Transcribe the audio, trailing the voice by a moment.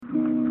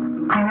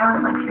I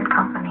really like your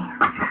company.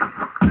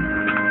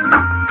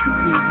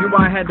 You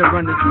why I had to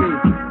run the street.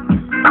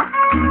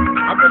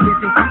 I really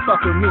think you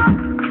fuck with me.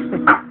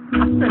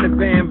 I'm in a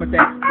band, but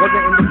that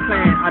wasn't in the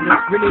plan. I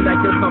just really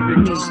like your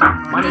company.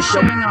 I'm just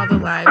sharing all the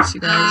lives,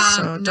 you guys,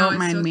 so don't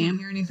mind me.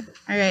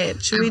 All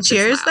right, should we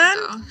cheers then?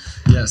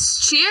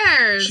 Yes.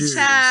 Cheers. Cheers.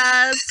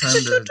 Cheers.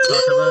 Time to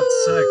talk about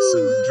sex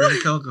and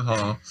drink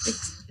alcohol.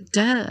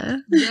 Duh.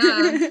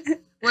 Yeah.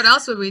 What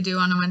else would we do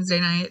on a Wednesday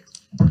night?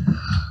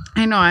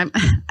 I know,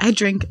 I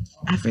drink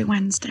every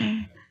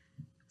Wednesday.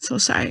 So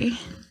sorry.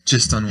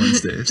 Just on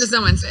Wednesdays. Just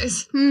on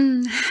Wednesdays.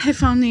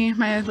 If only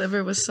my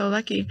liver was so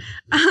lucky.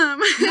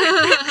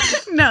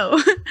 No.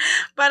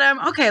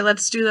 But okay,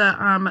 let's do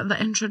the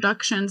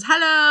introductions.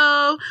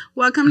 Hello.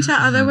 Welcome to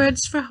Other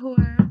Words for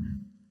Whore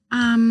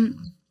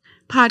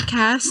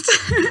podcast.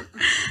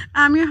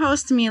 I'm your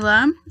host,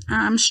 Mila.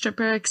 I'm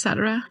stripper,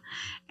 etc.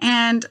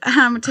 And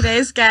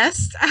today's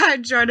guest,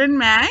 Jordan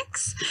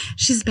Max.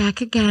 She's back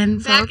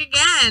again, folks. Back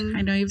again.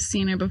 I know you've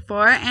seen her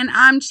before. And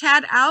I'm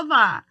Chad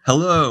Alva.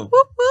 Hello.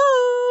 Woo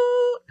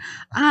woo.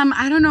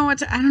 I don't know what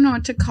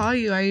to call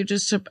you. Are you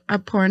just a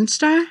porn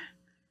star?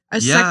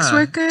 Sex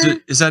worker?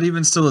 Is that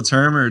even still a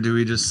term, or do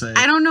we just say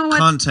I don't know what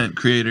content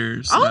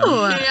creators? Oh,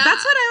 now? yeah.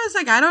 That's what I was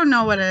like. I don't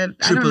know what to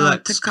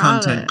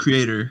call content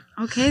creator.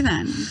 Okay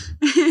then.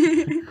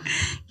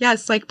 Yeah,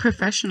 it's like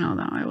professional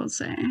though, I will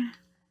say.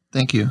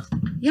 Thank you.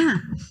 Yeah.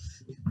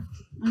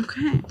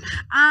 Okay.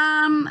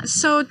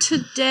 So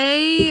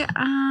today,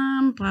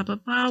 blah blah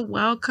blah.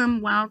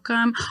 Welcome.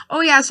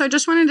 Oh yeah. So I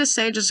just wanted to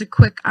say just a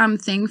quick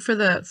thing for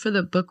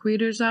the book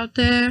readers out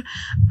there.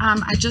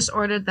 I just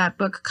ordered that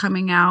book,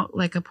 Coming Out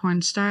Like a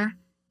Porn Star,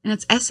 and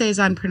it's essays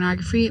on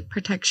pornography,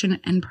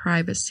 protection, and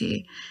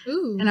privacy.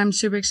 Ooh. And I'm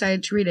super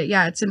excited to read it.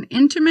 Yeah, it's an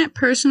intimate,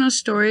 personal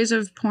stories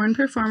of porn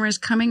performers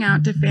coming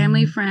out to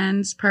family,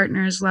 friends,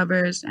 partners,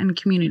 lovers, and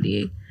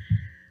community.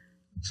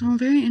 So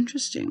very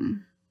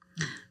interesting.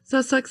 So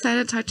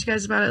excited to talk to you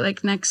guys about it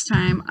like next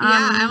time.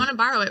 I want to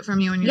borrow it from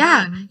you when you're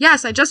done.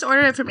 Yes, I just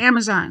ordered it from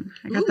Amazon.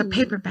 I got the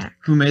paperback.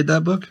 Who made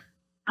that book?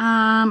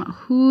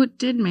 Who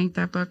did make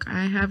that book?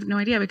 I have no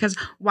idea, because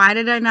why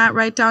did I not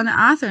write down the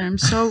author? I'm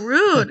so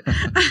rude.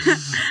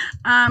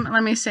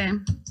 Let me see.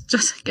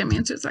 Just give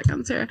me 2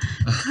 seconds here.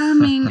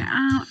 Coming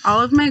out.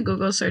 All of my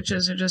Google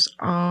searches are just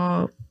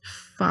all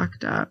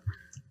fucked up.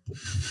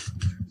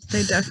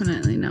 They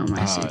definitely know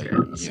my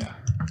secrets. Yeah.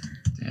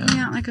 Coming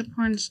out like a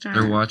porn star.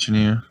 They're watching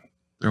you.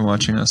 They're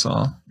watching us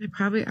all. They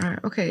probably are.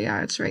 Okay,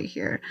 yeah, it's right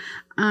here.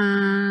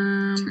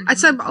 I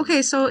said,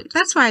 okay, so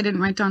that's why I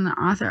didn't write down the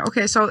author.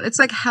 Okay, so it's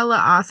like hella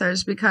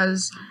authors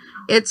because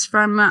it's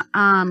from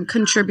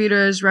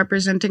contributors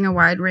representing a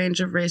wide range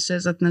of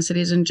races,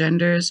 ethnicities, and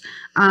genders.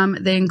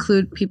 They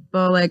include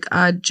people like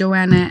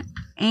Joanna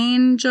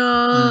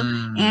Angel,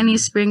 Annie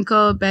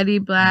Sprinkle, Betty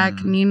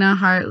Black, Nina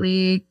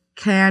Hartley,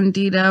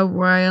 Candida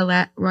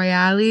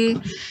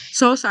Royale.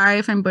 So sorry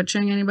if I'm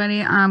butchering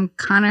anybody.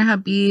 Connor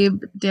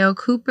Habib, Dale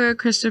Cooper,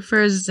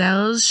 Christopher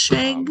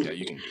Zelscheg.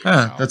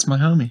 That's my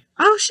homie.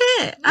 Oh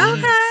shit.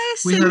 Okay.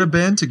 We had a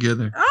band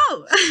together.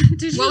 Oh,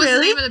 did you What was really?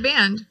 the name of the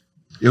band?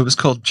 It was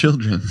called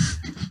Children,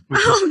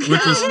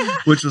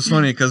 which was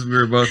funny because we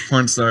were both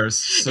porn stars.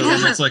 So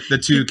it's like the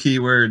 2 key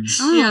words.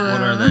 Oh,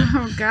 what are they?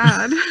 Oh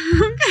God.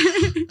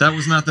 Okay. That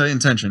was not the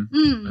intention.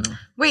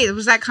 Wait,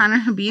 was that Connor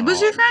Habib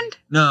was your friend?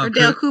 No, Or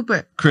Dale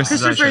Cooper?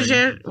 Christopher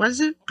Christopher was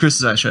it?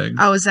 Chris Zashag.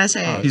 Oh, is that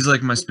it? He's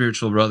like my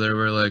spiritual brother.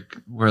 We're like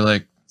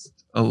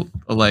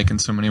alike in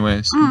so many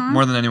ways,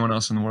 more than anyone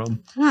else in the world.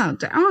 Wow.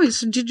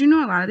 So did you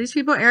know a lot of these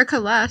people? Erica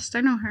Lust,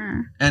 I know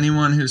her.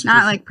 Anyone who's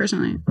Not like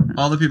personally.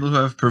 all the people who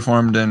have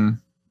performed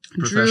in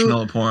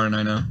professional porn,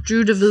 I know.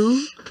 Drew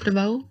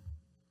DeVoe.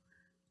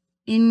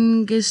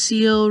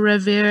 Ingesil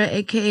Rivera,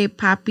 aka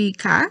Poppy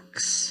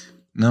Cox.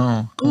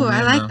 No. Ooh,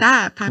 I like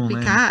that. Cool Poppy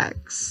name.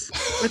 Cox.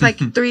 With like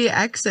 3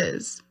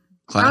 X's.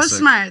 Classic. That was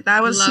smart.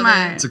 That was Love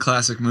smart. It's a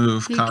classic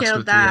move. He Cox killed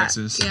with that.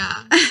 3 X's.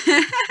 Yeah.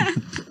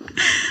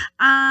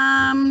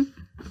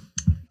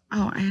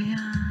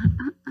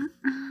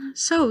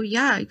 So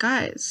yeah,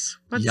 guys,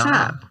 what's Yeah.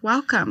 up?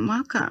 Welcome.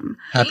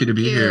 Happy to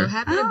be Thank you. here.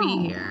 Happy to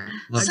be here.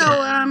 Love So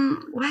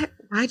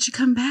why'd you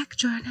come back,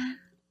 Jordan?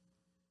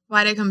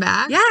 Why'd I come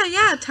back?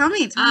 Yeah. Tell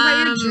me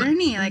about your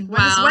journey. Like,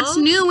 what's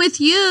new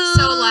with you?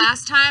 So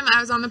last time I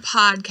was on the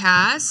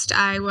podcast,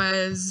 I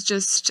was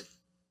just,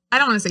 I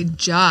don't want to say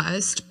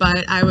just,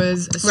 but I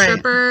was a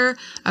stripper,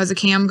 I was a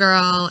cam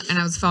girl, and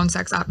I was a phone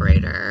sex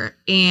operator.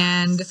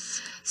 And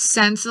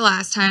since the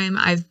last time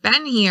I've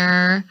been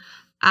here,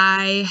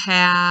 I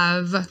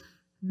have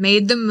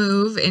made the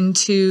move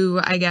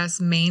into, I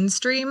guess,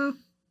 mainstream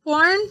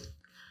porn.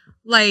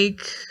 Like,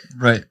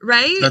 Right.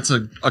 right? That's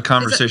a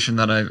conversation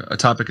a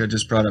topic I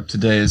just brought up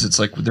today is it's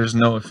like there's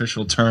no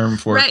official term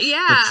for the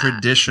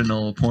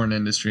traditional porn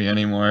industry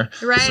anymore.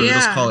 Right. So we'll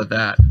just call it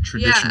that.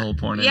 Traditional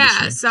porn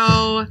industry. Yeah.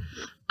 So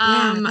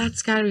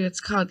that's gotta be what it's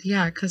called.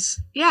 Yeah,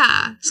 because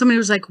yeah. somebody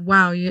was like,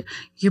 wow,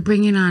 you're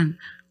bringing on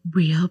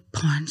real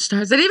porn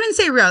stars. They didn't even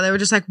say real. They were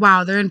just like,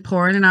 wow, they're in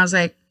porn. And I was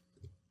like,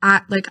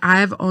 I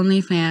have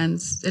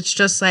OnlyFans. It's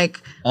just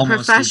like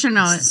almost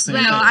professional. You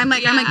know, I'm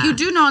like, you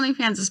do know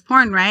OnlyFans is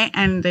porn, right?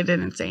 And they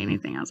didn't say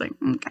anything. I was like,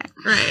 okay.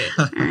 Right.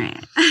 All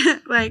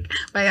right.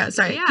 But yeah,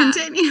 sorry. Yeah.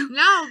 Continue.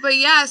 No, but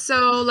yeah,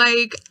 so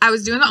like I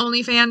was doing the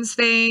OnlyFans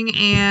thing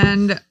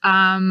and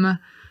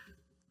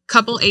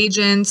couple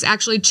agents,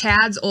 actually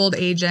Chad's old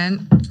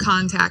agent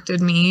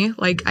contacted me,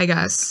 like I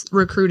guess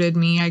recruited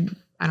me.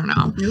 I don't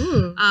know.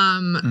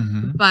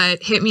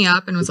 But hit me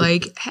up and was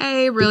like,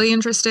 hey, really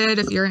interested.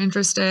 If you're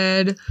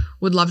interested,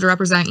 would love to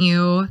represent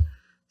you.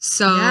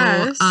 So,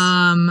 yes.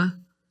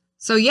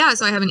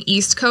 So I have an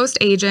East Coast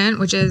agent,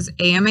 which is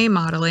AMA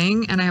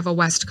Modeling, and I have a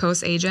West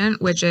Coast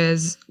agent, which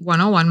is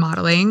 101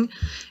 Modeling.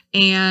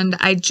 And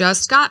I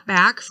just got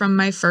back from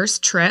my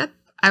first trip.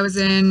 I was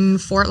in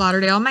Fort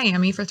Lauderdale,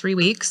 Miami for 3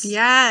 weeks.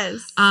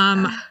 Yes.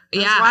 I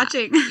was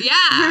watching.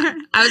 Yeah.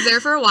 I was there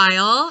for a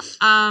while.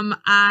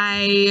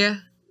 I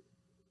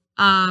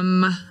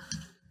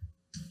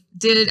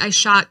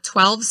shot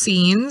 12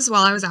 scenes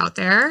while I was out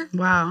there.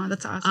 Wow,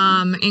 that's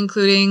awesome.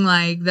 Including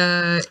like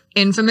the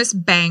infamous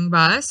Bang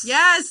Bus.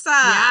 Yes.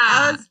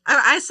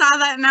 I saw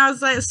that and I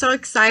was like so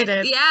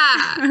excited. Yeah.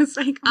 I was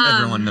like,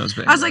 everyone knows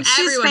Bang Bus. I was like,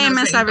 she's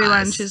famous,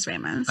 everyone. She's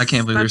famous. I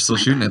can't believe they're still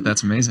shooting it.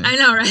 That's amazing. I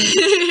know, right?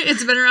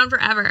 It's been around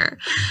forever.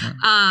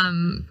 Yeah.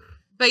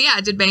 But yeah,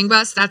 I did Bang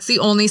Bus. That's the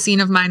only scene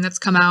of mine that's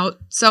come out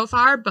so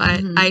far.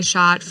 But I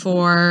shot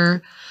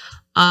for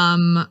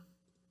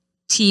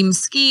Team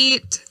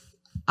Skeet.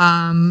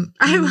 I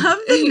love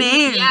the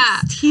name. Yeah.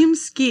 Team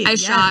Skeet. I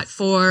shot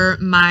for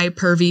My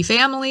Pervy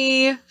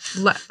Family.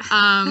 So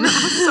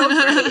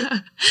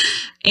great.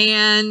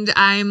 And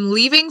I'm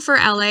leaving for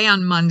LA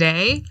on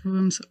Monday. Oh,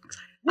 I'm so excited.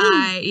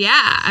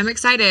 I'm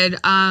excited.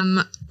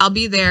 I'll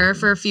be there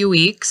for a few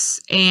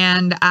weeks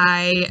and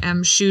I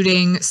am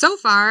shooting. So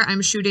far, I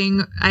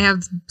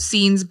have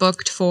scenes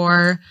booked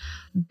for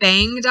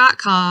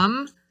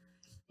Bang.com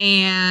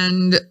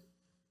and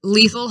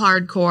Lethal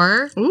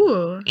Hardcore.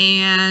 Ooh.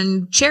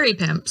 And Cherry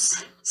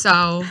Pimps.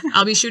 So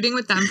I'll be shooting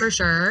with them for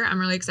sure. I'm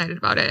really excited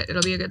about it.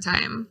 It'll be a good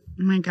time.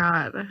 Oh my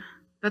God.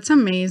 That's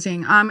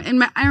amazing.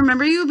 And I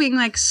remember you being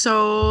like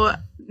so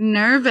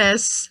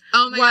nervous.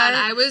 Oh my God.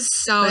 I was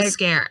so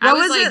scared. I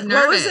was like nervous.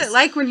 What was it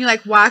like when you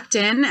like walked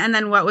in and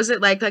then what was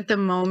it like the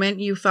moment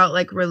you felt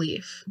like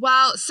relief?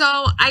 Well, so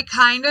I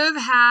kind of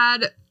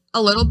had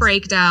a little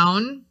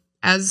breakdown,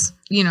 as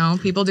you know,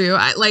 people do.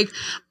 Me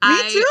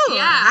too.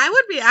 Yeah,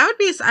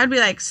 I'd be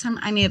like,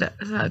 I need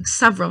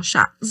several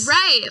shots.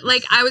 Right.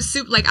 Like I was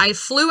I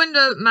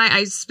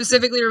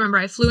specifically remember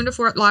I flew into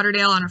Fort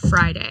Lauderdale on a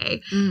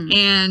Friday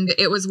and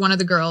it was one of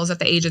the girls at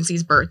the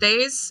agency's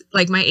birthdays,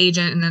 like my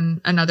agent and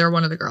then another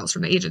one of the girls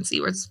from the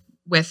agency was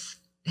with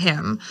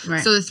him.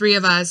 Right. So the three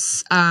of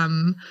us,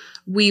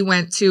 we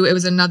went to, it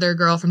was another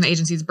girl from the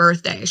agency's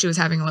birthday. She was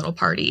having a little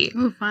party.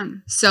 Oh,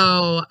 fun.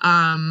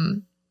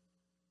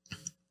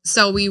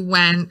 So we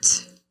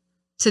went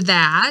to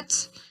that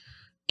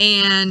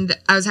and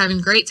I was having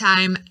a great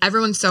time.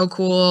 Everyone's so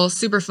cool,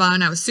 super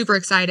fun. I was super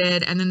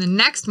excited. And then the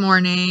next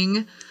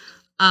morning,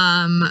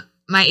 my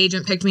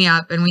agent picked me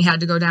up and we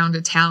had to go down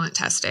to talent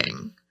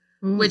testing,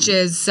 which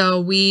is, so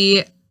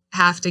we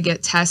have to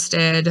get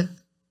tested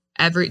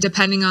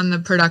depending on the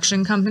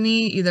production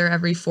company, either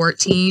every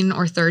 14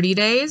 or 30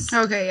 days.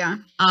 Okay. Yeah.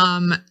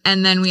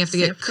 And then we have to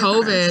get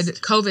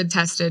COVID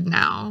tested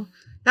now.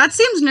 That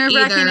seems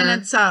nerve-wracking in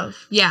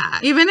itself. Yeah.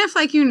 Even if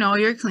like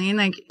you're clean,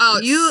 like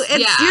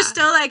you're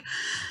still like,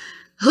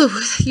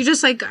 you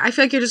just like, I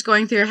feel like you're just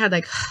going through your head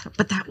like,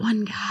 but that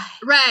one guy.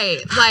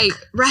 Right. Like,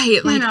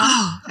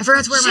 I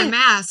forgot to wear my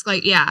mask.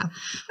 Like, yeah.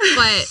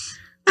 But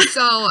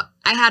so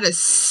I had a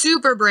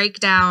super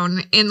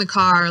breakdown in the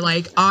car,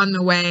 like on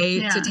the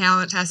way to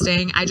talent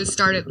testing. I just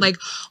started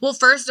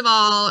first of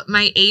all,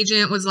 my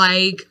agent was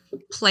like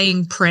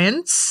playing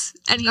Prince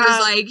and he was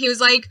like,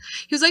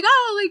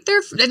 oh, like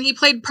and he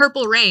played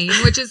Purple Rain,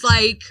 which is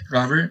like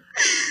Robert?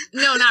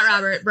 No, not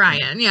Robert,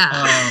 Brian. Yeah.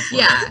 Oh,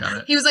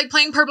 yeah. He was like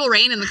playing Purple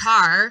Rain in the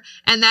car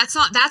and that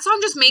song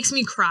just makes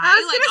me cry on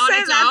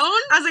its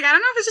own. I was like, I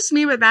don't know if it's just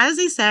me, but that is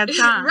a sad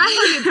song.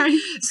 Right.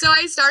 So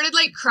I started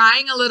like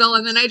crying a little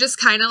and then I just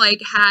kind of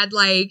like had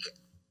like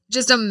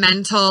just a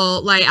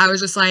mental, like, I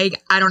was just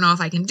like, I don't know if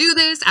I can do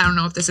this. I don't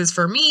know if this is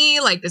for me.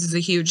 Like, this is a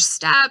huge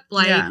step.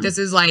 Like, this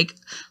is like,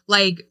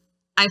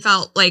 I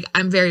felt like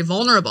I'm very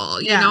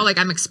vulnerable, you know, like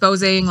I'm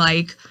exposing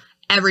like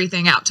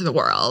everything out to the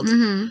world.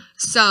 Mm-hmm.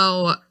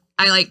 So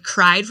I like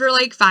cried for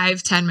like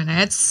 5-10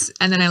 minutes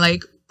and then I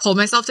like pulled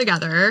myself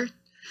together.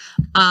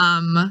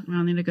 I'll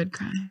need a good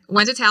cry.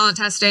 Went to talent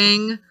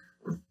testing,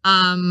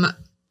 got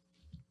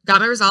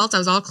my results. I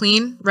was all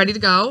clean, ready to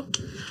go.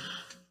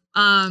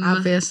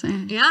 Obviously.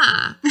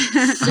 Yeah.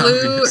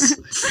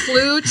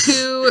 Flew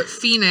to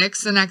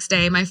Phoenix the next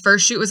day. My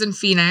first shoot was in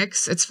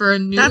Phoenix. It's for a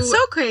new... That's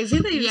so crazy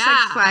that you just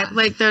like fly.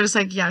 Like they're just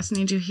like, yes,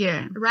 need you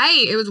here.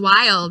 Right. It was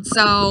wild.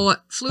 So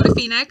flew to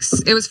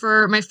Phoenix. It was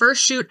for my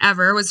first shoot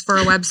ever was for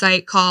a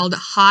website called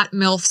Hot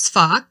MILFs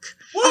Fuck.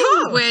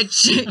 Whoa.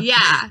 Which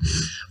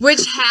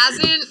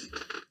hasn't...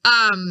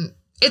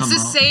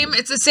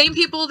 It's the same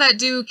people that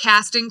do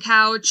Casting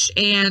Couch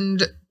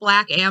and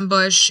Black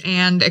Ambush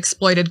and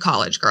Exploited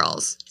College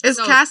Girls. Is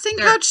Casting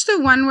Couch the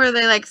one where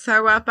they like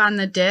throw up on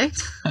the dick?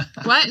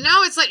 What?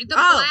 No, it's like the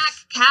black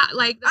cat,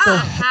 like the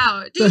black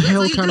couch. The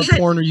hell kind of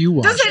porn are you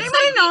watching? Does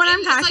anybody know what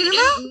I'm talking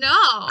about?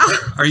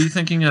 No. Are you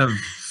thinking of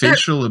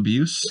facial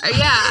abuse?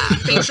 Yeah,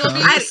 facial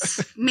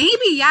abuse.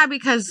 Maybe, yeah,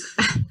 because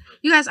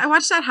you guys, I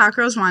watched that Hot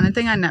Girls Wanted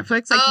thing on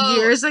Netflix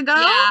years ago.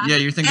 Yeah,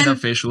 you're thinking of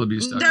facial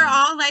abuse. They're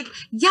all like,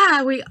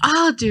 yeah, we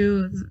all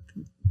do.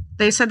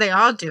 They said they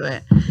all do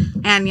it.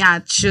 And yeah,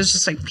 she was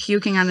just like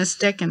puking on this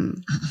dick.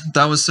 And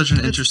that was such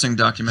an interesting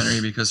documentary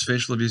because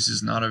facial abuse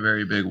is not a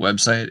very big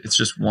website. It's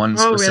just one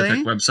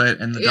specific website.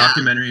 And the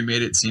documentary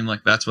made it seem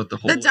like that's what the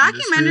whole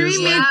documentary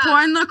made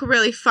porn look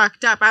really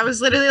fucked up. I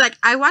was literally like,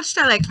 I watched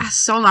that like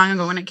so long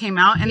ago when it came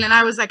out. And then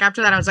I was like,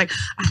 after that, I was like,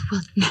 I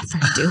will never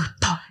do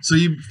porn. So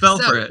you fell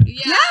for it.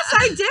 Yeah. Yes,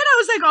 I did. I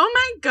was like, oh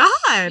my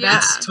God.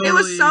 Yeah. It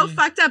was so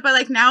fucked up. But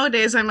like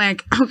nowadays, I'm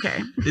like,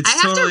 okay.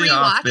 It's totally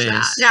off base.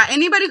 That. Yeah,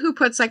 anybody who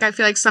puts like, I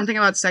feel like something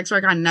about sex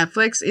work on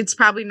Netflix, it's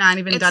probably not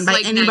even done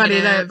by anybody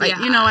that like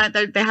you know what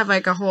they have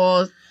like a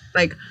whole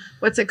like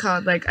what's it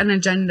called, like an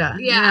agenda.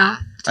 Yeah, you know?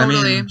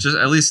 Totally. I mean, just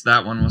at least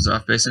that one was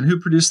off base. And who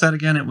produced that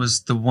again? It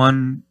was the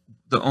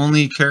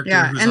only character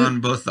who's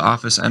on both The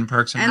Office and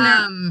Parks and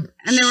Rec.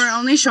 And they were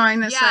only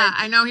showing this. Yeah, like,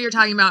 I know who you're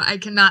talking about. I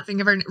cannot think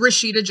of her name.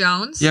 Rashida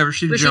Jones. Yeah,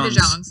 Rashida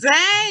Jones.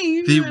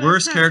 Dang, the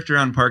worst character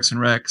on Parks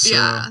and Rec. So.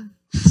 Yeah.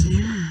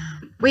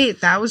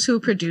 Wait, that was who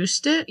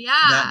produced it? Yeah.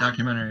 That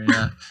documentary,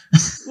 yeah.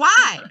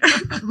 Why?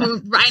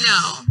 I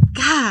know.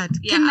 God.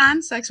 Yeah. Can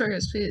non-sex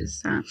workers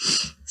please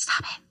stop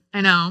it? I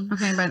know.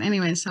 Okay, but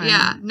anyway, sorry.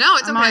 Yeah. No,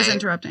 it's I'm okay. always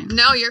interrupting.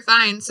 No, you're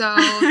fine. So,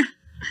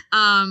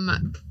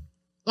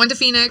 went to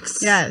Phoenix.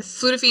 Yes.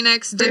 Flew to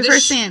Phoenix. For your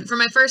first scene. For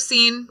my first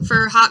scene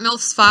for Hot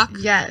MILFs Fuck.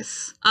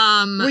 Yes.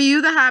 Were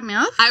you the hot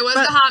MILF? I was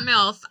the hot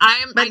MILF.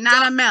 But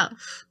not a MILF.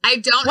 I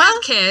don't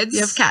have kids.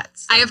 You have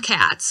cats. I have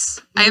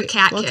cats. I have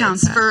cat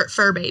kids for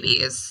fur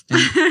babies.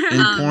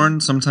 In porn,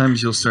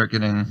 sometimes you'll start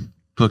getting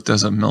booked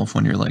as a MILF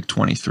when you're like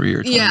 23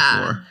 or 24.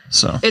 Yeah.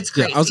 So it's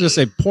crazy. Yeah, I was gonna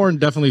say porn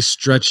definitely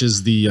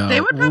stretches the they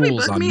would probably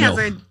rules book on me MILF.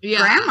 as a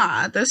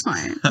grandma at this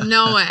point.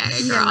 No way,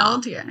 girl. I'm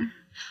old here.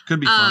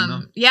 Could be fun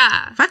though.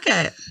 Yeah. Fuck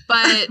it.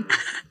 But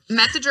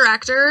met the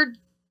director.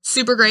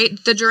 Super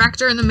great. The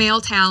director and the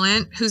male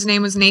talent, whose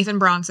name was Nathan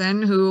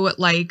Bronson, who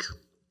like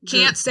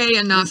can't say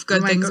enough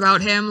good things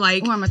about him.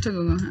 Like,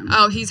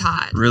 oh, he's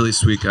hot. Really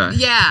sweet guy.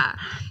 Yeah.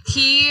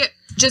 He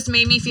just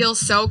made me feel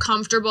so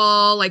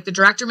comfortable. Like the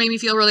director made me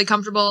feel really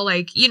comfortable.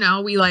 Like, you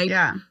know, we like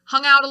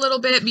hung out a little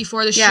bit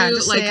before the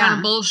shoot, like kind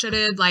of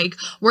bullshitted, like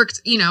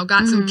worked, you know,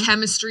 got some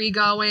chemistry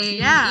going, you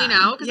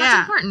know, because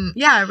that's important.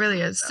 Yeah, it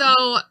really is.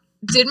 So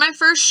did my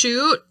first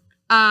shoot,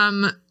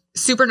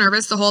 super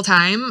nervous the whole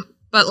time.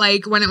 But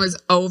like when it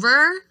was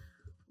over,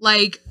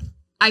 like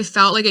I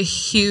felt like a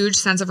huge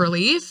sense of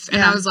relief.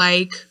 And I was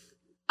like,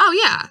 oh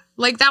yeah,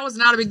 like that was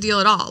not a big deal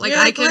at all. Like,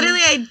 I can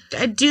literally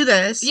I do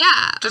this.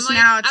 Yeah. Just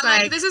now it's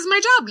I'm like, this is my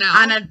job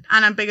now.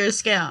 On a bigger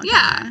scale.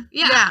 Yeah.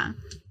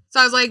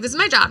 So I was like, this is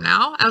my job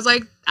now. I was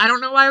like, I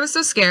don't know why I was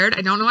so scared.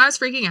 I don't know why I was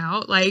freaking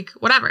out. Like,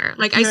 whatever.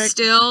 Like I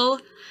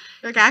still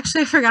like,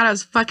 actually, I forgot I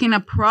was fucking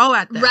a pro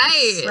at this.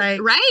 Right.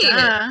 Like, right.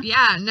 Duh.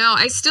 Yeah. No,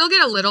 I still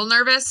get a little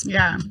nervous.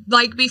 Yeah.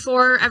 Like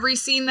before every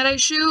scene that I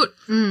shoot.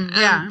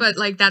 Yeah. But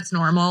like, that's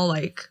normal.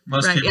 Like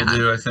most people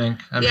do, I think.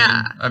 I mean,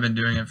 I've been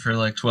doing it for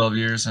like 12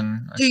 years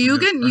and do you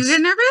get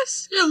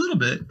nervous? Yeah, a little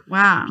bit.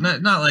 Wow.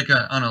 Not like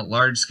on a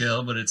large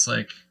scale, but it's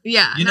like,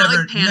 yeah, you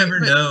never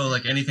know,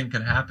 like anything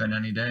could happen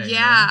any day.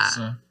 Yeah.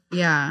 You know? So.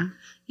 Yeah.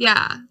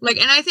 Yeah. Like,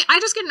 and I think I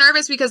just get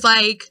nervous because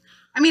like,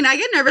 I mean, I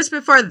get nervous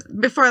before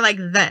like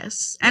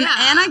this, and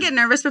I get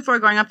nervous before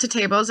going up to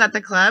tables at the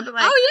club.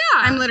 Like, oh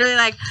yeah, I'm literally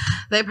like,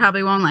 they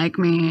probably won't like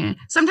me.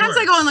 Sometimes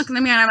I go and look in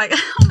the mirror and I'm like,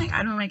 oh my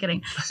God, who am I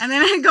kidding? And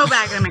then I go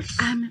back and I'm like,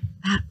 I'm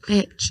that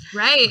bitch,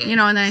 right? You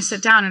know, and then I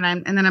sit down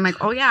and then I'm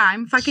like, oh yeah,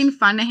 I'm fucking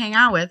fun to hang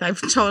out with. I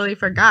totally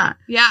forgot.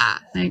 Yeah,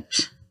 like,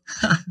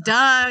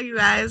 duh, you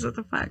guys, what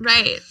the fuck?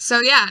 Right. So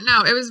yeah,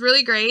 no, it was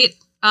really great.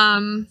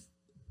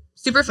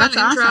 Super fun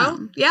intro.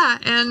 Awesome. Yeah,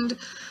 and.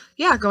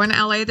 Yeah, going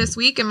to LA this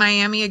week and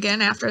Miami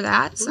again after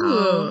that. So,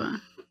 ooh.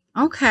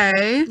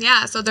 Okay.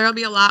 Yeah, so there'll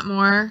be a lot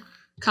more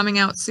coming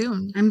out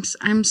soon.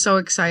 I'm so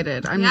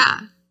excited. I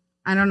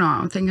don't know.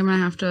 I think I'm gonna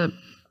have to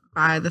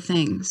buy the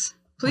things.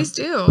 Please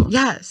do.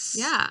 Yes.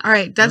 Yeah. All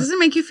right. That doesn't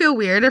make you feel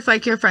weird if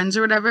like your friends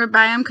or whatever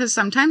buy them, because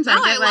sometimes I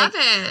get like, love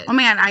it. Oh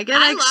man, I get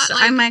like,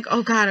 I'm like,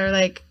 oh God, or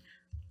like,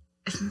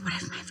 what if my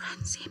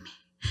friends see me?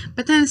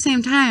 But then at the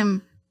same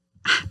time,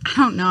 I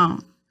don't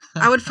know.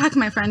 I would fuck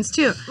my friends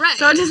too. Right.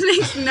 So it just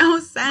makes no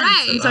sense.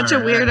 Right. I'm such a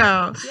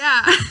weirdo.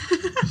 Yeah.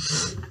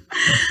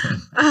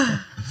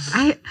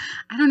 I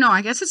don't know.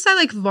 I guess it's that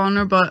like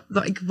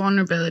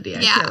vulnerability.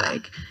 I feel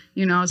like,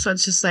 you know, so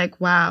it's just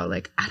like, wow,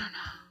 like, I don't know.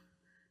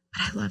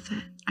 But I love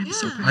it. I'm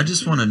so proud. I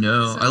just want to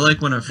know. I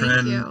like when a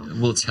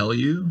friend will tell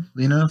you,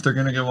 if they're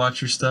going to go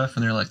watch your stuff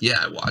and they're like, yeah,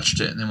 I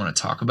watched it, and they want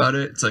to talk about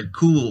it. It's like,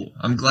 cool.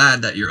 I'm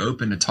glad that you're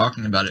open to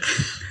talking about it.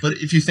 But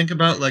if you think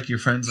about like your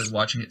friends like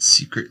watching it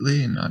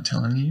secretly and not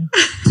telling you,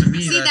 to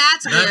me,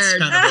 that's weird.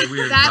 Kind of a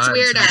weird That's vibe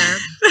weirder.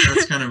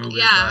 That's kind of a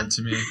weird vibe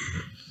to me.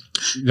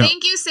 No.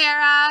 Thank you,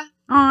 Sarah.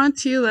 Oh,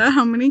 Tila,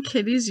 how many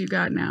kitties you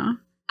got now?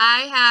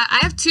 I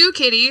have 2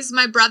 kitties.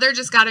 My brother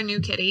just got a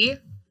new kitty.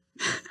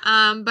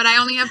 But I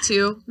only have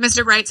 2,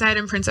 Mr. Brightside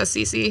and Princess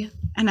Cece.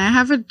 And I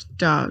have a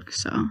dog,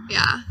 so.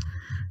 Yeah.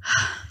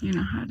 You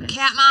know how it is.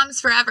 Cat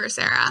moms forever,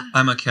 Sarah.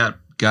 I'm a cat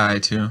guy,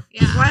 too.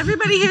 Yeah. Well,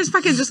 everybody here is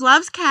fucking just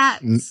loves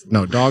cats.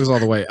 No, dogs all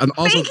the way. And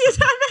also, thank you,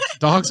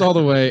 dogs all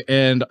the way.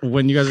 And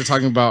when you guys are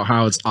talking about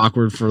how it's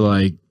awkward for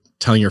like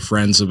telling your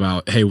friends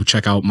about, hey,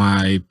 check out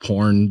my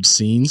porn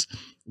scenes.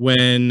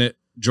 When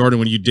Jordan,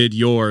 when you did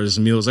yours,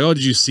 Mila was like, oh,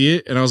 did you see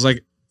it? And I was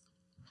like,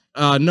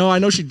 no, I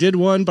know she did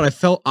one, but I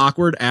felt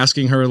awkward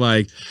asking her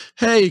like,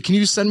 hey, can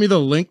you send me the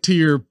link to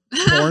your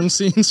porn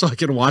scene so I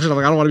can watch it? I'm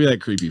like, I don't want to be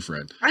that creepy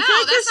friend. No,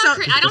 that's not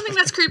I don't think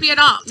that's creepy at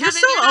all. You're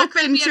so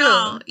open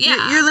too.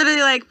 Yeah. You're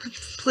literally like,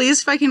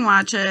 please fucking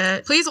watch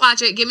it. Please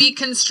watch it. Give me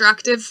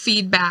constructive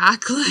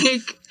feedback.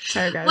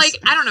 Sorry, guys. Like,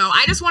 I don't know.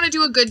 I just want to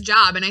do a good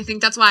job. And I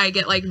think that's why I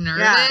get like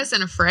nervous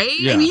and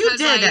afraid. Yeah. And you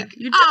did. Like,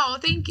 you did. Oh,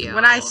 thank you.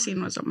 What I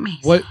seen was amazing.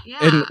 What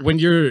and when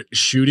you're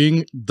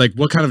shooting, like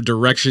what kind of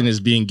direction is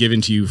being given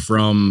to you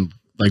from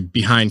like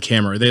behind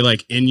camera? Are they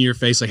like in your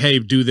face, like, hey,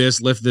 do this,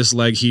 lift this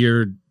leg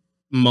here,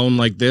 moan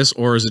like this,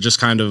 or is it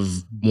just kind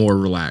of more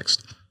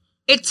relaxed?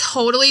 It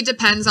totally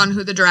depends on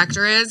who the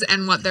director is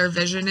and what their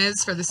vision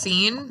is for the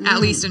scene,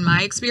 at least in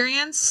my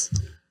experience.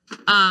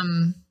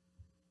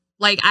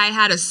 Like I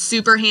had a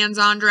super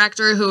hands-on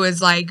director who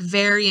is like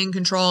very in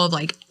control of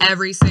like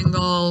every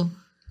single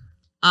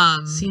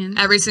scene,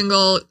 every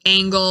single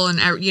angle, and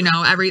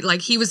every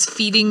like he was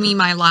feeding me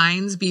my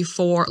lines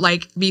before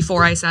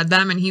I said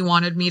them, and he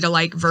wanted me to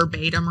like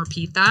verbatim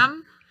repeat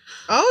them.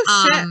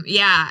 Oh shit.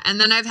 Yeah. And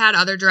then I've had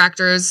other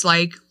directors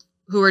like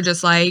who were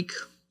just like,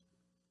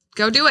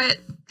 go do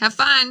it. Have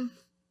fun.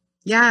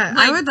 Yeah,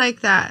 like, I would like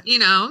that.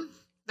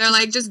 They're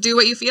like, just do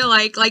what you feel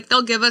like. Like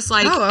they'll give us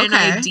like an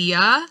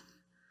idea.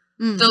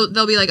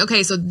 They'll be like,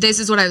 okay, so this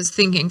is what I was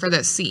thinking for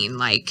this scene.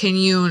 Like, can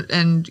you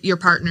and your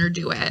partner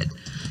do it?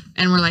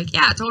 And we're like,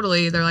 yeah,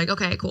 totally. They're like,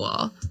 okay,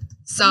 cool.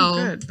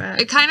 So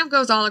it kind of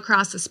goes all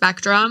across the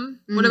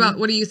spectrum. Mm-hmm.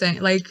 What do you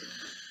think? Like,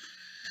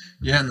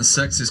 yeah, and the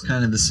sex is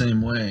kind of the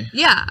same way.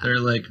 Yeah.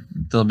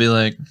 They'll be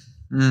like,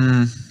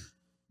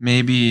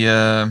 maybe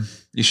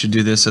you should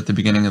do this at the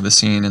beginning of the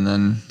scene and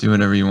then do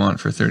whatever you want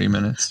for 30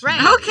 minutes. Right.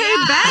 Okay,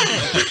 bet.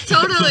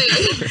 Totally.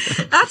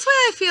 That's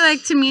why I feel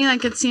like, to me,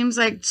 like it seems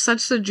like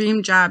such the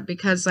dream job,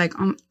 because like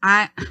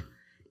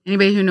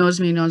anybody who knows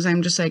me knows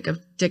I'm just like a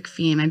dick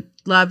fiend. I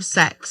love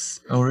sex.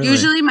 Oh, really?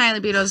 Usually my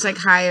libido is like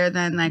higher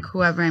than like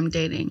whoever I'm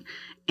dating.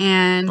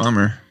 And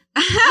bummer.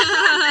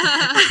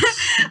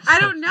 I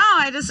don't know.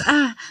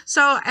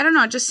 So I don't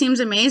know. It just seems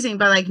amazing,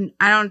 but like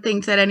I don't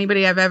think that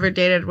anybody I've ever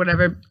dated,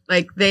 whatever,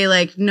 like they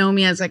like know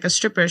me as like a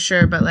stripper,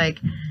 sure, but like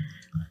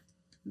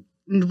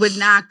would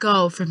not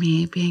go for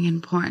me being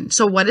in porn.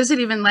 So what is it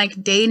even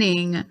like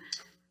dating?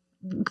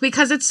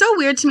 Because it's so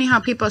weird to me how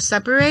people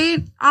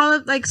separate all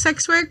of like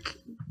sex work.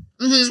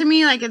 To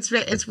me, like it's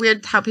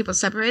weird how people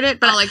separate it,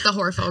 but like the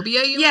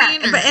whorephobia, you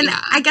mean?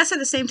 I guess at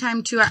the same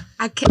time too,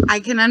 I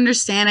can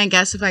understand. I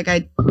guess if like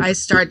I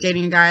start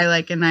dating a guy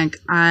like and like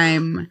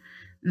I'm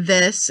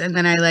this, and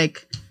then I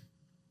like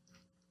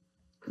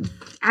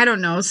I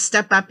don't know,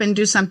 step up and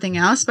do something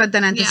else, but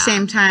then at the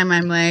same time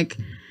I'm like,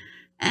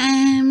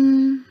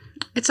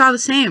 it's all the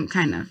same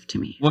kind of to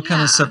me. What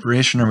kind of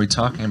separation are we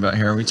talking about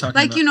here? Are we talking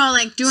like about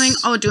like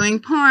doing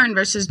porn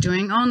versus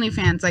doing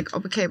OnlyFans? Like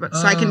okay, but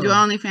so I can do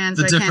OnlyFans,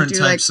 but I can't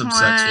do like porn,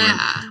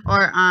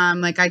 or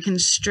like I can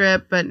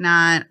strip but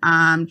not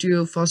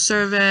do full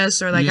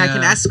service, or like I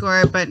can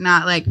escort but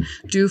not like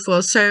do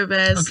full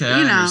service. Okay,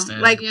 I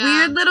understand. Like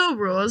weird little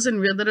rules and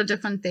weird little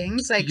different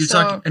things. Like you're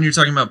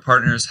talking about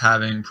partners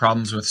having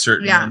problems with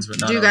certain ones, but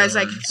not do you guys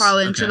other like ones? fall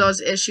into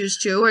those issues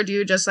too, or do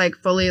you just like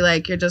fully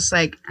like you're just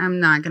like I'm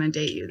not gonna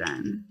date you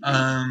then?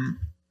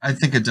 I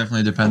think it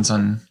definitely depends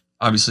on,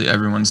 obviously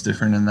everyone's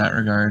different in that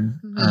regard.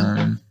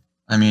 I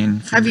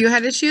mean, have you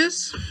had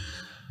issues?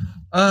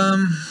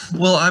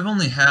 Well, I've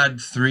only had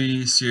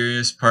 3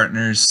 serious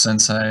partners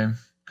since I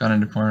got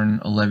into porn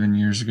 11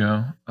 years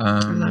ago.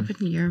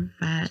 11-year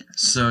vet.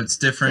 So it's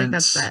different.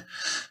 That's vet.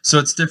 So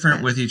it's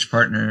different with each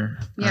partner.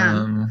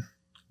 Yeah.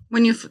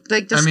 When you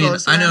like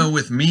disclose I know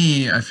with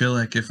me, I feel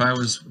like if I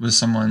was with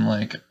someone,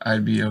 like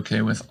I'd be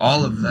okay with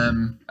all of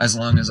them as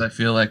long as I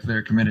feel like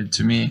they're committed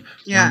to me.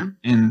 Yeah.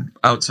 In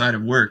outside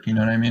of work, you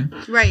know what I mean?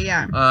 Right.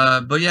 Yeah.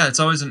 But yeah, it's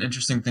always an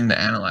interesting thing to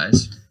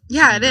analyze.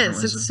 Yeah, it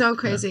is. It's so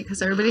crazy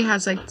because everybody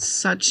has like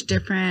such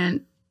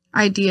different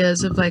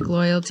ideas of like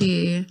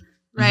loyalty,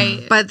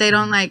 right? But they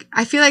don't like.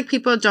 I feel like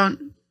people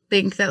don't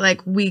think that like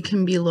we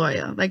can be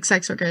loyal, like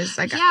sex workers.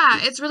 Like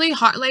it's really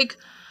hard. Like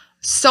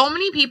so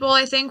many people,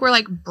 I think, were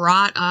like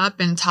brought up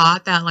and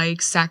taught that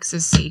like sex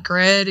is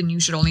sacred and you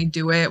should only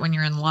do it when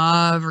you're in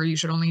love, or you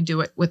should only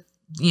do it with,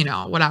 you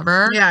know,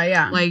 whatever.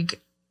 Yeah. Like,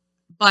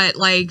 but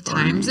like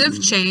times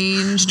have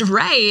changed,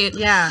 right?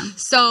 Yeah.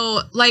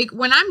 So like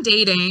when I'm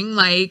dating,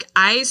 like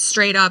I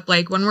straight up,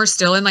 like when we're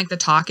still in like the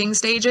talking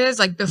stages,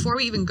 like before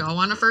we even go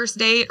on a first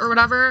date or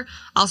whatever,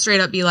 I'll straight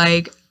up be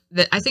like,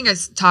 I think I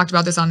talked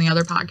about this on the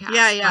other podcast.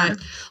 Yeah. But,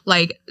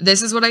 like,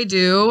 this is what I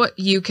do.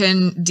 You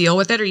can deal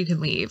with it or you can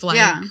leave. Like,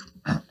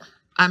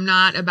 I'm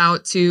not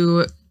about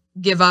to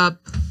give up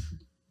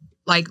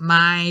like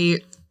my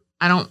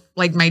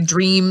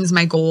dreams,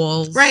 my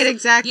goals. Right,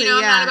 exactly. You know,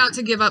 I'm not about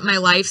to give up my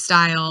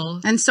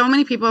lifestyle. And so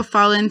many people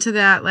fall into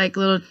that like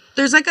little,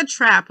 there's like a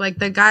trap. Like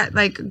the guy,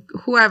 like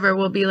whoever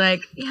will be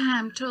like, yeah,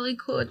 I'm totally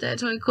cool with that,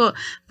 totally cool.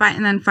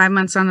 And then 5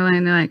 months down the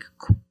line, they're like,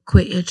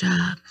 quit your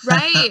job.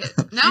 Right.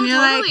 No,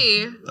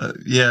 totally.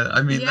 Yeah,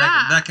 I mean,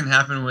 that can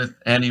happen with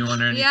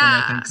anyone or anything,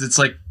 I think. 'Cause it's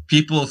like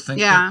people think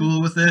they're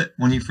cool with it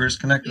when you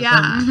first connect with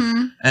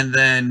them. And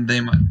then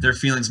their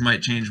feelings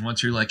might change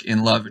once you're like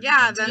in love.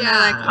 Yeah, then they're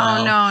like,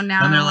 oh no,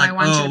 now and they're like, I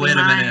want you to be wait a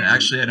mine. minute,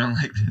 actually I don't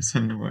like this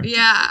anymore.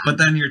 Yeah. But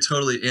then you're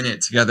totally in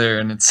it together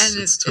and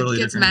it's totally it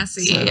gets different.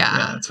 messy. So,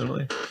 yeah,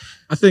 totally.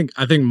 I think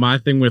my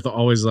thing with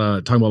always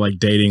talking about like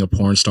dating a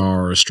porn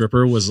star or a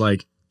stripper was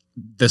like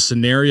the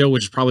scenario,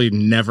 which probably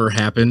never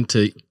happened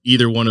to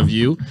either one of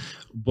you,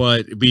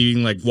 but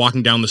being like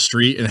walking down the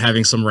street and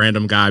having some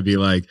random guy be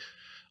like,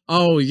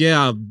 oh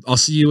yeah, I'll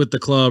see you at the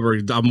club, or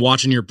I'm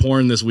watching your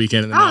porn this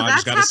weekend. And now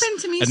that's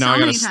happened to me. And now I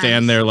gotta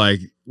stand there like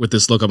with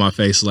this look on my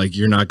face, like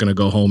you're not gonna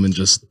go home and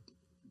just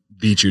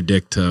beat your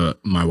dick to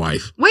my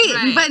wife. Wait,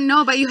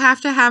 but you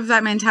have to have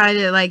that mentality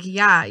that like,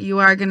 yeah, you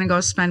are gonna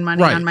go spend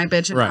money on my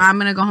bitch, and I'm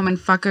gonna go home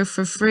and fuck her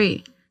for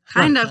free.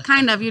 Kind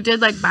of. You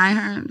did like buy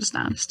her and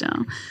stuff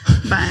still,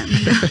 but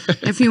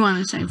if you want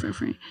to say for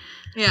free.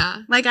 Yeah.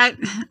 Like I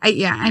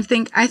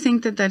think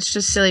that that's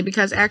just silly,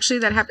 because actually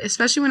that happened,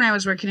 especially when I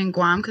was working in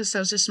Guam, because that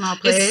was a small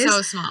place. It's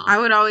so small. I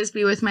would always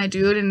be with my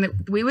dude,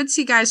 and we would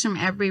see guys from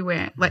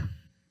everywhere. Like,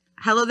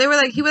 they were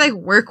like, he would like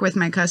work with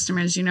my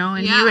customers, you know,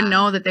 and he would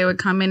know that they would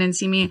come in and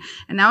see me,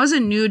 and that was a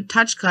nude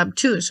touch club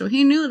too, so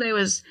he knew they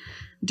was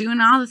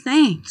doing all the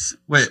things.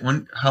 Wait,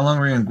 how long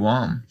were you in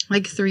Guam?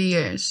 Like 3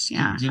 years.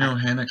 Yeah. Do you know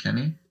Hannah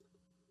Kenny?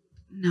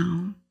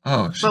 No.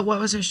 Oh. But what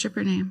was her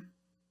stripper name?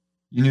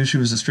 You knew she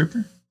was a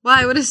stripper? Well,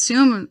 I would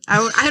assume. I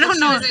don't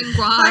know. She was in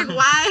Guam. Like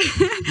why?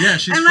 Yeah,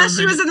 she's unless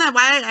she was in that.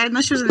 Why?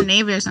 Unless she was in the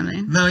Navy or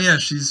something. No, yeah,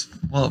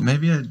 well,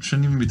 maybe I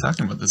shouldn't even be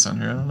talking about this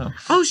on here. I don't know.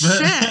 Oh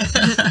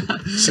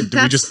shit! So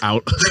did we just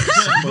out?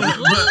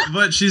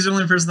 but she's the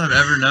only person I've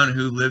ever known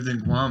who lived in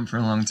Guam for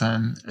a long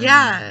time.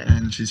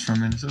 And she's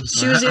from Minnesota.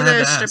 So she was either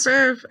a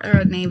stripper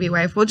or a Navy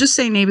wife. We'll just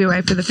say Navy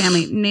wife for the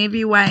family.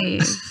 Navy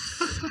wife.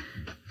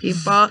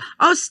 People.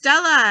 Oh,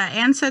 Stella.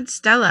 Ann said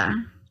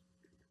Stella.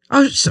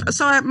 Oh,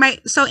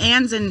 so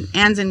Ann's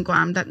in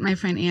Guam. That my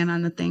friend Ann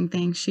on the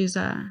thing. She's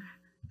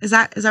is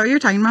that what you're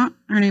talking about?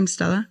 Her name's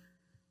Stella.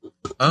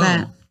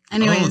 Oh.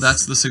 Anyways,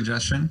 that's the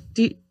suggestion.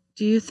 Do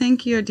you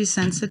think you're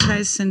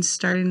desensitized since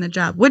starting the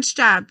job? Which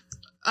job?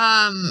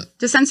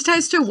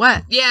 Desensitized to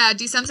what? Yeah,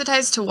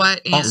 desensitized to what?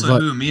 Ann? Also,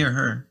 who? Me or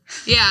her?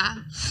 Yeah.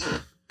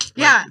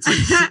 Yeah.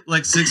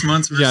 Like 6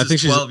 months versus I think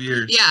 12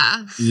 years.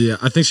 Yeah. Yeah,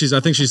 I think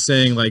she's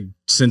saying like,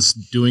 since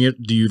doing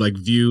it, do you like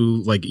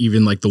view like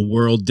even like the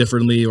world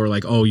differently, or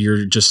like, oh,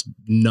 you're just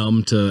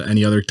numb to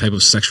any other type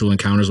of sexual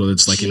encounters, whether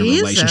it's like in a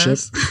relationship?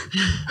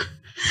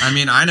 I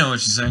mean, I know what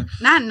she's saying.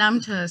 Not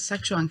numb to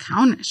sexual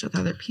encounters with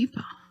other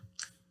people.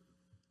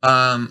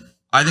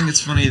 I think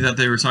it's funny that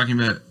they were talking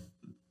about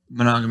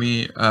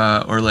monogamy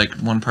or like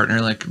one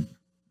partner like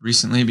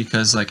recently,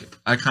 because like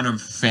I kind of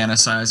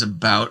fantasize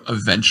about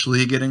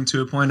eventually getting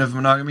to a point of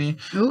monogamy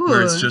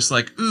where it's just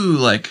like, ooh,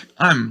 like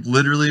I'm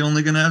literally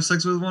only gonna have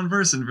sex with one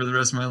person for the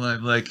rest of my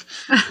life. Like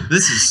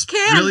this is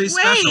really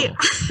special.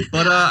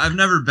 But I've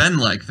never been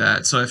like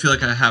that, so I feel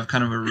like I have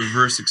kind of a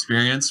reverse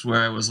experience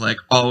where I was like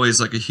always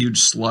like a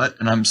huge slut,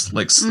 and I'm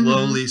like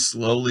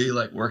slowly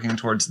like working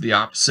towards the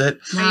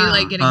opposite. Are you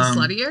like getting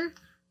sluttier?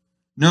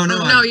 No,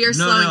 you're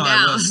slowing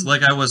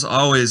down. I was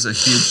always a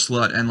huge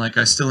slut, and like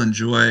I still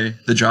enjoy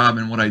the job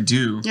and what I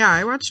do. Yeah,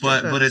 I watched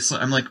it. But it's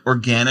I'm like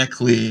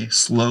organically,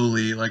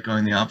 slowly like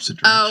going the opposite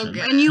direction. Oh,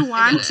 okay. And you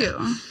want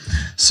to.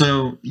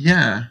 So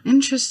yeah.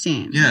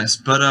 Interesting. Yes,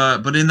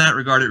 but in that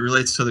regard, it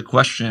relates to the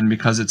question,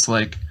 because it's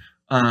like,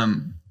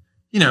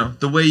 you know,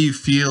 the way you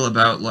feel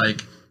about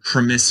like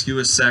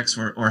promiscuous sex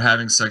or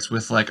having sex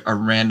with like a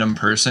random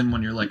person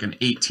when you're like an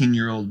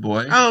 18-year-old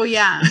boy. Oh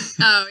yeah.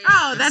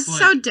 Oh, that's like,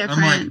 so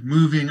different. I'm like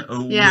moving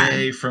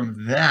away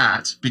from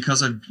that,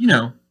 because I've, you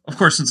know, of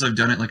course, since I've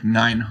done it like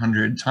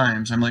 900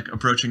 times, I'm like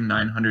approaching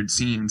 900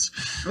 scenes.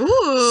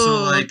 Ooh.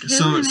 So like,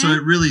 so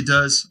it really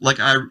does,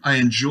 like I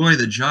enjoy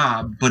the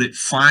job, but it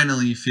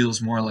finally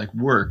feels more like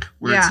work,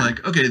 where it's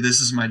like, okay, this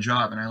is my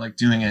job and I like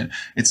doing it.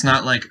 It's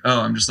not like,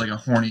 oh, I'm just like a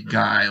horny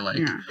guy.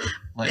 Like,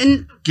 like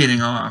And-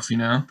 getting off, you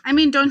know? I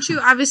mean, don't you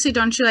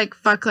like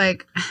fuck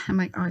like I'm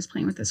like always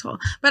playing with this hole,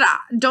 but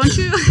don't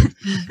you?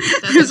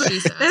 That's what she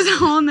said. There's a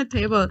hole in the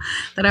table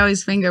that I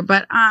always finger,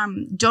 but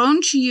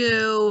don't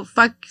you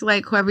fuck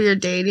like whoever you're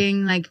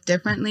dating like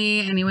differently,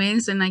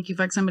 anyways, than like you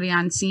fuck somebody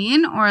on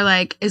scene, or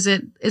like is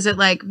it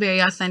like very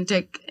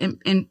authentic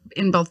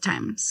in both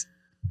times?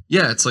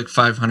 Yeah, it's like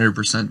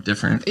 500%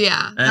 different.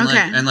 Yeah. And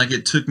Okay. like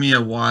it took me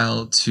a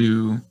while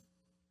to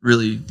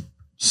really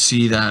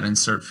see that and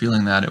start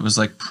feeling that. It was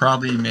like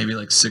probably maybe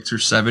like 6 or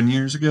 7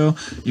 years ago,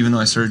 even though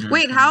I started doing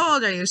Wait, porn how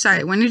old are you?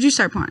 Sorry, when did you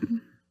start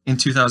porn? in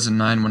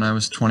 2009 when I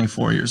was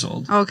 24 years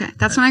old. Okay,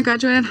 that's when I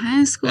graduated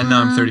high school. And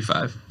now I'm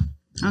 35.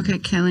 Okay,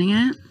 killing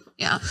it.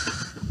 Yeah.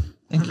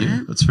 Thank Love you.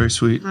 it. That's very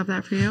sweet. Love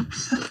that for you.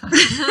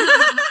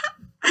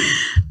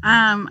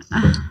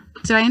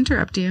 Did I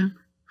interrupt you?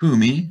 Who,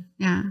 me?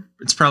 Yeah.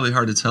 It's probably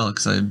hard to tell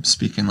because I'm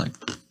speaking like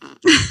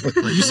You said,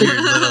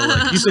 weird little,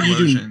 like, you said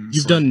explosions,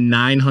 you've done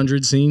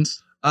 900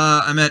 scenes.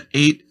 I'm at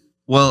 8.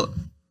 Well,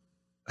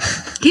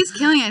 He's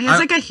killing it. He has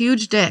like a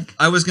huge dick.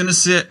 I was gonna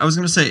say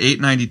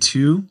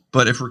 892,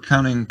 but if we're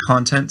counting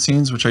content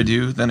scenes, which I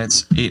do, then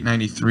it's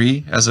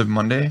 893 as of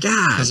Monday.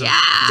 God, As of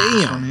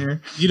damn. on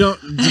here. You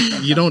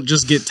don't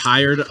just get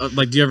tired of,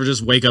 like, do you ever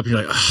just wake up and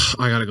you're like, "Ugh,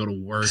 I gotta go to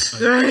work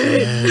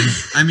again."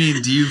 I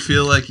mean, do you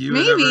feel like you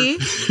would Maybe.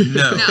 ever?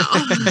 No,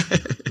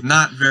 No.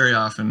 not very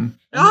often.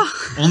 Oh.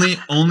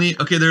 Only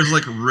okay. There's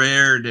like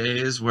rare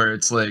days where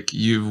it's like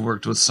you've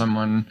worked with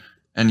someone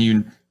and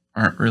you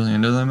aren't really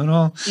into them at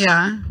all.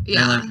 Yeah.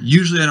 Yeah. And like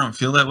usually I don't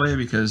feel that way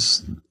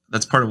because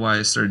that's part of why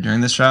I started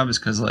doing this job is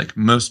because like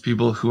most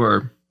people who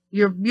are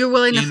You're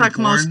willing to In fuck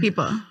most porn?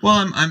 people.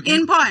 well, I'm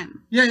In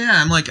porn.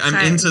 yeah. I'm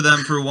Sorry. into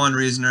them for one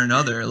reason or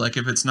another. Like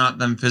if it's not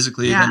them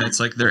physically, Yeah. then it's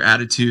like their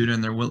attitude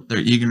and their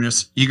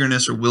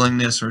eagerness or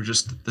willingness or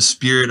just the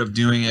spirit of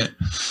doing it.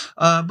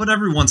 But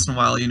every once in a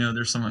while,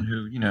 there's someone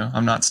who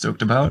I'm not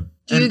stoked about.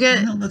 Do you And,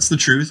 get- that's the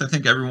truth. I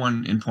think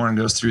everyone in porn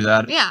goes through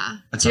that. Yeah.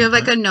 at Do you have some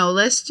like a point. no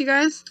list, you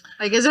guys?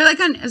 Like, is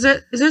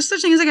there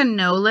such thing as like a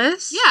no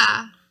list?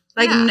 Yeah.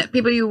 Like Yeah.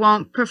 people you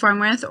won't perform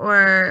with,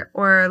 or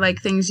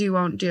like things you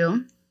won't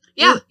do.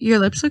 Yeah. Your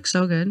lips look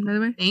so good, by the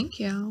way. Thank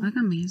you. Look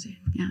amazing.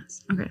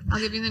 Yes. Okay. I'll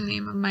give you the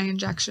name of my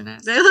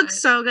injectionist. They look but-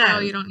 so good. Oh,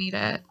 you don't need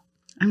it.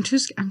 I'm so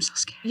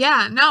scared.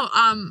 Yeah. No.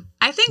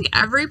 I think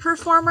every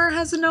performer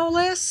has a no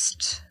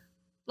list.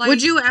 Like,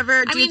 Would you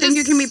ever? Do you think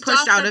you just can be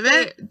pushed stuff out that of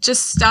it?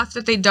 Just stuff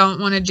that they don't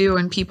want to do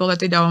and people that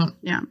they don't,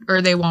 Yeah.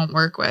 or they won't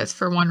work with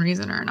for one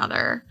reason or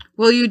another.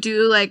 Will you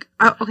do like?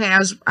 Okay, I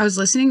was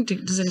listening.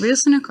 Does anybody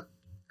listen to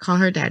Call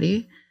Her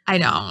Daddy? I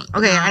don't.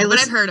 Okay, know, I but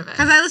listen- I've heard of it.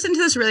 Because I listened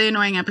to this really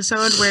annoying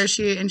episode where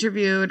she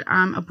interviewed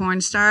a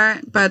porn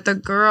star, but the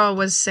girl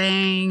was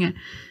saying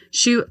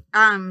she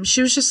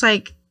was just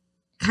like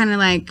kind of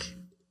like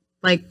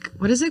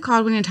what is it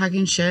called when you're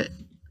talking shit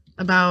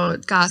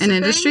about Gossiping? an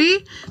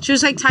industry? She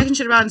was like talking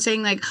shit about and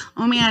saying like,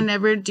 oh man, I'd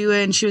never do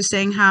it. And she was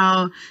saying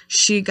how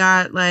she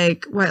got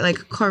like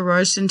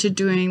coerced into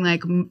doing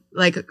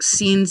like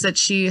scenes that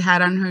she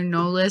had on her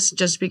no list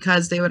just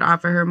because they would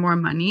offer her more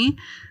money.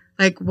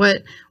 Like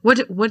what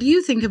do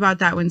you think about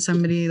that when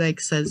somebody like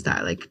says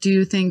that? Like, do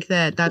you think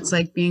that that's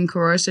like being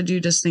coerced, or do you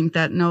just think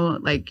that no,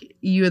 like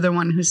you're the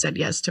one who said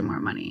yes to more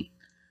money?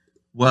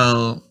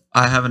 Well,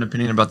 I have an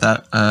opinion about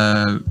that.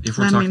 If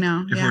we're Let me talking,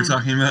 know, if yeah. we're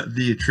talking about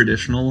the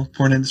traditional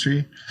porn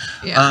industry,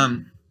 Yeah.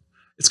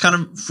 it's kind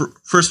of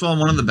first of all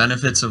one of the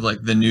benefits of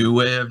like the new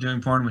way of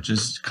doing porn, which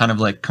is kind of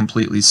like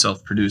completely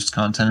self-produced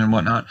content and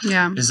whatnot,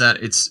 Yeah. is that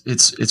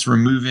it's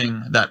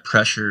removing that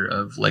pressure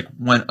of like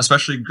when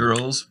especially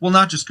girls, well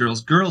not just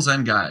girls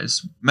and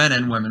guys, men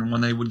and women,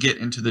 when they would get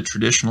into the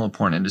traditional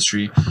porn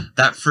industry,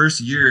 that first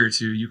year or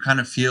two you kind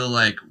of feel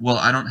like, well,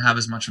 I don't have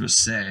as much of a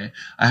say.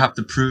 I have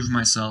to prove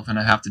myself and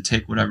I have to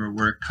take whatever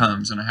work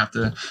comes and I have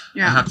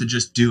to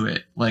just do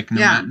it. Like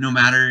no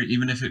matter,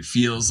 even if it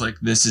feels like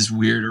this is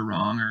weird or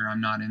wrong or I'm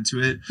not into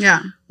it. Yeah.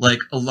 Like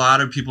a lot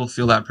of people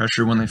feel that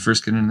pressure when they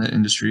first get into the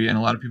industry, and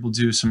a lot of people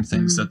do some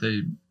things that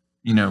they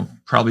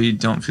probably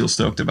don't feel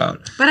stoked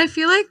about. But I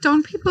feel like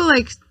don't people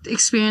like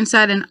experience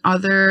that in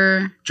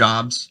other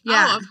Jobs.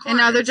 of in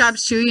other course.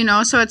 jobs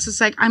too, So it's just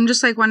like I'm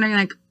just like wondering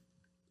like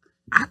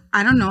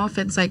I don't know if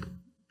it's like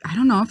I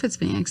don't know if it's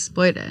being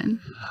exploited.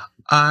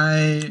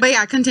 But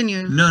yeah,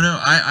 continue. No,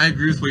 I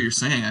agree with what you're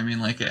saying. I mean,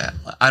 like,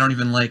 I don't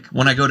even like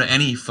when I go to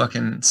any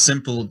fucking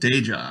simple day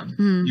job,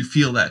 you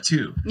feel that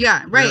too.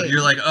 Yeah, right.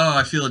 You're like, oh,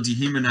 I feel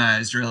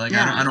dehumanized, or like,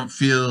 Yeah. I don't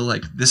feel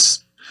like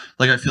this,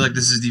 like, I feel like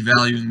this is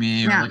devaluing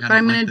me. yeah, or like, I but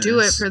I'm don't gonna like do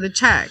it this. for the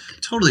check.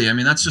 Totally. I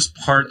mean, that's just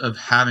part of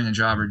having a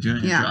job or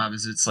doing Yeah. a job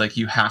is it's like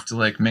you have to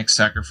like make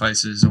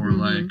sacrifices or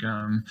like,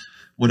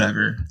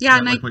 whatever. Yeah, But,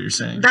 and like what you're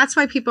saying. That's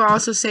why people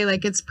also say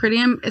like it's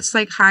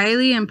like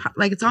highly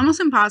like it's almost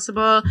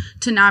impossible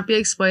to not be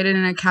exploited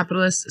in a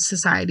capitalist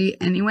society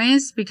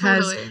anyways,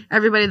 because Totally.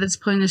 everybody that's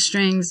pulling the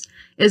strings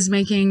is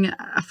making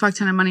a fuck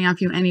ton of money off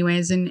you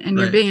anyways, and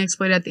you're Right. being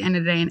exploited at the end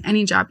of the day in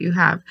any job you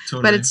have.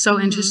 Totally. But it's so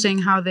interesting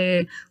how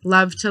they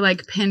love to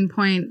like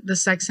pinpoint the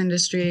sex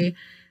industry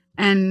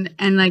and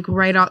like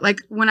write out,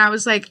 like when I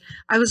was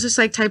just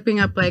like typing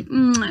up like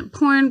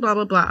porn blah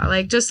blah blah,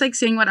 like just like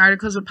seeing what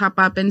articles would pop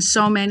up, and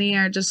so many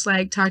are just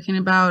like talking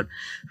about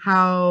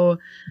how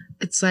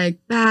it's like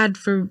bad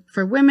for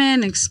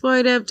women,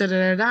 exploitive, da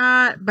da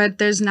da da, but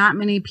there's not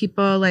many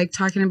people like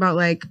talking about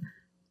like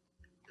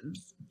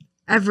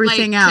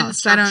everything like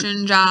else.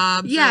 Construction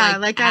jobs. Yeah,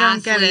 like I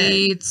don't get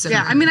it.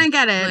 Yeah, I mean I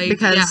get it, like,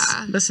 because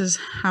this is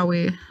how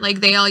we like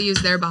they all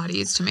use their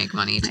bodies to make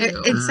money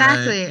too.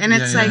 Exactly. Right. And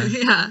it's like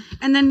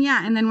and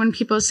then when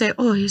people say,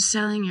 "Oh, you're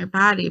selling your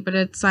body," but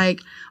it's like,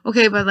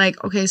 okay, but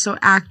like, okay, so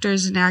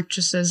actors and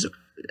actresses,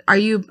 are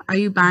you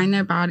buying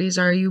their bodies,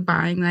 or are you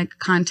buying like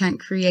content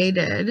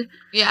created?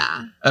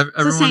 Yeah. It's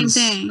the same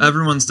thing.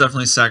 Everyone's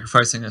definitely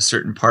sacrificing a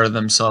certain part of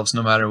themselves,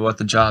 no matter what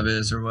the job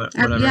is or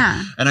whatever.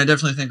 Yeah. And I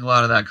definitely think a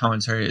lot of that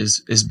commentary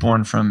is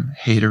born from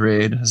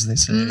haterade, as they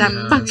say. That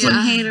fucking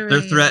haterade.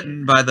 They're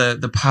threatened by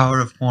the power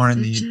of porn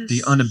and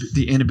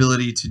the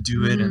inability to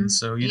do it, and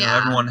so you know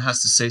everyone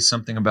has to say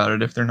something about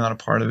it if they're not a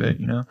part of it.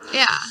 You know.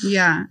 Yeah.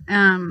 Yeah.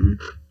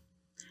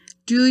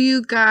 Do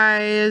you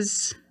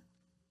guys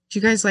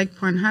like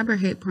Pornhub or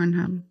hate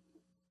Pornhub?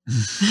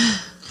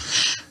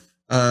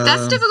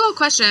 That's a difficult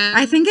question.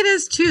 I think it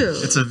is too.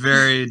 It's a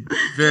very,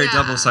 very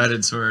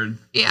double-sided sword.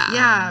 Yeah.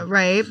 Yeah,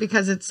 right.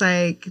 Because it's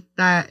like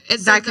that.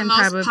 It's that like can the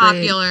most probably,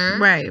 popular,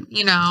 right?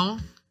 You know.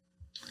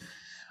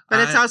 But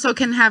it's also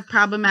can have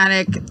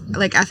problematic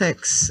like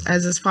ethics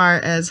as far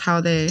as how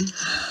they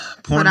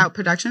put out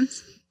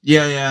productions.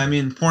 Yeah. I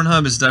mean,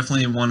 Pornhub is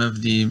definitely one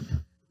of the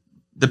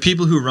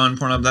people who run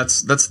Pornhub.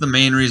 That's the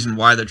main reason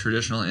why the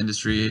traditional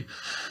industry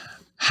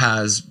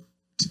has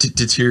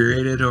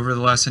deteriorated over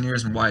the last 10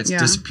 years and why it's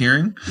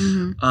disappearing.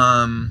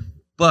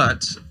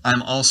 But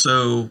I'm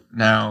also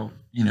now,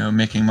 you know,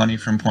 making money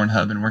from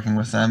Pornhub and working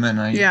with them,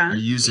 and I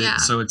use it.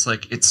 So it's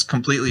like, it's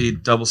completely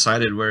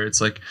double-sided, where it's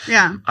like,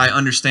 I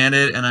understand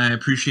it and I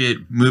appreciate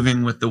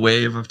moving with the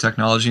wave of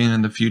technology and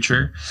in the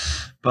future.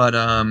 But,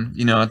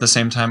 you know, at the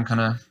same time, kind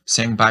of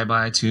saying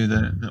bye-bye to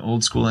the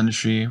old school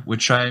industry,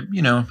 which I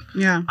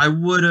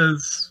would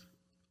have,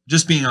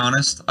 just being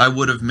honest, I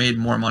would have made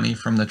more money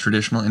from the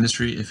traditional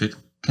industry if it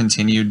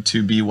continued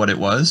to be what it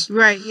was.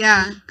 Right,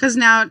 yeah. Because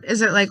now,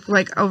 is it like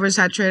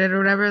oversaturated or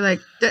whatever?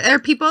 Like, are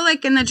people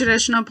like in the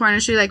traditional porn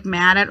industry like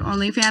mad at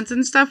OnlyFans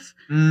and stuff?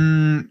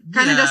 Kind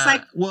of just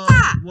like, well,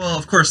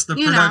 of course,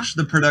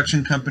 the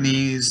production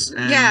companies,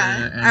 and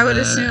I would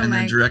assume, and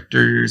like, the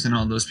directors and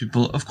all those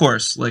people, of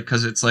course, like,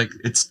 because it's like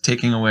it's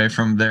taking away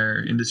from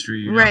their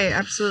industry, you know? Right?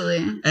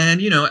 Absolutely.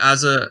 And you know,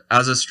 as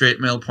a straight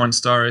male porn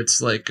star,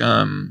 it's like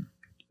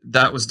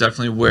that was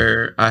definitely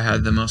where I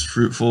had the most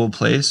fruitful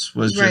place,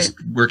 was just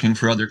working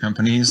for other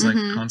companies like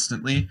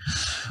constantly.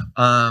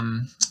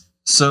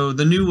 So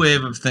the new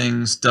wave of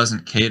things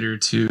doesn't cater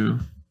to,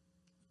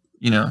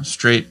 you know,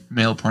 straight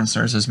male porn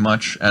stars as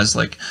much as,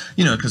 like,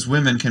 you know, because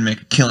women can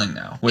make a killing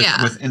now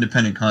with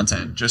independent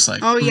content, just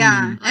like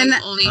and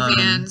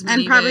OnlyFans,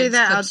 and probably the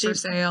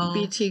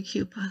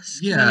LGBTQ plus.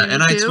 Yeah,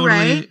 and I totally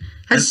right?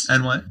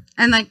 and what?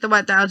 And like the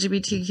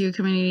LGBTQ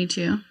community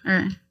too,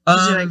 or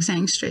is you like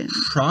saying straight?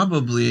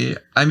 Probably.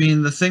 I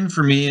mean, the thing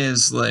for me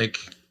is like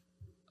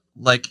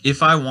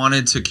if I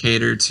wanted to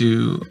cater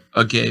to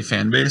a gay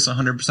fan base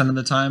 100% of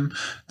the time,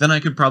 then I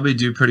could probably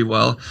do pretty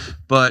well.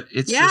 But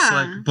it's just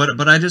like,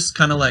 but I just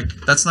kind of like,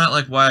 that's not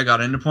like why I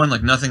got into porn.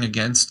 Like, nothing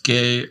against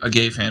a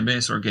gay fan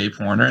base or gay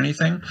porn or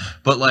anything.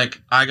 But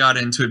like, I got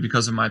into it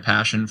because of my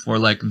passion for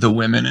like the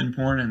women in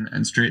porn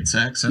and straight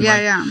sex. And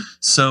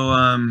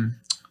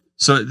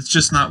so it's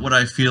just not what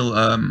I feel,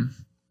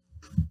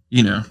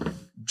 you know,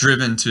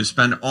 driven to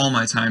spend all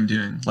my time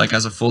doing, like,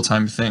 as a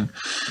full-time thing.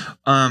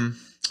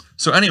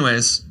 So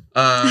anyways,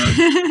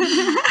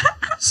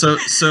 so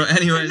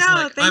anyways,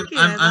 like,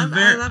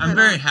 I'm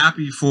very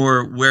happy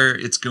for where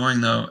it's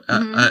going though,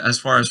 as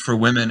far as for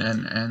women,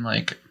 and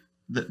like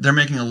they're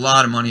making a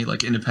lot of money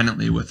like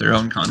independently with their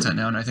own content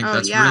now, and I think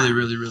that's really,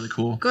 really, really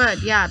cool.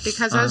 Good, yeah,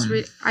 because I was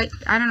I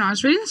don't know, I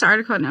was reading this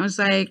article and it was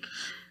like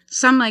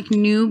some like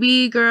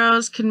newbie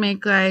girls can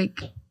make like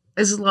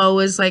as low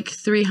as like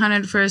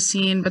 $300 for a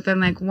scene, but then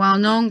like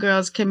well-known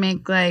girls can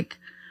make like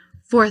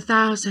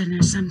 $4,000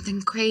 or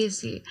something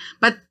crazy.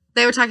 But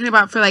they were talking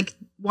about for like,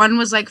 one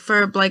was like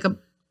for like a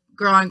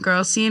girl on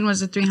girl scene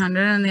was a $300,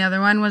 and the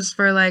other one was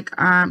for like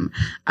a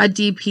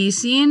DP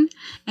scene.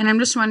 And I'm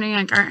just wondering,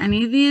 like, are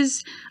any of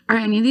these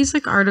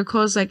like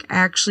articles like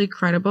actually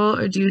credible,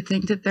 or do you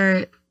think that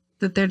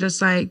they're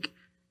just like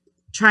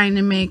trying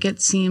to make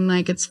it seem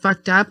like it's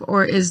fucked up,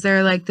 or is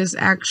there like this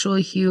actual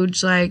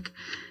huge like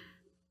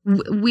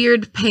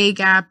weird pay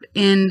gap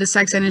in the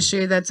sex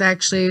industry that's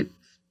actually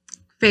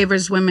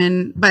favors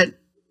women, but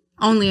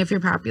only if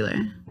you're popular?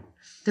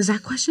 Does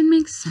that question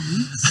make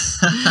sense?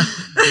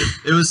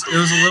 it was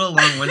a little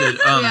long-winded.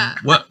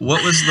 What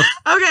was the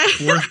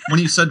when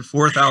you said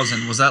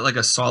 4,000? Was that like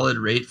a solid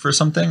rate for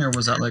something, or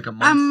was that like a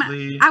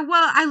monthly?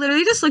 I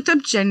literally just looked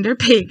up gender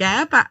pay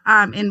gap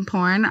in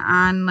porn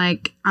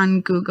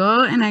on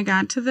Google, and I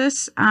got to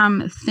this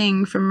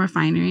thing from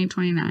Refinery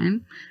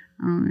 29.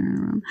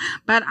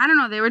 But I don't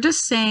know. They were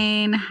just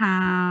saying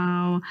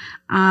how,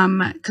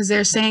 because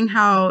they're saying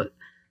how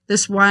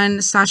this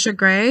one Sasha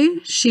Grey,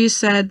 she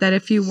said that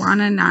if you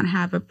want to not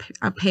have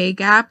a pay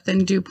gap, then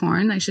do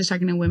porn. Like she's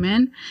talking to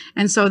women,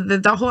 and so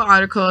the whole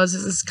article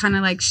is kind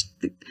of like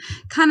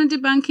kind of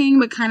debunking,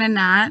 but kind of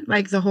not,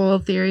 like the whole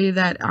theory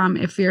that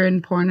if you're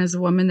in porn as a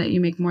woman that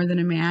you make more than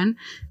a man,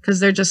 because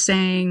they're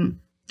saying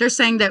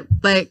that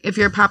like if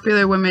you're a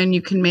popular woman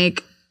you can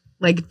make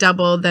like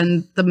double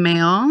than the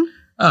male.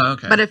 Oh,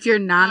 okay. But if you're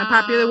not a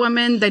popular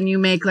woman, then you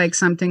make like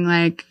something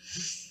like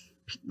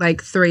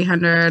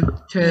 300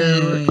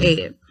 to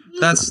 8.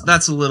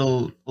 That's a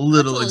little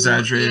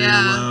exaggerated.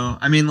 Yeah. Low.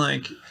 I mean,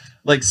 like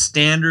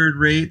standard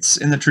rates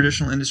in the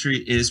traditional industry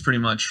is pretty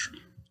much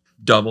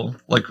double.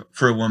 Like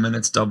for a woman,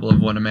 it's double of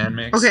what a man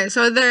makes. Okay,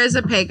 so there is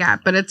a pay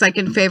gap, but it's like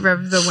in favor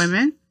of the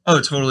women. Oh,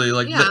 totally.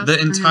 Like Yeah. the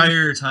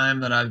entire time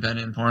that I've been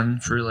in porn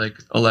for like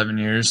 11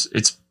 years,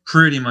 it's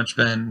pretty much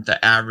been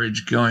the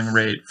average going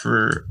rate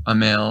for a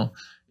male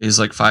is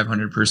like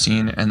 500 per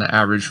scene, and the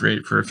average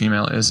rate for a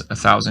female is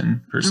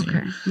 1,000 per scene.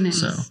 Okay,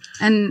 nice. So,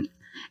 And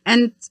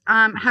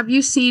have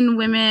you seen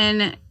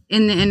women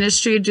in the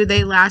industry? Do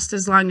they last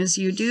as long as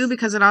you do?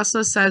 Because it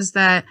also says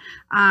that,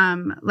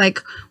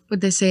 like,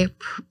 would they say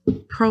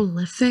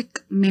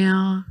prolific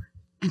male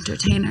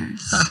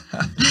entertainers?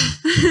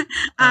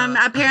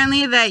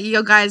 Apparently that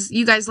you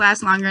guys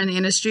last longer in the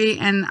industry,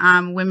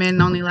 and women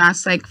only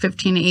last like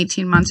 15 to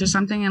 18 months or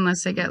something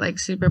unless they get like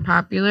super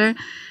popular.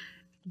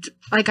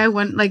 Like I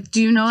want, like,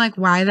 do you know like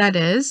why that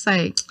is?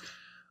 Like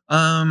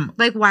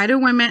why do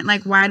women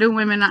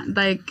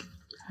like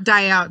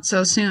die out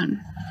so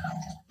soon?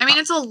 I mean,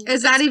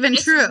 Is that even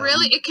true?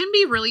 Really, it can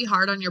be really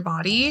hard on your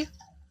body.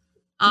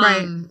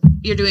 Right.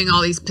 You're doing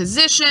all these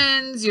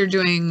positions. You're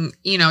doing,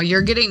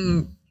 you're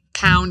getting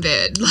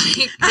pounded,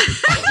 like,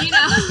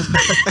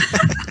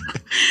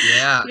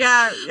 yeah.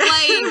 Yeah.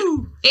 like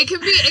it can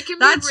be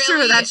That's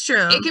really, true. That's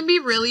true. It can be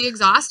really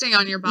exhausting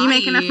on your body. You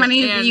make enough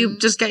money, and- you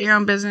just get your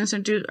own business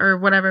or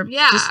whatever.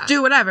 Yeah. Just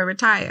do whatever.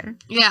 Retire.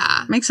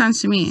 yeah. Makes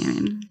sense to me. I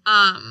mean,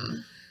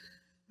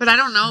 But I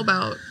don't know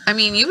about. I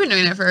mean, you've been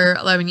doing it for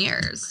 11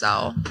 years,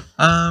 so.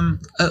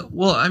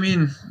 Well, I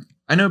mean,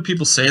 I know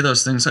people say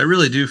those things. I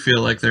really do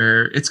feel like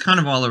it's kind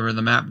of all over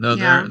the map, though.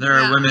 Yeah. There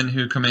are Yeah. women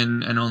who come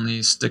in and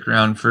only stick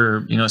around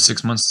for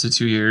 6 months to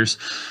 2 years,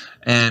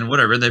 and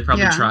whatever, they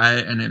probably Yeah. try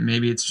it, and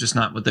maybe it's just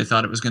not what they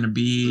thought it was going to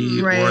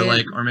be,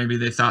 Right. or maybe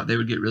they thought they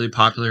would get really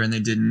popular and they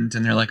didn't,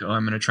 and they're like, oh,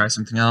 I'm going to try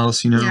something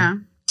else, yeah.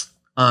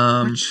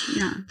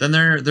 Yeah. Then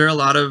there are a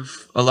lot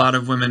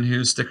of women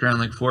who stick around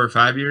like 4 or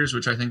 5 years,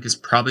 which I think is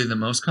probably the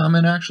most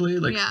common, actually.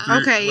 Like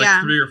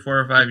Yeah. 3 or 4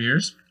 or 5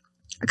 years.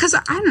 Because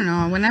I don't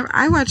know. Whenever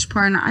I watch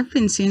porn, I've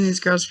been seeing these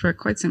girls for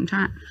quite some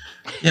time.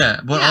 Yeah,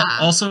 but Yeah.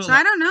 also So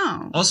I don't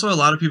know. also a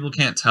lot of people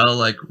can't tell,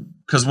 like,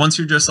 because once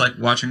you're just like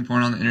watching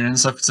porn on the internet and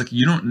stuff, it's like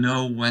you don't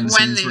know when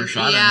scenes were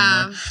shot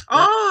anymore.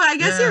 Oh, I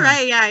guess Yeah. you're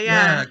right. Yeah.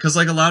 Yeah, because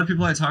like a lot of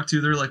people I talk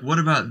to, they're like, "What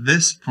about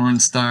this porn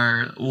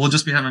star?" We'll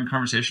just be having a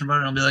conversation about it,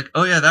 and I'll be like,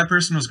 "Oh yeah, that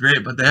person was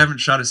great, but they haven't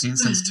shot a scene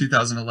since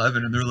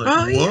 2011," and they're like,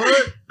 Oh, yeah.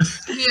 "What?"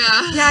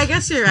 Yeah. Yeah, I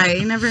guess you're right.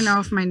 You never know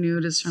if my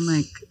nude is from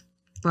like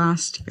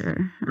last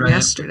year or Right.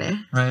 yesterday.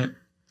 Right.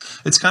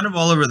 It's kind of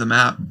all over the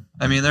map.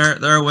 I mean, there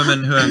are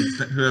women who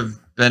have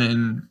been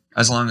in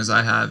as long as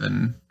I have,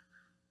 and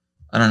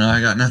I don't know. I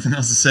got nothing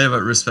else to say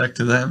but respect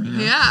to them. You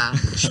know? Yeah.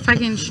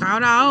 Fucking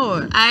shout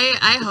out.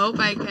 I hope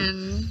I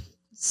can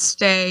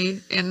stay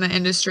in the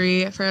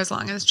industry for as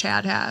long as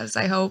Chad has.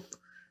 I hope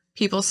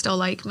people still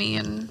like me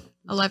in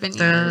 11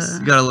 years.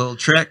 You got a little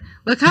trek.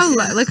 Look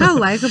how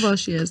likable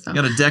she is, though.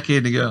 You got a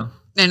decade to go.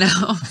 I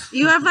know.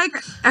 You have like,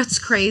 it's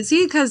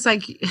crazy because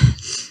like,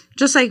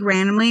 just like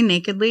randomly,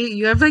 nakedly,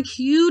 you have like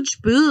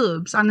huge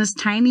boobs on this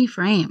tiny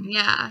frame.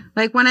 Yeah.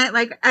 Like when I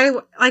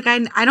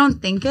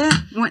don't think it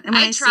when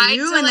I tried see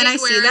you to, and then like, I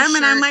see wear a them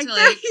and I'm shirt like, to,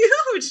 they're like,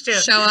 huge, dude.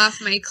 Show off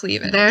my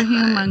cleavage. They're but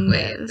humongous.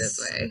 wait, this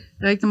way.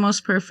 They're like the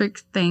most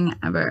perfect thing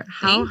ever.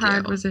 How Thank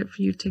hard you. was it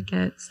for you to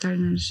get started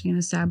in the industry and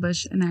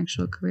establish an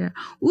actual career?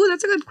 Ooh,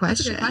 that's a good That's a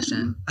question. good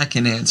question. I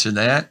can answer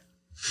that.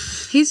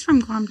 He's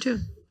from Guam too.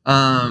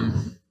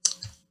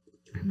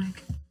 I'm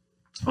like,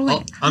 oh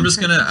wait. I'm just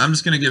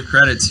gonna give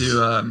credit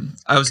to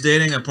I was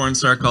dating a porn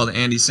star called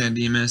Andy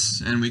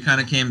Sandemus, and we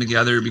kind of came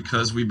together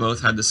because we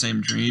both had the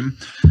same dream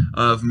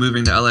of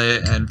moving to LA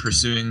and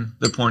pursuing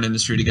the porn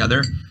industry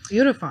together.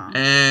 Beautiful.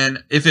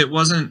 And if it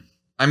wasn't,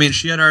 I mean,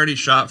 she had already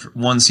shot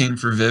one scene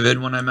for Vivid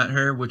when I met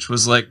her, which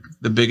was like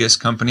the biggest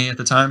company at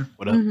the time.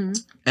 What up? Mm-hmm.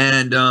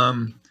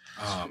 And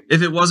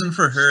if it wasn't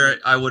for her,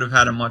 I would have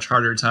had a much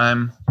harder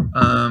time.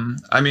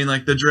 I mean,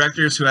 like the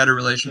directors who had a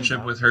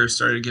relationship with her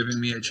started giving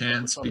me a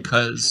chance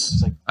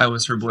because I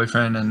was her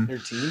boyfriend,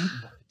 and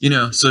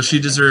so she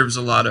deserves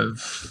a lot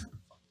of,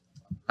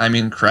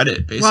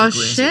 credit, basically. Well,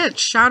 shit.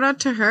 Shout out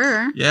to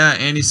her. Yeah,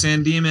 Andy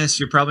Sandemus,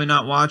 you're probably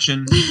not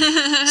watching.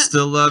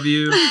 Still love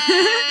you.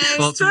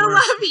 Still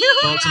love you.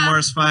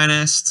 Baltimore's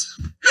finest.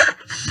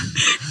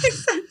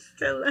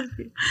 still love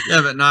you.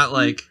 Yeah, but not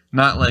like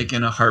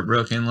in a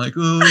heartbroken, like,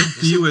 oh,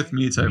 be with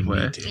me type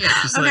way. Yeah.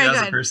 Just like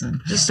as a person.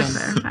 Just to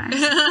clarify.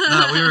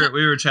 No,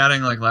 we were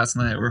chatting like last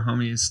night. We're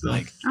homies still.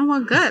 Oh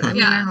well, good. I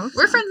mean, I hope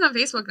We're so. friends on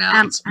Facebook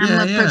now.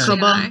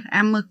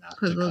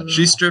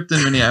 She stripped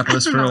in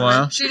Minneapolis for a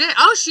while. She did.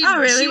 Oh,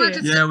 really? She went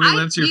to Yeah, we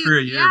lived here for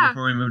a year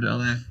before we moved to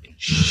LA.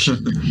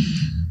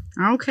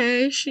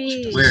 Okay,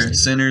 she. Where?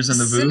 Sinners in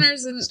the Boo?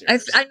 Sinners and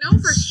I know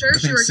for sure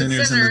she worked at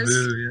Sinners in the Sinners.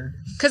 Boo, yeah.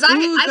 Because I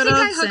think good I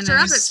old hooked her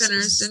up at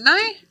Sinners. Sinners, didn't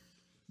I?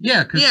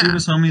 Yeah, because she Yeah.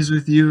 was homies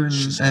with you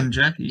and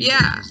Jackie.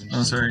 Yeah.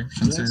 Oh, sorry.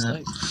 Shouldn't say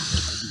that.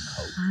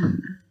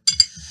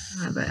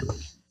 Love it.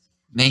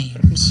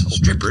 Names.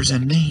 Strippers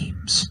and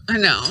names. I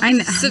know. I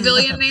know.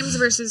 Civilian names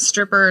versus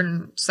stripper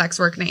and sex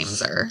work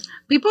names are.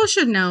 People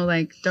should know,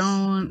 like,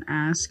 don't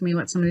ask me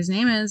what somebody's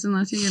name is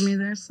unless you give me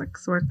their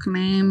sex work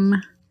name.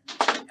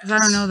 Because I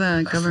don't know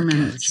the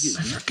government.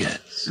 I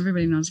forget.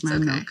 Everybody knows my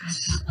okay.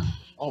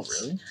 Oh,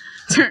 really?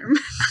 term.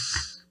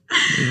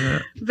 Yeah.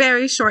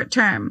 Very short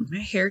term. My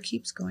hair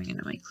keeps going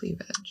into my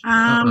cleavage. You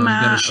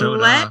gotta show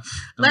it off.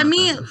 Let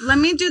me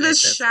do the Wait,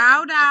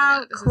 shout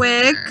out this is in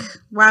quick there.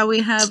 while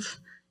we have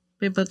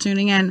people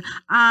tuning in.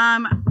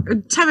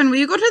 Tevin, will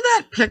you go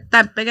to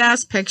that big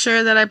ass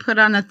picture that I put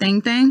on the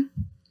thing? The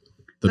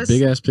This-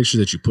 big ass picture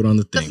that you put on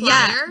the thing.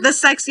 flyer? The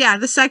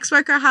sex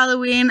worker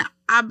Halloween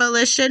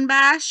abolition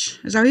bash.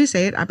 Is that how you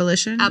say it?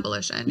 Abolition?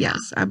 Abolition.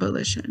 Yes,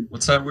 abolition.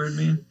 What's that word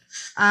mean?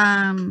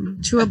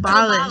 To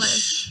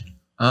abolish.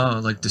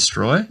 Oh, like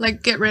destroy?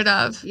 Like get rid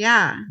of.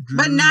 Yeah.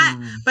 But not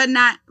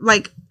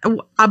like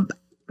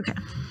okay.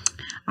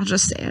 I'll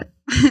just say it.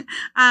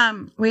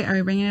 Wait, are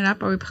we bringing it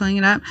up? Are we pulling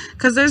it up?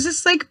 Because there's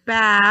this like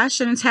bash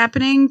and it's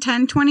happening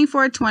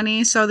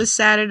 10/24/20. So this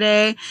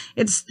Saturday,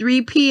 it's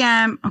 3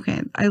 p.m.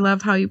 Okay, I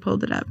love how you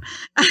pulled it up.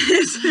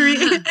 It's 3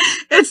 to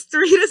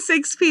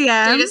 6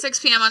 p.m. 3 to 6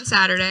 p.m. on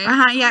Saturday.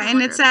 Yeah,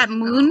 and it's at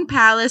Moon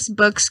Palace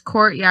Books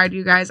Courtyard,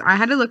 you guys. I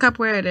had to look up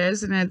where it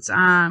is, and it's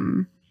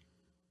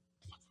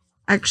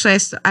actually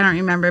I don't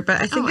remember,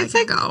 but I think it's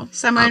like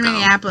somewhere in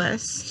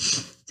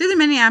Minneapolis. Do the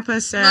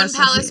Minneapolis Moon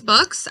Palace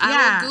Books.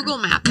 I will Google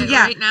map it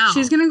right now.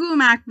 She's gonna Google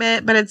map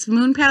it, but it's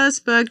Moon Palace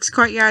Books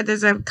Courtyard.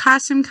 There's a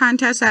costume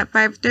contest at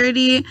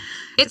 5:30.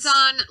 It's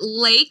on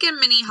Lake and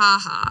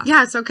Minnehaha.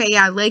 Yeah, it's okay.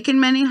 Yeah, Lake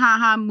and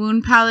Minnehaha,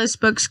 Moon Palace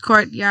Books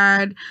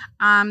Courtyard.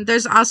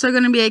 There's also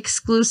going to be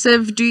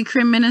exclusive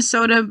Decrim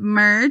Minnesota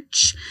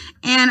merch.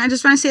 And I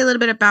just want to say a little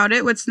bit about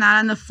it. What's not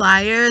on the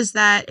flyer is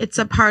that it's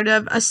a part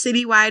of a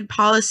citywide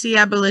policy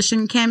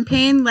abolition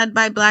campaign led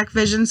by Black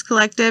Visions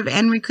Collective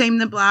and Reclaim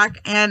the Block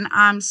and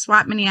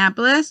SWAT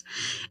Minneapolis.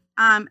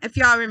 If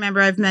y'all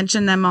remember, I've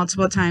mentioned them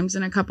multiple times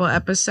in a couple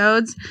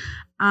episodes.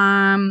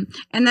 And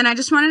then I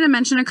just wanted to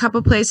mention a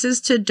couple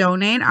places to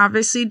donate.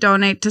 Obviously,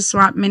 donate to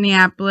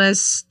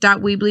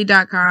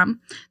swapminneapolis.weebly.com.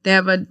 They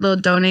have a little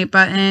donate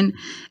button.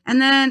 And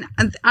then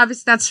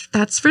obviously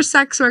that's for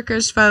sex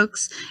workers,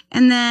 folks.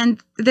 And then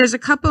there's a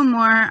couple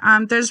more.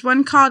 There's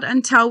one called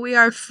Until We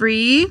Are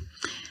Free.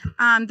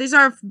 These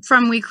are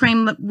from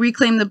Reclaim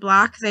the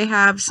Block. They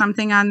have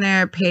something on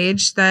their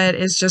page that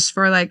is just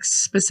for like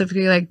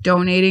specifically like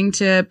donating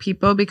to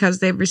people because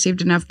they've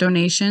received enough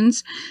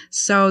donations.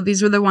 So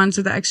these were the ones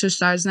with the extra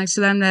stars next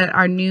to them that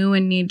are new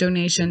and need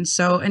donations.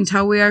 So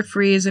Until We Are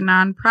Free is a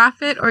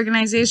nonprofit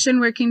organization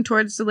working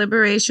towards the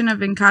liberation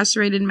of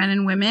incarcerated men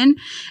and women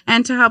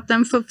and to help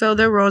them fulfill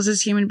their roles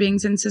as human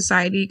beings in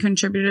society,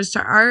 contributors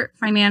to art,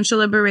 financial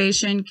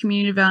liberation,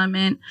 community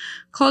development,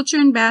 culture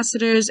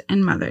ambassadors,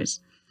 and mothers.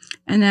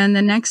 And then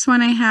the next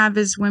one I have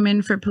is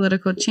Women for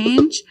Political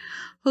Change,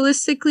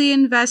 holistically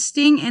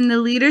investing in the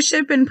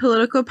leadership and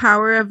political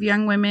power of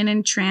young women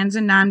and trans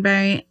and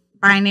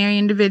non-binary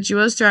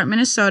individuals throughout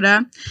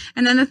Minnesota.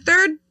 And then the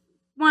third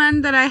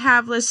one that I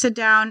have listed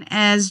down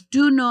as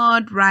Do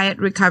Nord Riot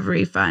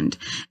Recovery Fund.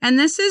 And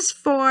this is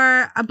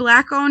for a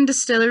Black-owned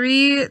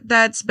distillery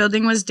that's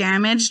building was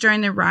damaged during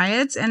the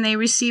riots, and they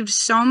received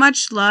so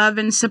much love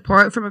and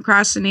support from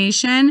across the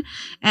nation,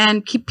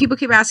 and people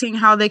keep asking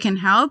how they can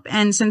help.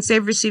 And since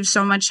they've received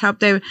so much help,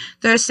 they're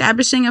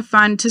establishing a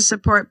fund to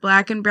support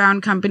Black and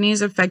brown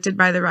companies affected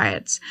by the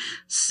riots.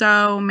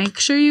 So make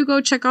sure you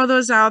go check all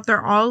those out.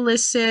 They're all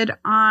listed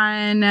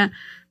on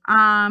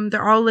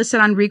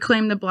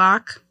Reclaim the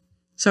Block.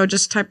 So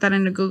just type that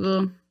into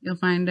Google. You'll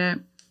find it.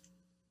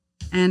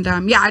 And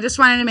I just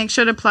wanted to make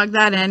sure to plug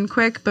that in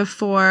quick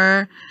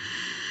before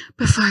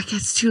it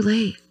gets too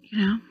late,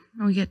 when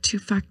we get too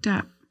fucked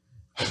up.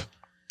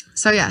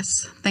 So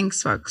yes,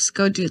 thanks folks.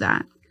 Go do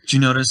that. Did you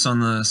notice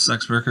on the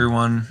sex worker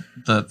one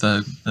that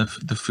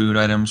the food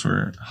items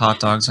were hot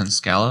dogs and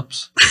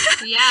scallops?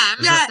 Yeah, I'm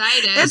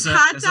excited. It's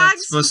hot Is dogs. that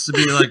supposed to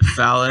be like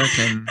phallic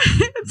and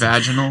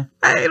vaginal?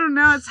 I don't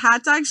know. It's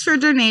hot dogs for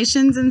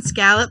donations and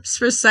scallops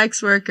for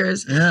sex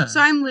workers. Yeah.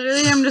 So I'm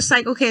just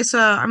like, okay, so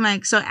I'm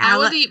like, so I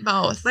would eat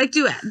both. like,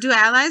 do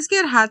allies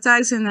get hot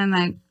dogs and then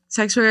like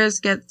sex workers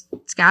get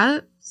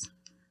scallops?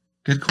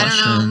 Good I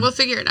question. don't know. We'll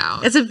figure it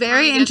out. It's a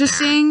very When we get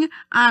interesting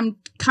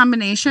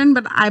combination,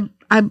 but I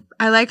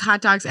I like hot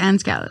dogs and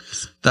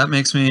scallops. That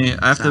makes me.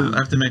 I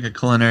have to make a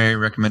culinary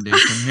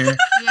recommendation here.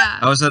 Yeah.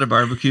 I was at a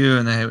barbecue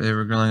and they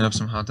were grilling up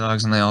some hot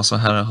dogs and they also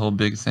had a whole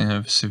big thing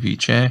of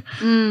ceviche.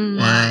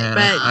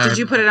 But did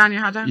you put it on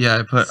your hot dog?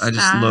 Yeah, I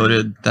just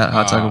loaded that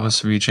hot dog with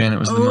ceviche and it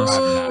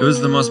was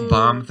the most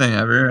bomb thing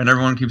ever. And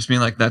everyone keeps being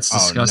like, "That's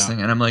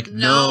disgusting," and I'm like,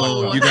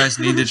 "No, you guys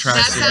need to try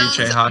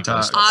ceviche hot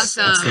dogs.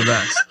 Awesome. That's the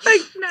best."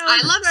 Like, no, I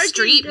love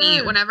street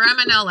meat. Whenever I'm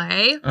in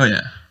LA, Oh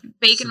yeah.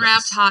 bacon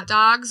wrapped hot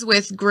dogs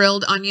with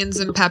grilled onions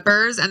and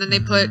peppers, and then they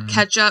put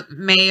ketchup,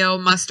 mayo,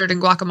 mustard,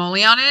 and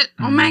guacamole on it.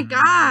 Oh my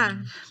god,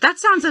 that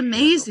sounds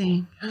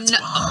amazing.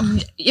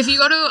 If you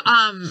go to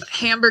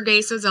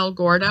Hamburguesas El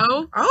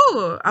Gordo,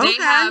 Oh, okay.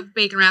 they have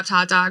bacon wrapped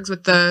hot dogs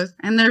with the.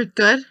 And they're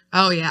good.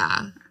 Oh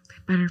yeah,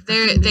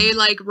 Better. they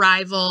like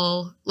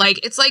rival.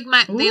 Like it's like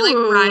they like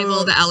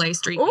rival the LA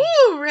street meat.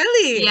 Oh,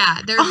 really? Yeah,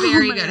 they're Oh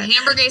very my good. God.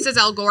 Hamburguesas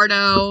El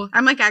Gordo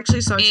I'm like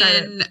actually so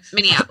excited. in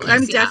Minneapolis.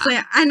 I'm yeah.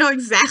 definitely. I know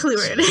exactly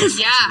where it is.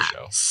 Yeah,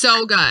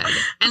 so good. And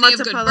I'm they about have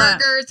to good pull up.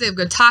 burgers, they have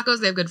good tacos,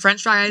 they have good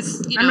French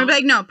fries. You I'm know, gonna be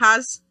like, no,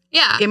 pause.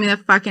 yeah. Give me the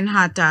fucking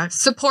hot dog.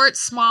 Support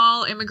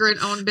small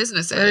immigrant-owned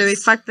businesses. Literally,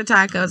 fuck the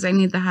tacos. I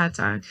need the hot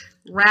dog.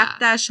 Wrap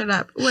that shit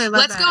up. Ooh, I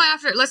love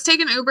that. Let's take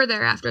an Uber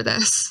there after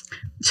this.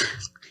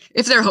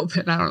 If they're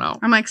open, I don't know.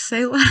 I'm like,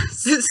 say less.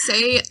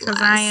 Say it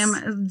Because I am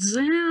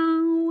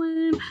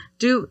down.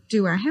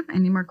 Do I have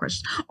any more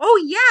questions?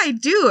 Oh yeah, I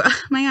do.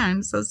 Oh my god,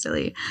 I'm so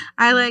silly.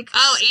 I like.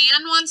 Oh,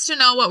 Anne wants to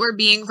know what we're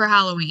being for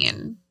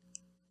Halloween.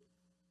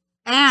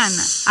 And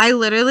I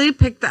literally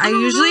picked I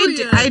usually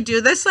do, I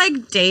do this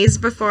like days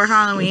before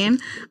Halloween.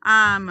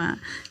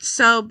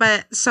 So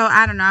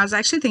I don't know. I was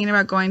actually thinking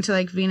about going to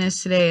like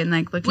Venus today and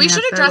like looking. We at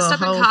should have their dressed up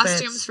little in whole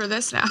costumes fits. for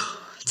this now.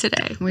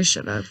 Today. We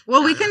should have.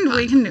 Well, we can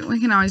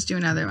always do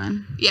another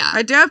one. Yeah.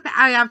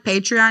 I have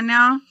Patreon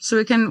now, so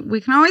we can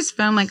always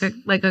film like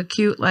a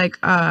cute like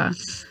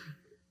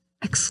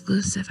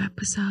exclusive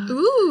episode.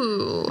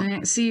 Ooh.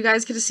 Right, so you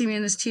guys get to see me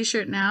in this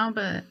t-shirt now,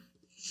 but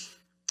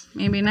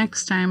maybe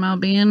next time I'll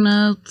be in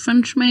a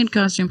French maid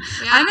costume.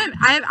 Yeah.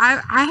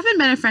 I haven't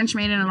been a French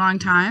maid in a long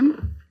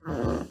time,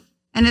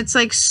 and it's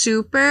like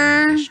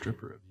super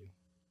Stripper of you.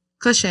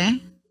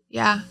 cliche.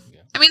 Yeah.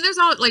 I mean, there's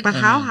all like But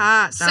how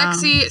hot,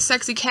 though.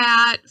 sexy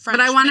cat. French But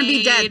I want to be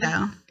maid. dead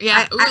though.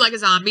 Yeah. I- like a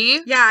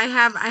zombie. Yeah, I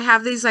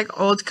have these like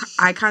old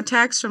eye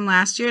contacts from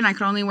last year, and I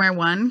could only wear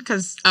one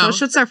because those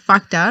shits are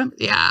fucked up.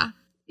 Yeah.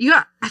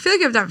 I feel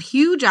like I have to have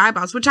huge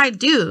eyeballs, which I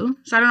do.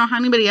 So I don't know how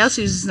anybody else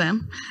uses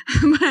them,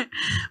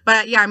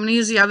 but yeah, I'm gonna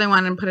use the other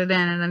one and put it in,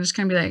 and I'm just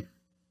gonna be like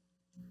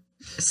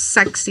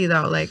sexy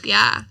though. Like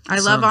Yeah. I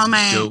love all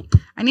my. Dope.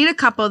 I need a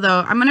couple though.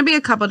 I'm gonna be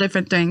a couple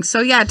different things.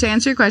 So yeah, to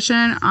answer your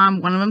question,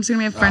 one of them's gonna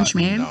be a French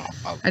maid. No,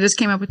 I just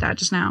came up with that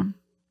just now.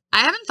 I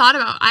haven't thought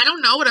about. I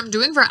don't know what I'm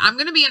doing for. I'm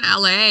gonna be in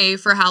LA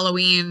for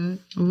Halloween.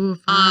 Ooh,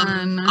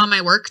 fun. On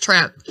my work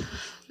trip.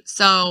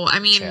 So I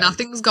mean, Chad.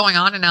 nothing's going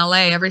on in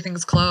LA.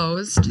 Everything's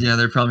closed. Yeah,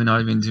 they're probably not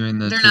even doing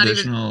the They're not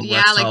traditional even.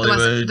 West Yeah, like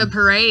Hollywood. the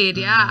parade.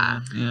 Yeah.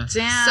 Yeah.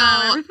 Damn.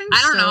 So everything's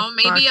I don't so know.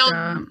 Maybe fucked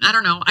I'll. up. I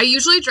don't know. I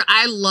usually.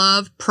 I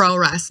love pro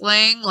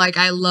wrestling. Like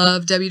I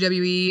love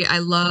WWE. I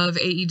love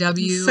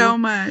AEW. So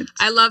much.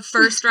 I love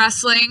First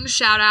Wrestling.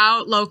 Shout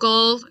out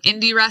local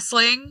indie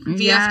wrestling.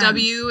 Yes.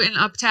 VFW in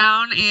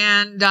Uptown.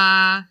 And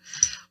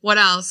what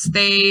else?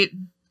 They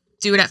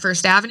do it at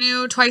First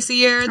Avenue twice a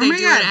year. They my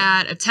do God. it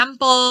at a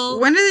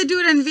temple When do they do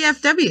it in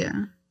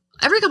VFW?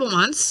 every couple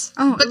months.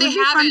 Oh, but it they would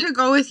be fun haven't. to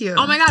go with you.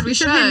 Oh my God, we You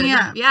should. hit me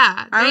up.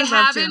 Yeah, I they would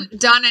love to. haven't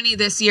done any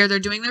this year. They're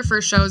doing their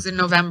first shows in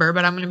November,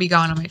 but I'm going to be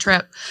gone on my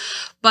trip.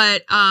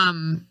 But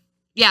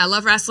yeah, I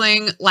love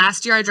wrestling.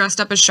 Last year I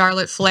dressed up as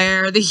Charlotte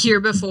Flair. The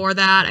year before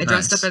that, I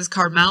dressed Nice. up as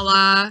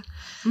Carmella.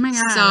 Oh my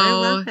god, So, I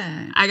love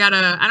it. I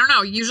don't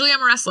know. Usually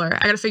I'm a wrestler.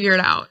 I gotta figure it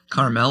out.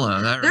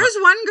 Carmella. That There's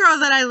one girl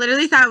that I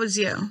literally thought was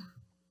you.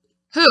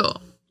 Who?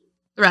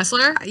 The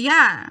wrestler?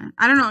 Yeah,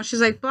 I don't know. She's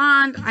like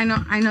blonde. I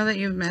know that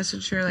you've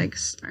messaged her like.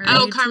 Or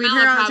Oh, you tweet her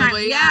Carmella all the time.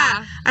 probably.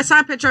 Yeah. I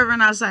saw a picture of her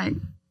and I was like,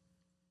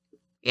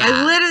 Yeah.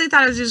 I literally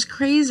thought it was just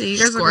crazy. You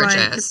She's guys look like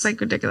gorgeous. it's like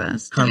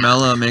ridiculous.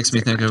 Carmella makes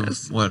me think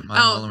gorgeous. of what my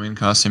Oh. Halloween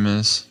costume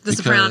is. The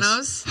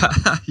Sopranos.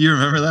 You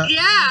remember that?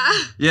 Yeah.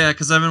 Yeah,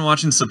 because I've been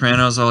watching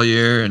Sopranos all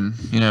year, and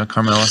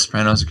Carmella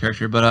Soprano's a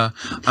character. But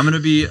I'm gonna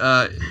be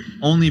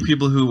only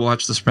people who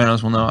watch The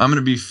Sopranos will know. I'm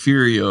gonna be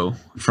Furio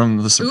from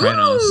The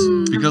Sopranos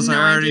Ooh. because I I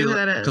have no already idea who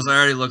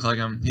that is. look like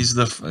him. He's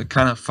the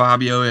kind of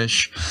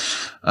Fabio-ish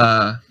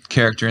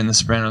character in The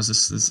Sopranos.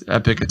 This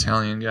epic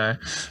Italian guy.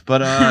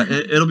 But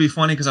it'll be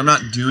funny because I'm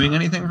not doing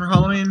anything for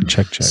Halloween.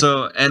 Check.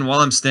 So, and while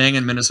I'm staying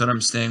in Minnesota, I'm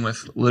staying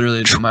with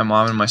literally my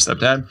mom and my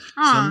stepdad.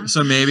 Aw.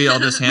 So maybe I'll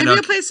just hand Maybe out.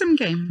 you'll play some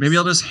games. Maybe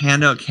I'll just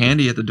hand out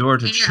candy at the door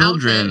to In your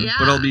children, outfit, yeah.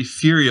 but I'll be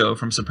Furio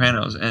from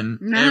Sopranos,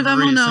 and None of them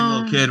every will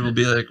single know. kid will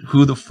be like,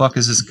 "Who the fuck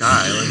is this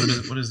guy?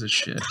 Like, what is this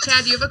shit?"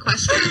 Chad, you have a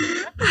question?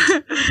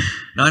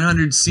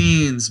 900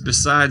 scenes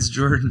besides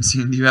Jordan's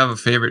scene. Do you have a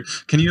favorite?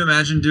 Can you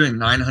imagine doing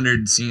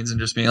 900 scenes and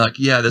just being like,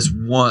 "Yeah, this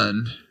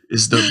one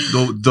is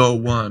the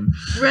one."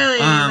 Really?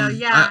 though,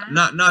 yeah.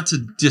 Not to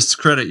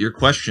discredit your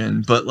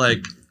question, but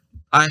like,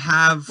 I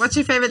have. What's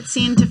your favorite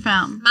scene to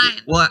film? Mine.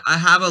 Well, I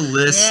have a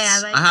list. Yeah,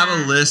 I like I have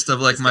that. a list of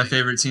like my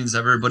favorite scenes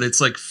ever, but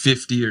it's like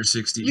 50 or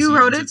 60. You scenes.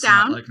 wrote it It's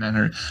not down? like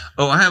 900.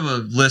 Oh, I have a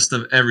list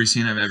of every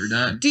scene I've ever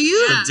done. Do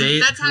you Yeah, date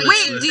that's how list. you,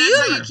 Wait,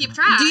 that's how you keep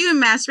track. do you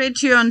masturbate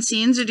to your own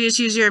scenes, or do you just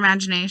use your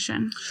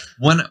imagination?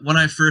 When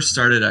I first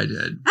started, I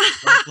did.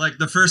 Like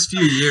the first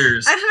few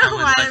years. I don't know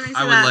would, why like, that makes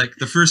I me would laugh. like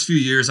the first few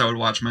years. I would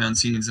watch my own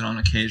scenes, and on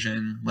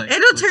occasion, like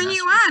It'll like turn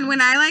you masturbate on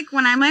when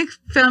I'm like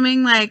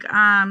filming like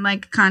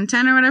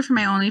content or whatever for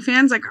my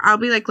OnlyFans. Like I'll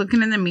be like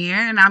looking in the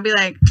mirror and I'll be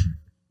like,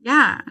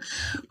 yeah.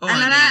 Oh,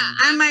 And then yeah.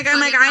 I'm like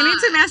I need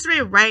to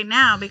masturbate right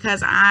now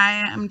because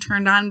I am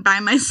turned on by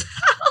myself.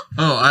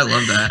 oh, I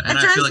love that, and It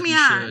I feel turns like me you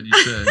on. should. You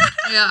should.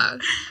 Yeah.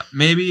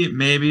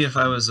 Maybe if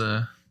I was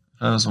a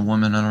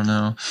woman, I don't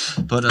know,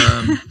 but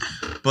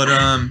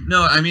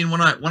no. I mean,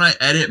 when I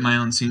edit my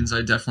own scenes,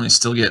 I definitely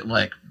still get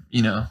like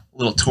a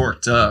little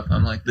torqued up.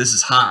 I'm like, this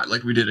is hot.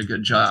 Like we did a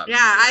good job.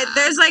 Yeah,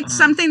 there's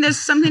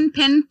something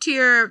pinned to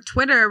your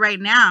Twitter right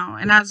now,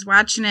 and I was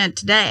watching it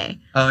today.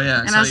 Oh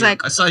yeah. And I was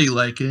like, I saw you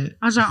like it.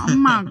 I was like, oh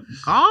my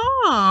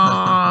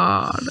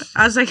god!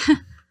 I was like,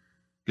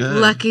 Good.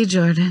 lucky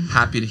Jordan.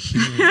 Happy to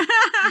hear it.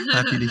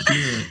 Happy to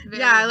hear it. Very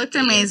Yeah, it looked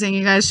lucky. amazing.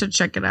 You guys should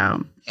check it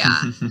out.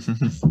 Yeah.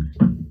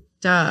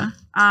 Duh.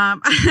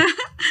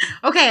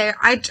 Okay,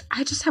 I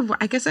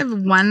guess I have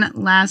one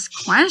last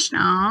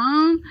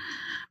question,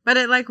 but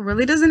it like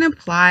really doesn't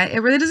apply. It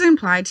really doesn't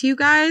apply to you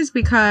guys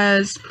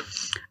because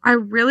I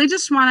really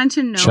just wanted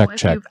to know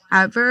if you've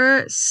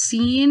ever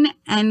seen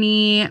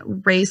any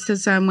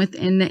racism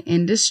within the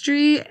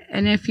industry,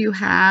 and if you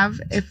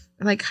have, if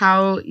like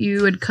how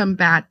you would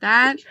combat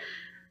that,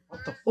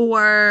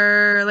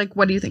 or like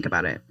what do you think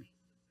about it?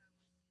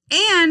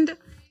 And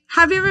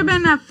have you ever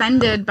been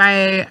offended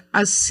by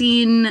a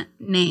scene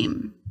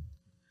name?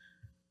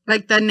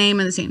 Like the name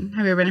of the scene.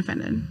 Have you ever been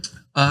offended?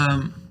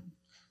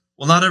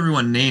 Well, not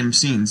everyone names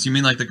scenes. You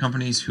mean like the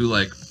companies who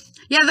like?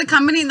 Yeah, the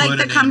company, like Put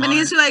the a name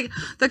companies on who like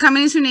the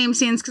companies who name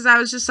scenes. Because I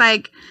was just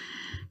like,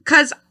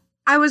 because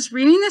I was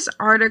reading this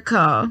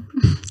article.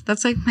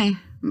 That's like my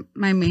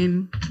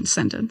main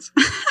sentence.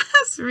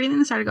 I was reading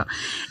this article,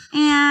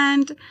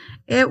 and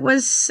it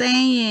was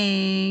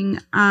saying,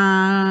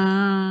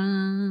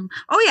 oh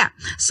yeah,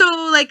 so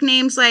like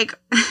names like.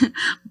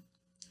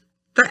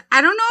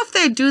 I don't know if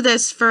they do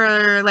this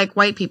for like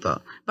white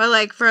people, but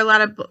like for a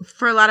lot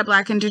of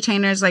black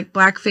entertainers, like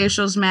Black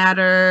Facials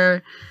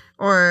Matter,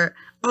 or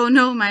oh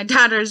no, my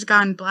daughter's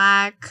gone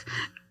black,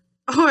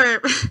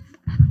 or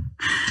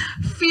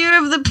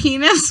Fear of the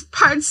Penis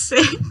Part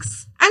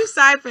 6. I'm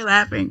sorry for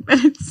laughing,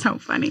 but it's so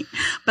funny,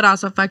 but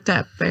also fucked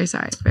up. Very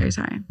sorry, very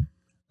sorry.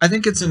 I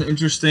think it's an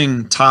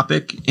interesting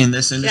topic in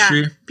this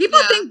industry. Yeah. People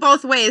Yeah. think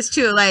both ways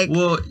too. Like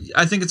Well,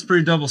 I think it's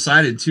pretty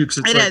double-sided too, because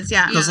it is,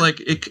 yeah. Because like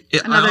it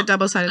Another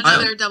double-sided.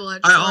 Another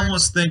double-edged I sword.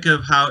 almost think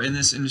of how in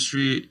this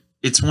industry,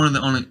 it's one of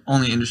the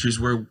only industries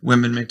where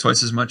women make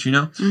twice as much,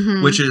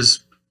 Mhm. which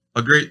is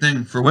a great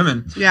thing for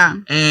women. Yeah.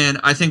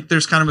 And I think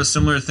there's kind of a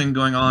similar thing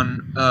going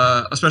on,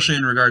 especially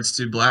in regards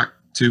to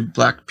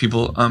black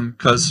people,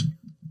 because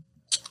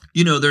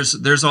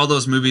there's all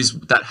those movies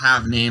that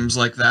have names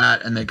like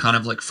that, and they kind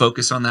of like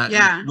focus on that,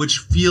 Yeah. which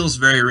feels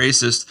very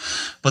racist.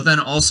 But then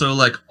also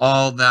like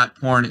all that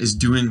porn is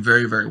doing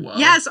very, very well.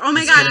 Yes. Oh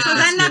my It's god. getting- So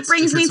it's- then that it's-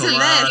 brings me it's to a lot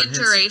this. of hits.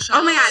 Interracial.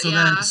 Oh my God. So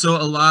yeah. so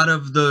a lot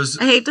of those,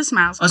 I hate the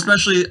smiles.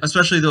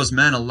 especially those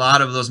men, a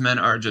lot of those men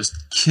are just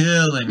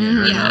killing it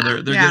right Mhm. now.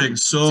 Yeah. They're Yeah. getting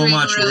so Doing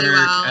much really work,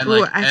 well. and Ooh,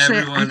 like actually,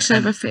 everyone I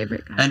have a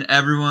favorite guy. and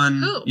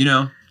everyone, Who?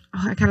 Oh,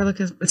 I gotta look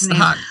at his it's name.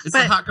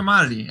 the hot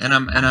commodity, and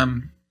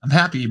I'm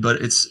happy,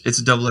 but it's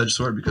a double-edged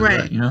sword because Right.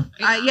 of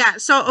that, Yeah.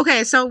 So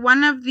okay. So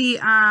one of the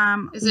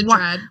Is it one,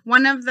 Dread?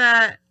 one of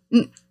the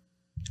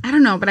I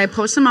don't know, but I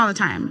post them all the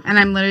time, and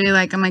I'm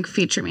like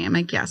feature me. I'm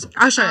like, yes,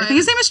 I'll show you. I think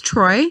his name is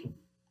Troy.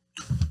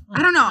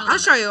 I don't know. I'll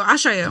show you. I'll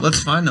show you.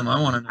 Let's find them. I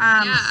want to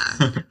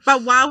know. Yeah.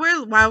 But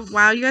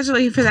while you guys are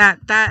looking for that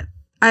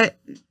I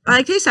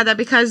like that you said that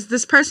because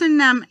this person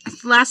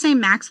last name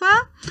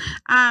Maxwell,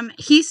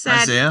 he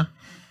said, Isaiah?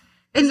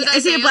 and Is it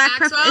is he a Isaiah black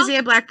Maxwell? is he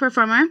a black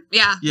performer?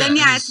 Yeah. Then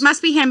yeah, and it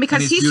must be him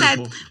because and he he's said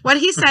beautiful. what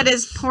he said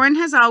is porn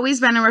has always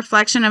been a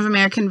reflection of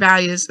American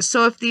values.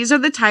 So if these are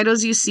the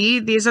titles you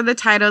see, these are the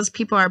titles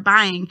people are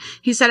buying.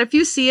 He said if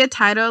you see a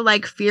title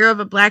like Fear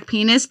of a Black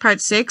Penis Part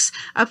 6,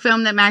 a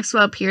film that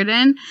Maxwell appeared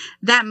in,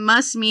 that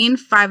must mean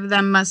 5 of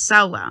them must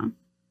sell well.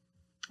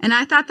 And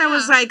I thought that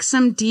was Yeah. like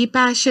some deep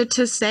ass shit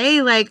to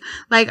say. Like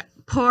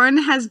porn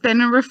has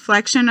been a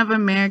reflection of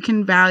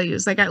American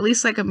values, like at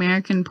least like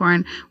American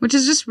porn, which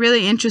is just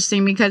really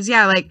interesting because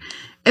yeah, like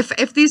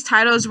if these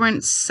titles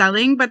weren't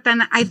selling, but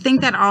then I think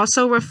that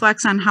also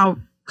reflects on how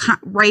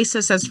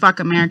racist as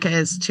fuck America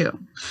is too.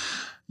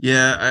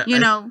 Yeah,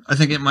 I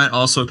think it might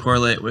also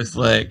correlate with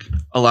like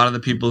a lot of the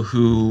people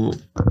who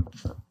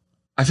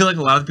I feel like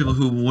a lot of the people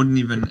who wouldn't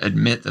even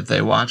admit that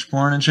they watch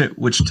porn and shit,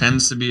 which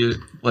tends to be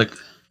like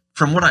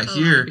from what I lot of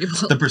hear,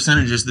 people. the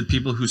percentages, the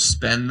people who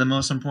spend the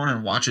most on porn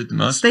and watch it the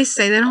most They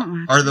say they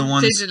don't watch. are the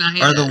ones They deny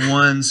are it. the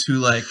ones who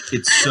like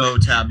it's so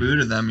taboo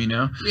to them, you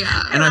know.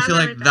 Yeah. And I love feel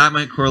like everything. that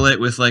might correlate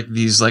with like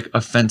these like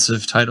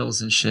offensive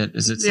titles and shit.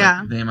 Is it's Yeah.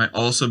 like they might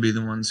also be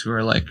the ones who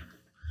are like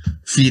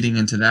feeding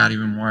into that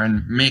even more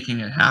and making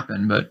it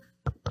happen. But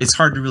it's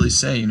hard to really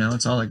say, you know.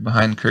 It's all like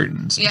behind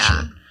curtains. And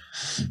Yeah.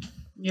 shit.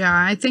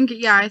 Yeah, I think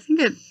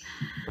it.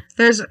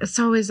 It's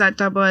always that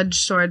double-edged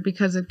sword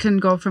because it can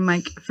go from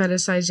like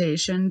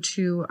fetishization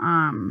to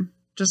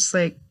just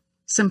like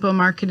simple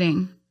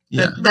marketing.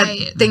 Yeah. That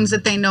Right. things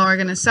that they know are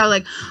gonna sell.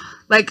 Like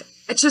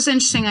it's just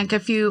interesting. Like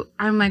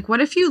I'm like, what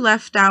if you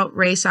left out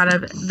race out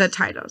of the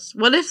titles?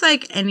 What if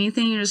like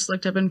anything you just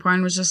looked up in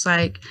porn was just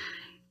like,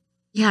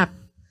 yeah,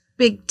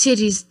 big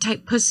titties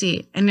type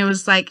pussy, and it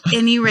was like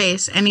any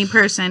race, any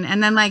person,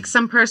 and then like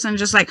some person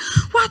just like,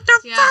 what the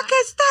Yeah. fuck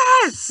is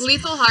this?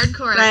 Lethal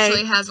Hardcore Like-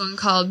 actually has one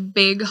called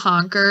Big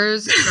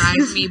Honkers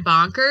Drive Me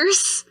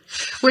Bonkers,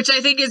 which I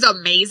think is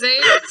amazing.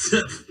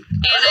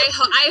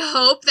 And I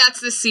hope that's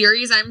the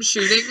series I'm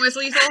shooting with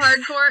Lethal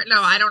Hardcore.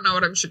 No, I don't know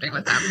what I'm shooting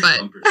with them,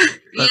 but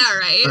yeah,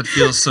 right. That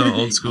feels so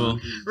old school.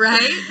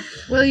 Right?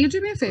 Will you do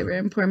me a favor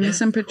and pour me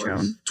some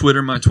Patron?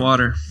 Twitter my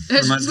twatter.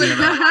 Reminds me of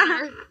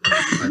that.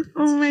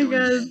 Oh my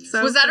god!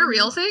 So Was that a funny.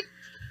 real thing?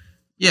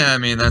 Yeah, I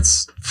mean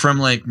that's from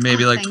like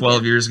maybe Oh, like thank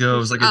 12 you. years ago. It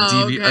was like a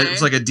Oh, DVD. okay. It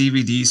was like a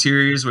DVD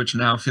series, which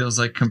now feels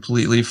like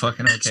completely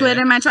fucking okay.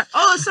 Twitter my Twitter.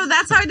 Oh, so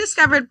that's how I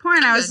discovered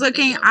porn. I was Good,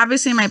 looking thank you.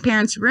 obviously in my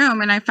parents'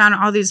 room, and I found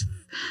all these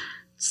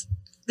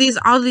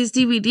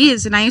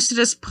DVDs, and I used to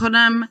just put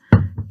them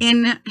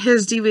in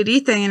his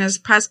DVD thing and his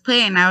press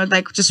play, and I would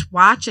like just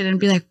watch it and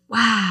be like,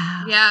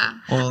 wow. Yeah.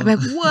 Well, I'd be like,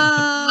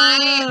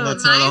 whoa.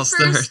 that's how it all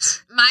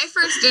starts. My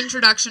first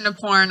introduction to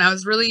porn, I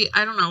was really,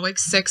 I don't know, like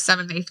 6th,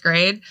 7th, 8th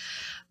grade.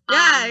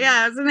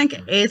 Yeah, I was in like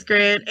 8th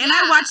grade, and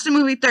I Yeah. watched the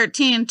movie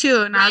 13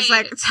 too, and I was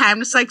Right. like, time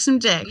to suck some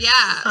dick.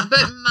 Yeah,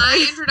 but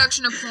my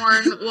introduction to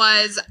porn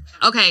was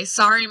okay.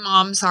 Sorry,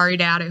 mom. Sorry,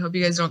 dad. I hope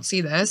you guys don't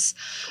see this.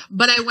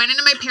 But I went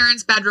into my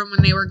parents' bedroom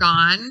when they were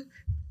gone,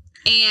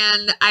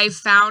 and I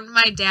found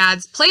my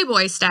dad's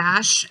Playboy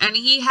stash, and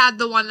he had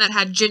the one that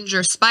had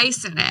ginger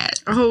spice in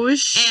it. Oh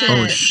shit!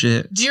 Oh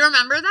shit! Do you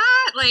remember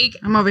that? Like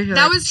I'm over here.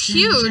 that like, was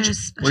huge.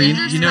 Well, you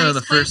Ginger know Spice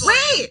the first- Playboy.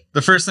 Wait,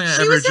 The first thing I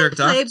She ever was in jerked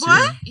off Playboy?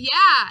 to. Yeah.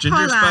 Ginger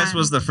Hold Spice on.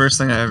 was the first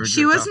thing I ever jerked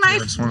She was off my- to. I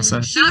just want to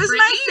say. she Not was my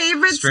Britney?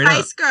 favorite Straight up.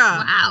 Spice Girl.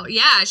 Wow.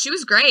 Yeah, she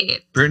was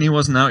great. Brittany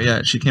wasn't out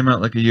yet. She came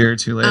out like a year or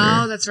two later.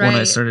 Oh, that's When I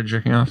right. started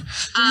jerking off.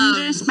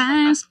 Ginger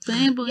Spice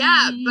Playboy.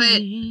 yeah,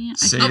 but-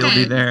 Say Okay. you'll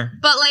be there.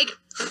 But like,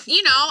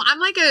 you know, I'm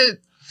like a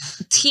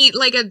teen,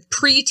 like a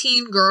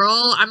preteen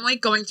girl. I'm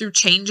like going through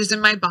changes in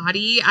my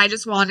body. I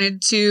just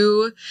wanted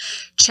to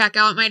check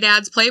out my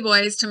dad's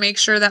Playboys to make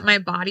sure that my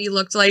body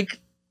looked like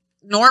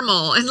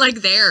normal and like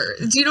there.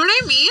 Do you know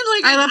what I mean?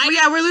 Like I love.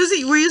 Yeah,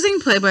 we're using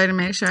Playboy to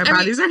make sure our I mean,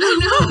 bodies are I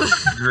normal. know.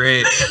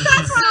 Great.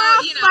 That's So,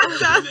 how you know.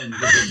 fucked up. Women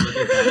just look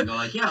at that and go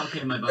like, yeah,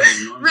 okay, my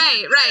body's normal.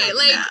 Right.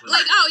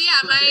 Like, oh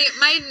yeah,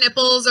 my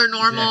nipples are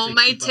normal, Exactly.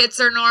 my Keep up. tits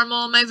are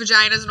normal, my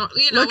vagina's normal.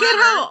 You know, Look at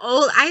how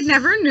old. I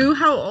never knew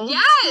how old.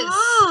 Yes.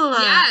 Oh,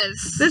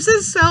 Yes. This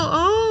is so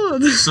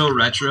old. So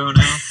retro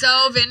now.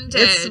 So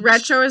vintage. It's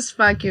retro as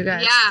fuck, you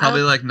guys. Yeah.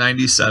 Probably like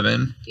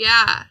 97.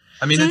 Yeah.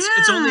 I mean,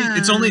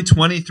 it's only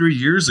 23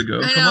 years ago.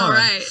 I Come know, on.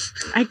 right?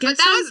 I But guess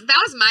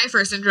that was my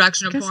first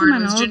introduction to Guess porn. I'm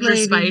an Was old Ginger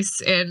lady.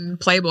 Spice in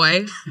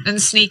Playboy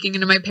and sneaking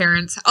into my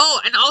parents'.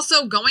 Oh, and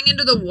also going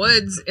into the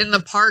woods in the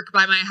park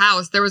by my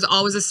house. There was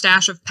always a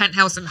stash of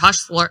Penthouse and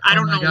Hustler. I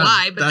don't Oh my know God.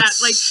 why, but That's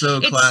that like so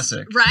it's-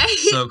 classic. right?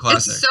 So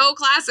classic. It's so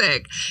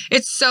classic.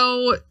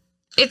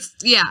 It's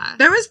yeah,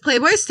 there was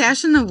Playboy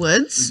stash in the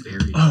woods.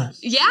 Oh.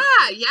 yeah.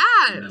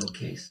 Metal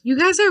case. You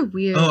guys are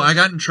weird. Oh, I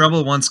got in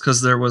trouble once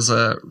because there was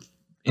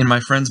in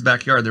my friend's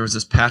backyard, there was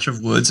this patch of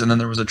woods, and then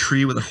there was a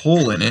tree with a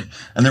hole in it,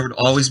 and there would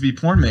always be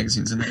porn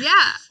magazines in there. Yeah.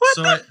 what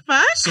so the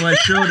fuck? So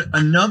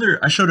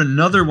I showed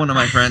another one of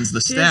my friends the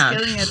She was stash.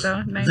 killing it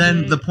though.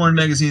 Then the porn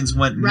magazines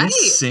went Right.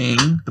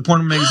 missing. The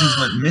porn magazines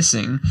went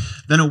missing.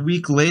 Then a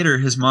week later,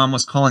 his mom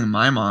was calling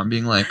my mom,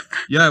 being like,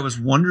 "Yeah, I was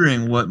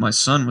wondering what my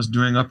son was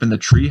doing up in the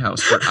treehouse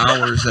for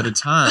hours at a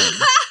time.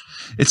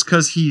 It's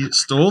because he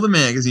stole the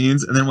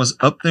magazines and then was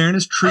up there in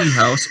his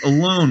treehouse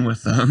alone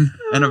with them.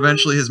 And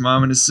eventually, his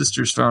mom and his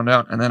sisters found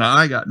out, and then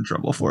I got in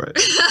trouble for it.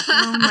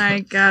 Oh my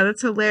god,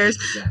 that's hilarious.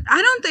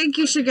 I don't think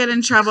you should get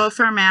in trouble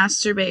for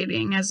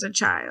masturbating as a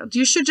child.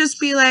 You should just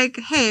be like,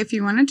 hey, if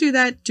you want to do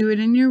that, do it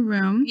in your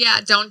room.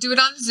 Yeah, don't do it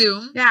on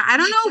Zoom. Yeah, I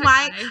don't know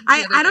why. The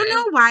other I don't day.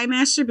 know why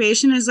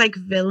masturbation is like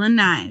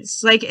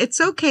villainized. Like,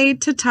 it's okay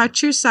to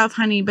touch yourself,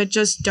 honey, but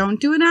just don't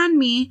do it on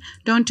me.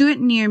 Don't do it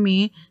near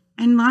me.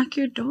 And lock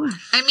your door.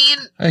 I mean,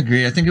 I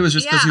agree. I think it was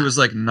just because he Yeah. was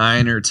like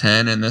 9 or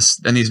 10, and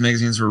these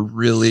magazines were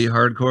really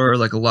hardcore,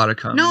 like a lot of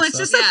comments. No, it's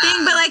just a Yeah.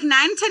 thing. But like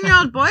 9,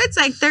 10-year-old boys,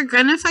 like they're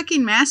gonna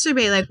fucking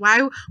masturbate. Like,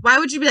 why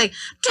would you be like,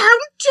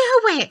 don't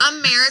do it?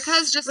 America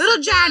is just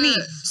Little Johnny.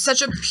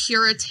 such a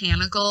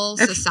puritanical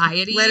If-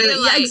 society. Literally, yeah,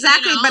 Like,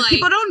 exactly. you know, but like-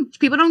 people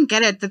people don't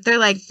get it, that they're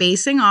like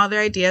basing all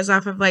their ideas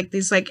off of like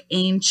these like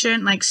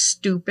ancient, like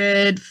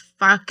stupid,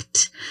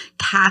 fucked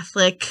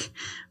Catholic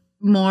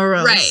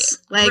morals. Right,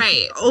 Like,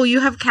 right. oh, you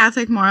have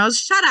Catholic morals?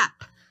 Shut up.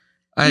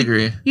 I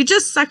agree. You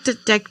just sucked a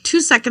dick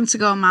 2 seconds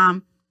ago,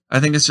 Mom. I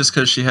think it's just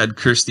because she had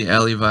Kirstie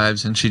Alley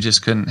vibes and she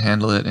just couldn't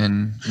handle it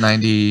in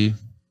 90.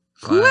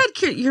 Who had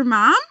your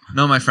mom?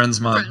 No, my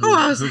friend's mom.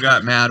 Oh, who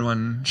got mad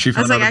when she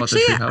I was found like, out about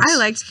actually, the treehouse. I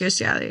liked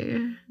Kirstie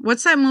Alley.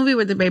 What's that movie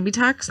with the baby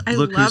talks?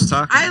 Look Who's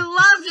Talking. I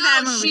loved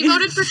that No, movie. she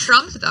voted for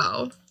Trump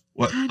though.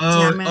 What? God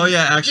Oh, damn it. oh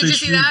yeah. Actually,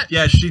 Did you see that?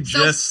 Yeah, she So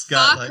just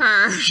got fuck like,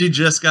 her. she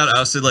just got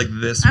ousted like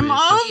this I'm week.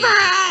 over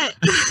it.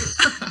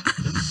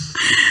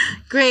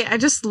 Great. I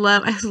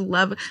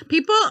love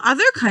people.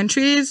 Other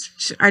countries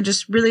are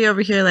just really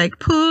over here like,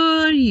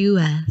 poor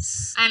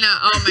US. I know.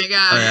 Oh my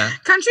god. Oh yeah.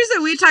 Countries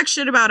that we talk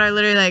shit about are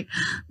literally like,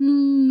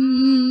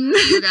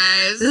 You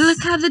guys. look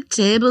how the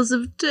tables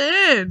have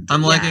turned.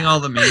 I'm liking Yeah. all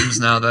the memes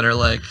now that are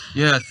like,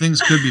 yeah,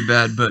 things could be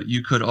bad, but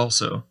you could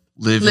also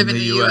live in the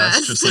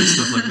US. Just like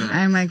stuff like that.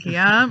 I'm like,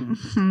 yup.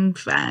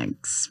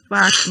 Thanks.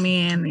 Fuck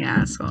me in the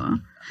asshole.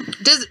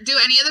 Do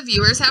any of the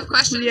viewers have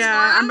questions?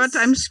 Yeah, for us?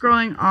 I'm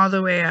scrolling all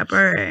the way up.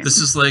 All right. This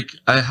is like,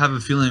 I have a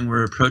feeling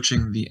we're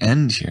approaching the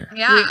end here.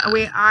 Yeah.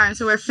 We are.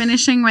 So we're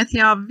finishing with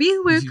y'all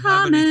viewer If you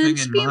have anything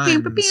comments. in Pew, pew,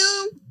 pew, mind,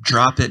 pew.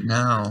 drop it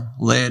now.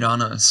 Lay it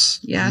on us.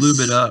 Yes. Lube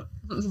it up.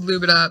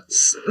 Lube it up.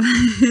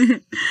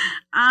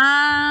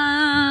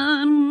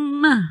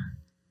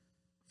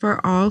 For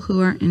all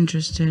who are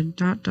interested. ...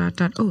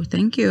 Oh,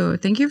 thank you.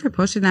 Thank you for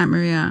posting that,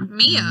 Maria.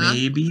 Mia.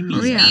 Maybe me.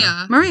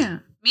 Maria.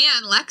 Mia. Mia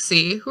and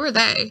Lexi. Who are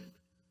they?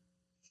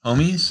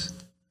 Homies?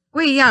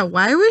 Wait, yeah.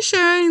 Why are we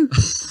sharing?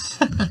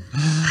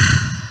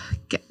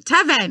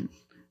 Tevin.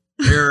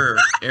 Error.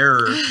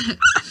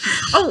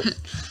 Oh,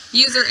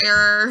 User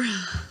error.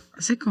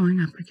 is it going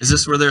up again? Is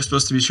this where they're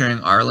supposed to be sharing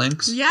our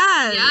links?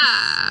 Yes.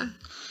 Yeah.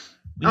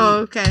 Oh,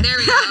 okay. There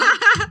we go.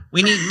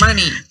 We need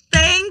money.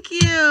 Thank you.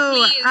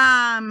 Please.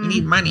 We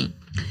need money.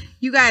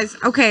 You guys,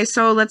 okay,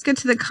 so let's get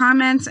to the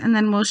comments and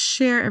then we'll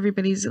share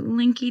everybody's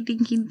linky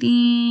dinky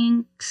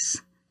dinks.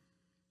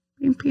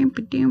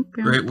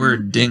 Great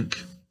word,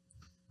 dink.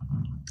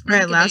 All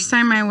right, last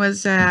time I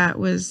was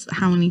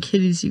how many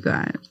kitties you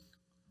got?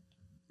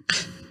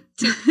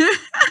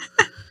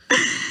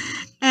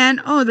 And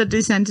the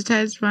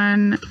desensitized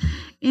one.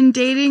 In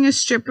dating a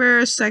stripper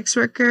or sex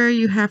worker,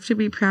 you have to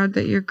be proud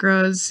that your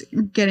girl's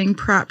getting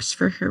props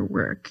for her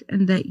work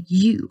and that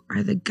you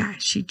are the guy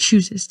she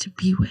chooses to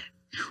be with.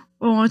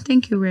 Oh,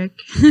 thank you, Rick.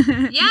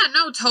 Yeah,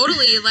 no,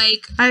 totally.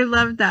 Like, I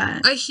love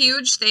that. a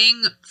huge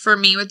thing for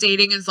me with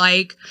dating is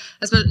like,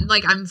 especially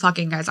like I'm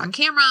fucking guys on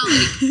camera,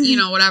 like, you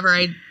know, whatever.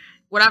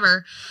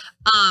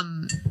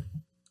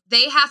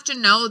 They have to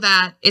know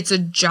that it's a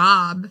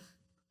job.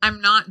 I'm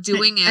not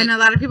doing it. And a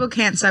lot of people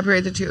can't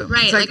separate the two.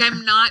 Right. It's Like,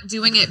 I'm not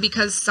doing it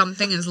because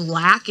something is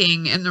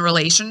lacking in the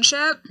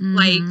relationship. Mhm.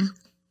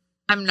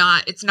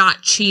 Like, it's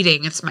not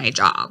cheating. It's my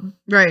job.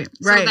 right.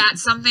 So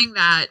that's something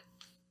that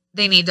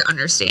they need to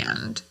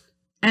understand.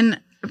 And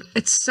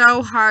it's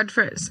so hard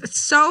for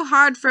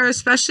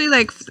especially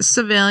like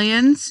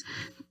civilians,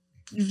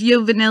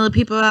 you vanilla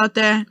people out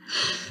there,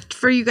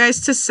 for you guys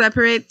to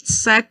separate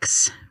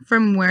sex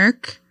from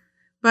work.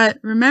 But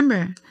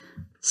remember,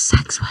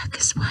 sex work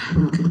is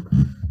work.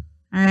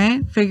 All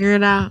right, figure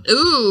it out.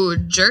 Ooh,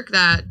 jerk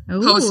that.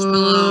 Post Ooh.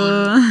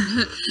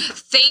 Malone.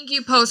 Thank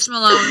you, Post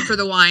Malone, for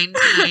the wine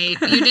tonight.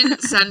 You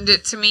didn't send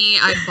it to me.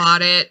 I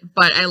bought it,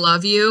 but I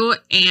love you.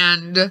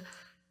 And,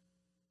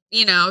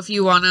 you know, if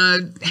you want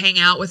to hang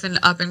out with an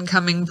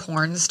up-and-coming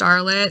porn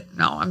starlet,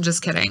 no, I'm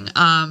just kidding.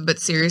 But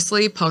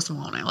seriously, Post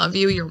Malone, I love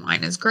you. Your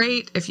wine is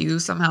great. If you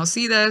somehow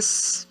see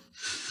this,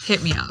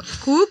 hit me up.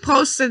 Who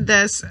posted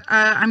this?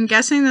 I'm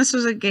guessing this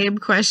was a Gabe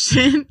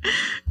question.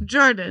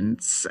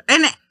 Jordan's.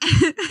 And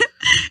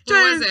Who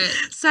was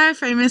it? Sorry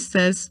if I missed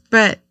this,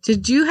 but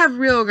did you have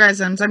real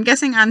orgasms? I'm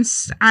guessing on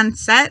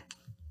set.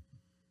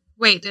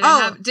 Wait, did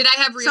I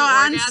have real so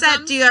orgasms? on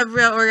set, do you have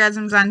real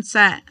orgasms on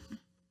set?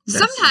 That's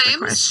the Sometimes.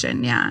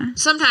 question, yeah.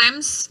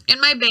 Sometimes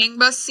in my Bang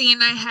Bus scene,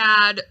 I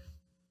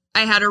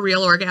had a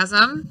real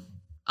orgasm.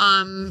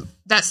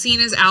 That scene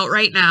is out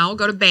right now.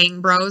 Go to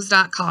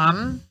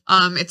bangbros.com.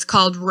 It's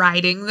called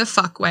Riding the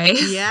Fuckway.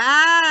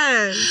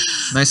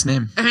 Yes. Nice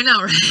name. I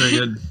know, right? Very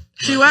good.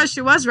 She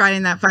was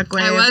riding that fuck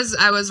wave.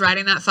 I was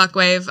riding that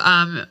fuckwave.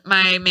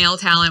 My male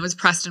talent was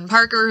Preston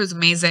Parker, who's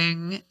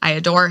amazing. I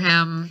adore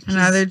him.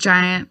 Another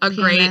giant A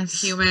great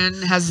penis.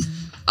 human, has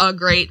a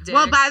great dick.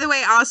 Well, by the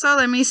way, also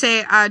let me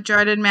say,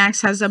 Jordan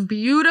Max has a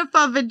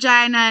beautiful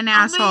vagina and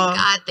asshole. Oh my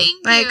god,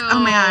 thank Like, you. oh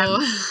my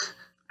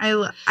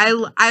God.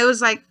 I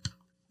was like,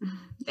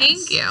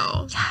 Thank you.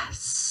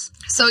 yes.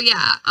 So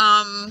yeah,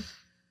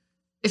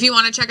 if you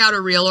want to check out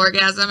a real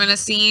orgasm in a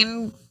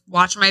scene,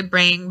 watch my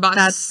Bang Bus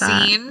That's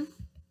that. scene.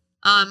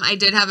 I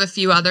did have a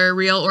few other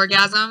real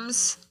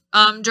orgasms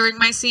during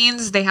my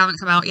scenes. They haven't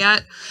come out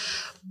yet.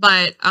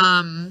 But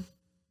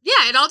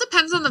yeah, it all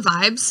depends on the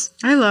vibes.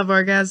 I love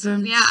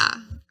orgasms. Yeah.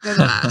 They're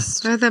the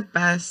best. They're the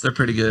best. They're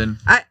pretty good.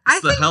 I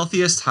It's the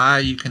healthiest high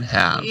you can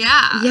have.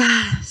 Yeah.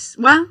 Yes.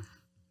 Well,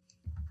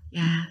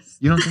 yes.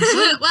 You don't think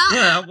so? Well,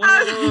 Yeah. Well,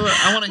 I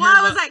want to hear.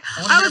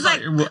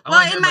 Well,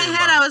 about, in my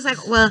head, I was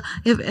like, well,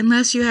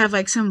 unless you have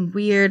like some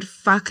weird,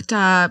 fucked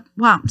up.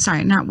 Well,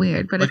 sorry, not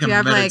weird, but like if you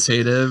have like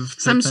meditative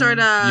some sort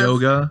of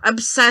yoga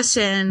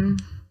obsession,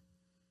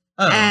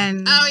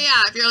 and oh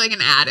yeah, if you're like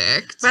an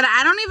addict. but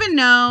I don't even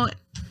know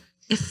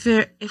if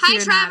you're Hi,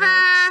 an Trevor.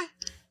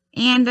 addict.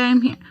 And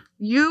I'm here.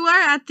 You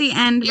are at the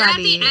end, You're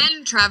buddy. at the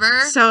end, Trevor.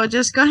 So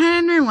just go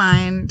ahead and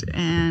rewind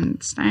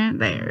and start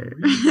there.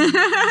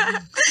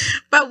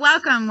 But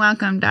welcome,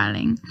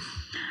 darling.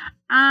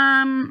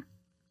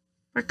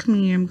 Fuck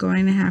me, I'm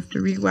going to have to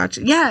rewatch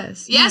it.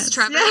 Yes,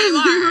 Trevor, you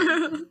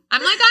are.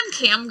 I'm like on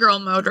cam girl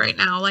mode right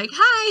now. Like,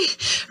 hi,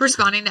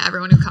 responding to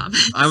everyone who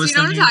comments. I was you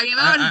know thinking, what I'm talking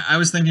about? I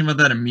was thinking about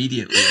that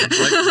immediately.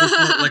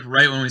 Like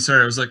right when we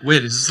started, I was like,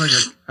 wait, is this like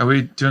are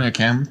we doing a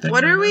cam thing?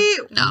 What are we?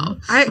 No.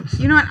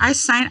 You know what? I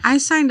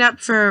signed up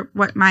for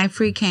my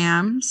free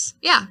cams.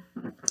 Yeah.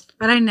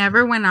 But I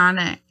never went on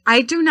it.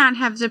 I do not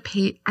have the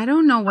pay. I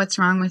don't know what's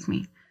wrong with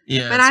me.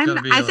 Yeah, but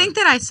I think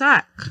that I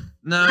suck.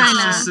 No,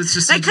 it's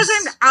just like because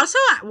I'm also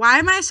why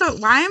am I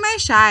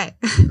shy?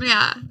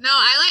 Yeah, no,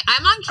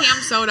 I'm on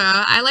Cam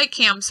Soda. I like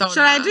Cam Soda.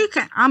 Should I do?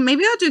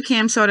 Maybe I'll do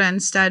Cam Soda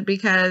instead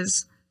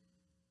because.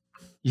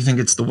 You think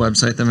it's the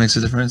website that makes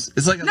a difference?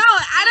 It's like no,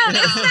 I don't.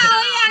 It's no,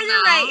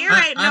 you're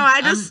right. No,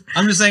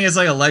 I'm just saying it's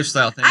like a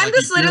lifestyle thing. I'm like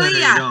just literally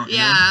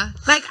yeah.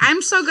 Like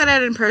I'm so good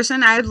at it in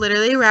person. I'd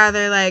literally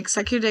rather like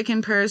suck your dick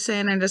in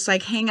person and just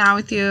like hang out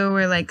with you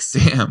or like.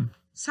 Damn.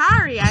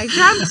 Sorry, I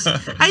jumped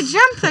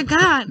the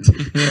gun.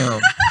 Damn.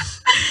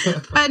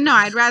 But no,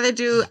 I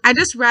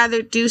just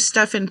rather do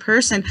stuff in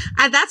person.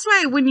 That's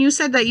why when you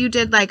said that you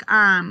did like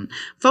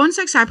phone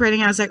sex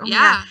operating, I was like, oh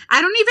yeah.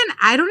 I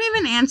don't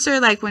even answer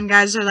like when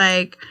guys are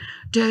like,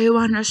 do you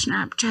want a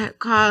Snapchat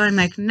call? I'm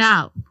like,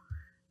 no.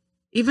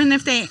 Even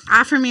if they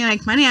offer me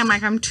like money, I'm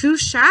like, I'm too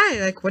shy.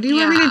 Like, what do you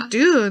want me to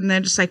do? And they're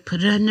just like,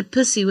 put it on the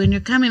pussy when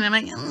you're coming. I'm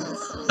like,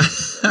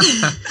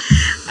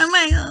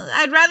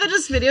 I'd rather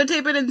just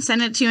videotape it and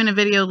send it to you in a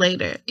video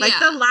later. Like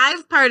the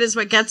live part is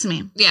what gets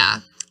me. Yeah.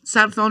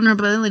 Stop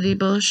vulnerability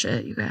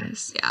bullshit, you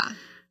guys. Yeah.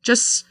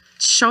 Just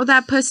show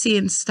that pussy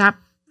and stop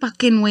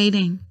fucking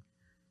waiting.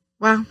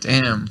 Well.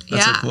 Damn.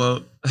 That's a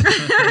quote.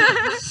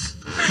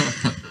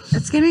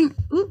 It's getting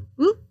ooh.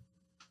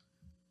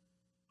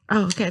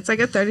 Oh, okay. It's like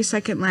a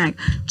 30-second lag.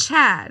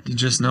 Chad. You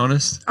just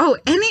noticed? Oh,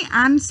 any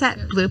on-set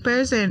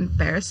bloopers or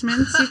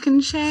embarrassments you can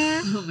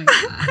share? Oh my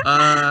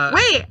god.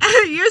 Wait,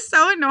 you're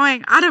so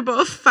annoying.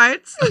 Audible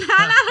farts. Not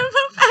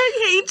audible. I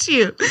hate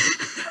you.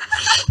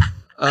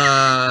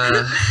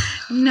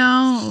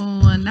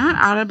 No,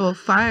 not audible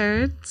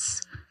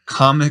farts.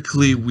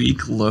 Comically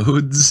weak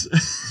loads.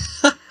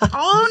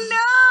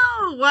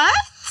 Oh no! What?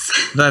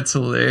 That's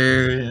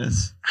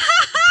hilarious.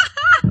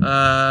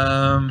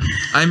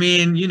 I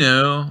mean, you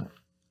know,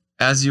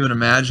 as you would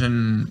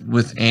imagine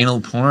with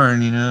anal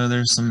porn, you know,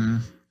 there's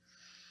some.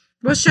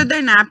 Well, should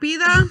there not be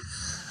though?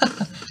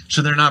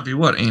 Should there not be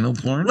what, anal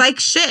porn? Like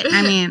shit.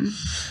 I mean.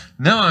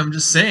 No, I'm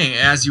just saying,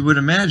 as you would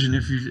imagine,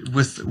 if you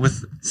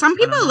with. Some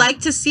people like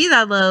to see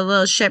that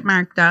little shit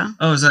mark though.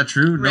 Oh, is that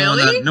true?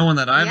 Really? No one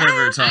that I've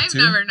ever talked to.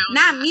 I've never known.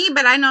 Not me,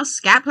 but I know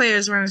scat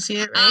players want to see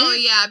it. Right? Oh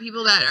yeah,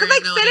 people that are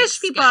like fetish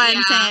people.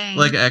 I'm saying.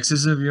 Like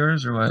exes of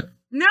yours or what?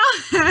 No.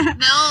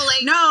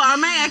 No, all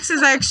my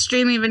exes are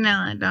extremely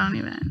vanilla. Don't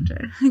even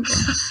enter.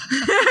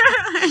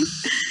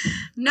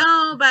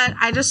 No, but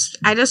I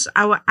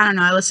don't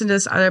know. I listened to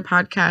this other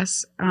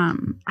podcast.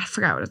 I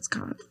forgot what it's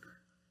called.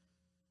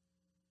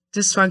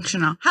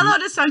 Dysfunctional. Hello,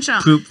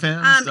 Dysfunctional.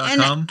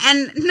 Poopfans.com.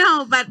 And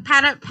no, but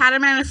Pata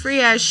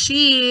Manafria,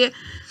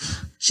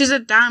 she's a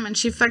dom and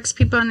she fucks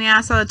people in the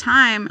ass all the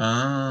time.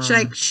 Oh.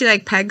 She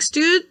pegs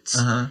dudes.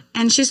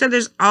 And she said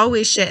there's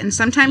always shit. And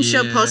sometimes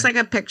she'll post like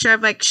a picture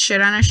of like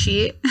shit on a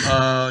sheet.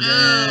 Oh, damn.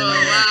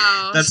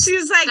 Oh, wow.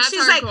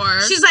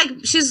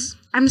 She's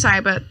I'm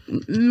sorry, but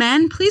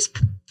men, please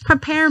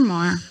prepare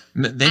more.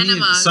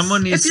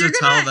 Someone needs to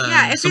tell them.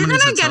 Yeah, if you're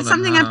gonna get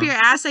something up your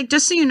ass, like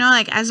just so you know,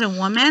 like as a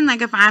woman,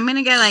 like if I'm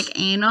gonna get like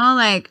anal,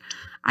 like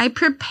I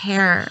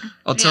prepare.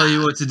 I'll tell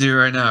you what to do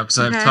right now because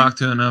I've talked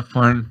to enough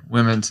porn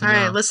women to know. All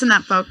right, listen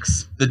up,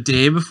 folks. The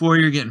day before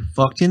you're getting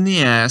fucked in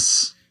the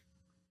ass,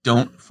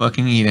 don't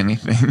fucking eat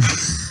anything.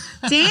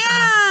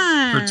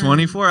 Damn. For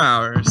 24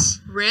 hours.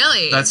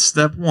 Really? That's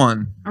step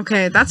 1.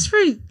 Okay, I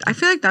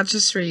feel like that's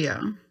just for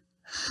you.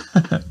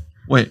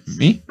 Wait,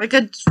 me? Like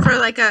a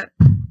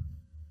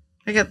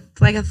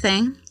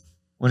thing.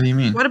 What do you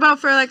mean? What about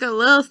for like a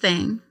little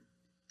thing?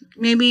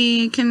 Maybe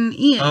you can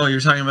eat it. Oh,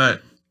 you're talking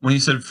about when you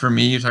said for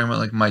me, you're talking about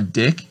like my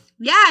dick?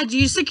 Yeah, do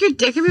you stick your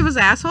dick in people's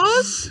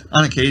assholes?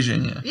 On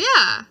occasion, yeah.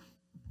 Yeah.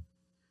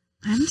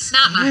 I'm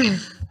scared. Not mine.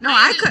 No,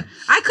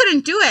 I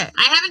couldn't do it.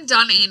 I haven't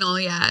done anal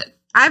yet.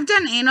 I've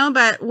done anal,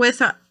 but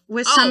with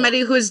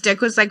somebody whose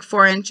dick was like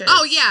 4 inches.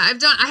 Oh yeah,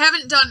 I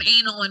haven't done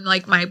anal in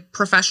like my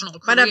professional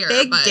career. But a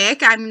big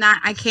dick,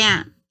 I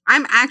can't.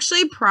 I'm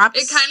actually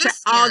props It kind to of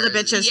all the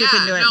bitches who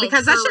can do it, no,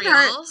 because that for shit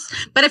hurt. real.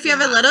 But if you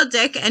have a Yeah. little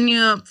dick and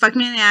you fuck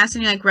me in the ass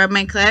and you like rub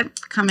my clit,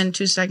 come in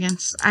 2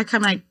 seconds. I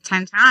come like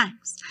 10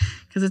 times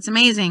because it's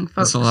amazing, folks.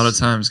 That's a lot of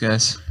times,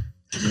 guys.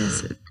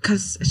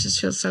 Because it just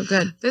feels so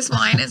good. This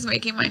wine is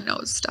making my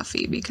nose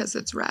stuffy because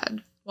it's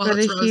red. Well, But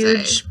it's a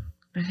rosé.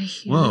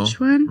 Whoa. huge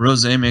one.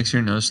 Rosé makes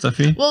your nose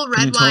stuffy? Well, Can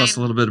you red tell wine. us a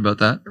little bit about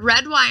that?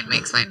 Red wine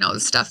makes my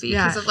nose stuffy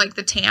because Yeah. of like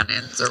the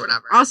tannins or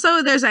whatever.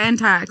 Also, there's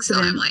antioxidants So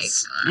I'm like,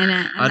 in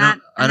it, I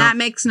and don't- that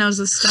makes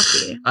noses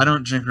stuffy. I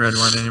don't drink red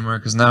wine anymore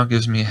because now it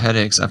gives me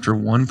headaches after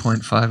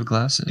 1.5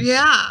 glasses.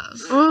 yeah.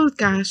 Oh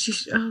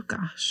gosh, oh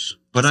gosh.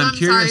 But So I'm I'm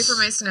curious. sorry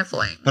for my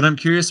sniffling. But I'm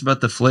curious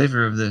about the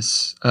flavor of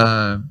this.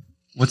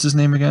 What's his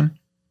name again?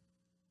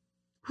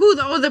 Who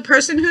the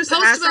person who's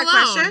Post asked that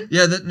Malone. question?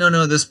 Yeah,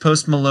 this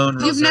Post Malone.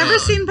 You've rosé. never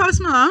seen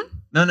Post Malone?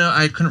 No,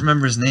 I couldn't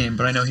remember his name,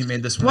 but I know he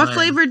made this one. What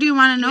flavor do you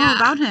want to know Yeah.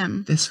 about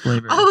him? This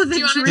flavor. Oh, the Do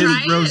you wanna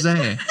drink. his try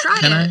it? rosé. Try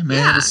Can it. I? May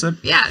I have a sip?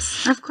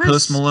 Yes. Of course.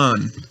 Post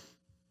Malone.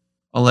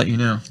 I'll let you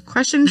know.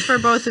 Question for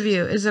both of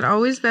you. Is it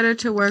always better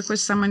to work with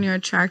someone you're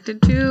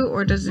attracted to,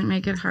 or does it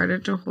make it harder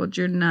to hold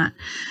your nut?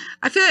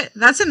 I feel like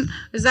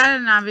is that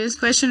an obvious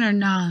question or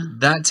not?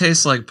 That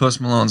tastes like Post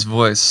Malone's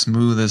voice,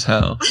 smooth as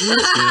hell.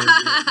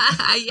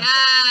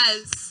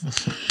 Yes.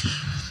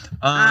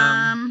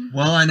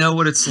 Well, I know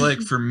what it's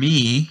like for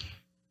me.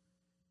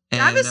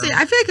 And, Obviously,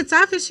 I feel like it's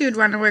obvious you'd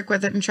want to work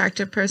with an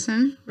attractive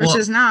person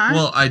versus not.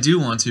 Well, I do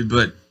want to,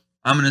 but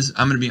I'm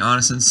gonna be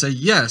honest and say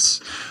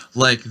yes.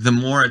 Like the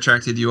more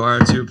attracted you are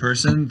to a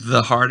person,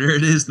 the harder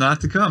it is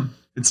not to come.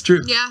 It's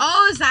true. Yeah.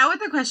 Oh, is that what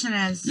the question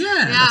is?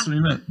 Yeah, that's what he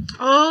meant.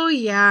 Oh,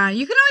 yeah.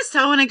 You can always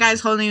tell when a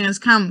guy's holding his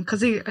cum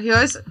because he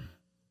always.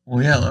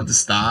 Well, yeah, I'll have to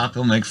stop.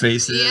 He'll make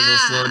faces. Yeah. He'll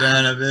slow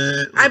down a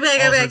bit. I'd be like,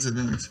 all I'd be sorts of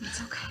things.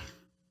 It's okay.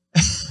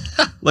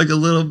 Like a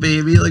little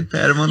baby, like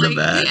pat him on the Like,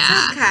 back.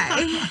 yeah.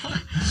 Okay.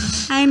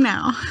 I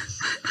know.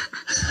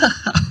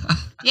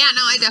 Yeah,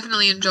 no, I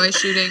definitely enjoy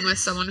shooting with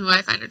someone who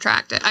I find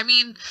attractive. I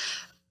mean,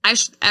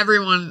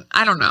 everyone,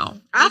 I don't know.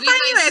 I'll Maybe find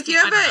you I if you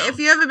I have don't know. if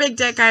you have a big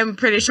dick. I'm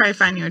pretty sure I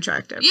find you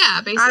attractive.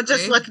 Yeah, basically. I'll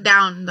just look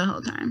down the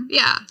whole time.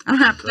 Yeah, I don't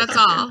have to look that's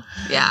up you. all.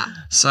 Yeah.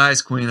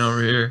 Size queen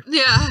over here.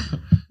 Yeah.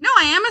 No,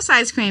 I am a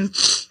size queen.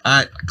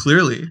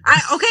 Clearly.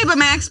 Okay, but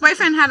my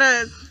ex-boyfriend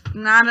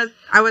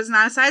I was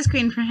not a size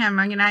queen for him.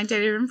 I mean, I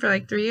dated him for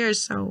like 3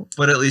 years, so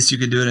But at least you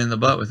could do it in the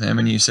butt with him,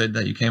 and you said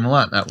that you came a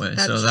lot that way.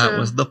 That's so that true.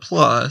 was the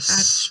plus.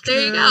 that's true.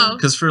 There you go.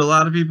 Because for a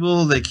lot of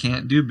people, they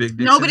can't do big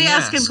dicks. Nobody in the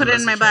else ass, can so put it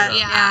that's in my a butt.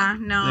 trade-off. Yeah,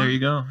 no. There you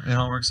go. It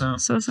all works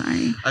out. So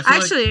sorry. I feel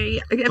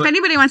Actually, if Uh,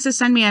 anybody wants to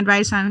send me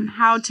advice on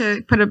how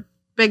to put a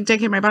big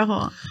dick in my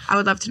butthole, I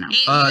would love to know. You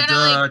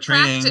gotta,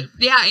 training.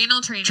 Yeah,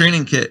 anal training.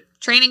 Training kit.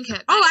 Training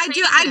kit. Oh, Nice I do.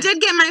 training I kit.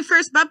 did get my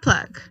first butt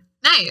plug,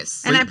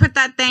 Nice. and I put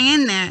that thing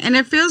in there, and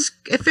it feels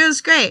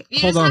great. You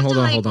Hold just on, have hold to,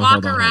 on, like, hold on, walk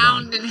hold on, hold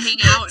around and hang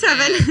out. in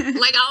Tevin.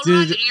 it. Like I'll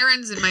Did- run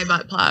errands in my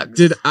butt plugs.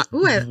 Did I,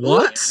 Ooh,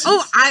 what?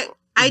 Oh, I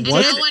And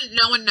What?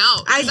 no one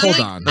knows. I Hold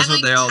did. on. That's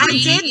what they all I do.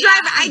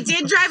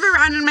 did drive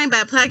around in my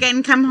butt plug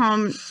and come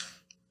home,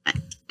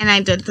 and I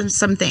did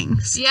some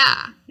things.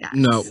 Yeah. Yeah.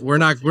 No, we're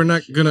not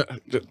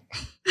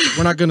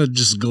gonna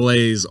just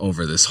glaze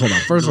over this. Hold on.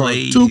 First of all,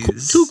 Glaze.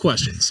 two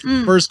questions.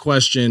 Mm. First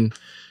question: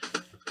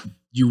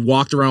 you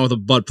walked around with a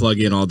butt plug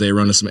in all day,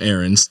 running some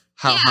errands.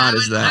 How Yeah, hot I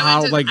is went- that? How,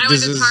 I went like, to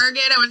this is-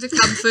 Target. I went to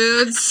Cub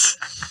Foods.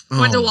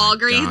 Went to Oh my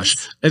Walgreens.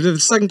 gosh. And then the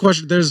second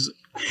question: there's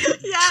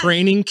Yeah.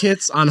 training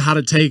kits on how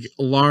to take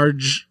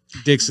large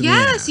dicks in the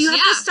Yes, ass. you have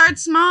Yeah. to start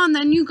small and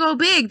then you go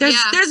big.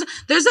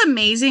 There's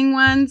amazing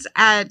ones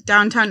at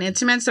Downtown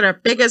Intimates that are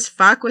big as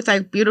fuck with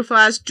like beautiful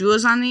ass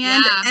jewels on the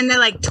end, Yeah. and they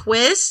like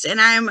twist. And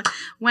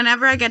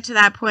whenever I get to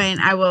that point,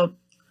 I will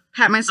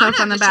pat myself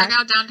on the back. Check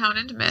out Downtown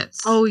Intimates.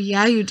 Oh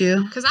yeah, you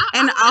do. Because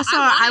And also,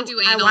 I want to do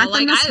I anal. want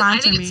them to I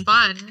sponsor think me. it's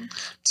fun.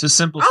 To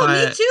simplify Oh, me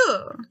it,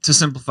 too.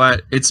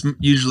 it's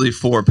usually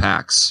 4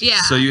 packs.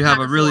 Yeah, So you have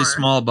pack a of really 4.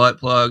 small butt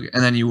plug,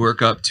 and then you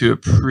work up to a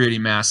pretty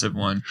massive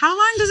one. How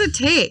long does it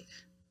take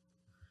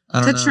I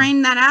to don't know.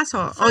 train that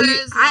asshole? For Oh, as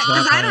because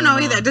long- I don't know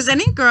either. Does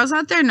any girls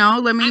out there know?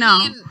 Let me know.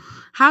 mean,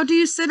 How do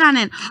you sit on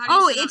it? How do you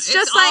Oh, sit on- it's it's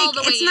just all like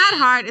the it's way not in.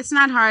 hard. It's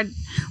not hard.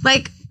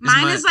 Like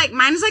mine my- is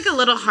like a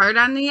little hard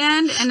on the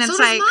end, and it's So does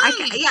like I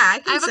mine. can, yeah,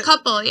 I have a sit-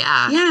 couple.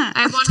 Yeah. Yeah,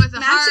 I have one with a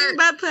matching heart.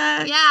 butt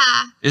plug.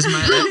 Yeah. Is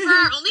my For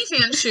our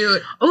OnlyFans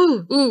shoot.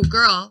 Ooh, Ooh,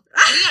 girl.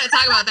 We gotta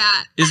talk about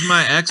that. is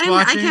my ex I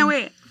watching? can't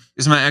wait.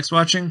 Is my ex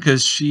watching?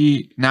 Because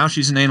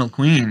she's an anal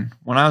queen.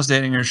 When I was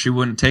dating her, she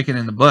wouldn't take it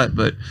in the butt.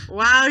 But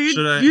Wow,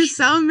 you're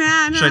so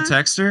mad. should I huh?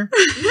 text her?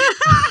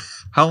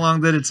 How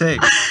long did it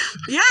take?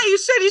 Yeah, you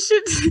should. You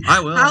should. I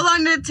will. How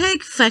long did it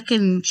take?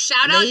 Fucking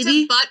Shout lady? out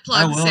to butt I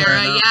plug, will Sarah.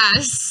 right now.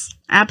 Yes.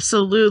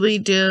 Absolutely,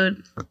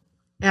 dude.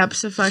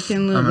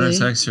 Absolutely. I'm gonna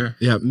text her.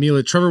 Yeah,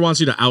 Mila. Trevor wants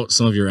you to out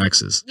some of your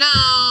exes.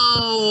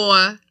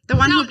 No. The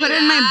one who Don't put do it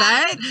in my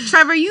that. butt?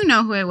 Trevor, you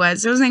know who it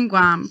was. It was in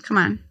Guam. Come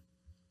on.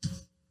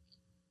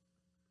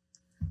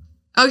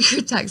 Oh,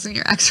 you're texting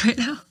your ex right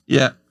now.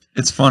 Yeah,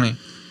 it's funny,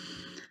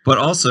 but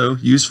also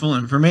useful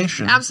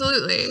information.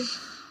 Absolutely.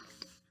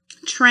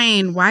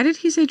 Train. Why did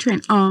he say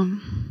train? Oh.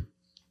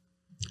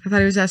 I thought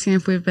he was asking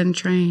if we've been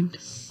trained.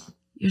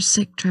 You're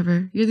sick,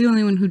 Trevor. You're the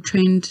only one who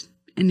trained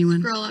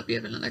anyone. Scroll up, you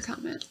have another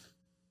comment.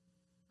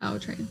 Oh,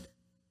 trained.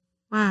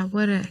 Wow,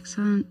 what an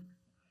excellent.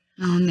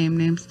 Oh,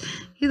 names.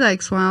 He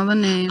likes all the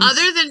names.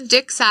 Other than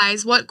dick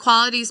size, what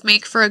qualities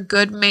make for a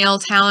good male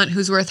talent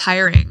who's worth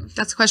hiring?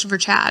 That's a question for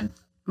Chad.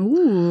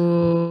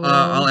 Ooh.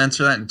 I'll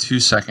answer that in 2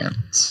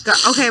 seconds.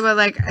 Okay, but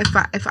like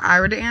if I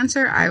were to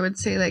answer, I would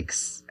say like,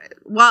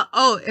 well,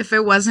 if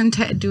it wasn't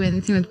to do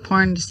anything with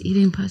porn, just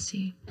eating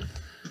pussy.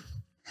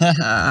 Okay.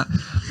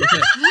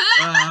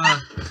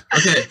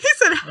 He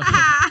said,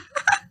 ha.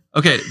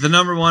 Okay, the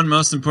number one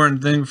most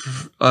important thing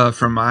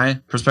from my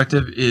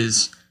perspective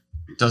is,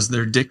 does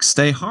their dick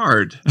stay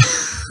hard?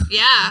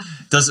 Yeah.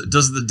 Does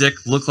the dick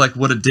look like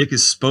what a dick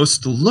is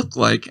supposed to look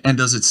like, and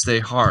does it stay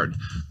hard?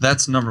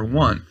 That's number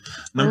one.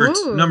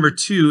 Number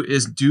two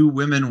is, do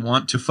women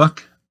want to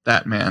fuck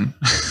that man?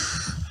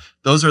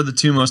 Those are the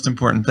two most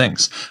important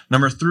things.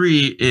 Number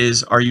three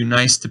is, are you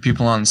nice to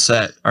people on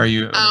set? Are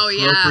you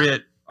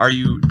appropriate?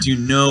 Do you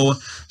know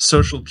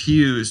social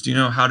cues? Do you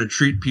know how to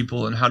treat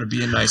people and how to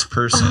be a nice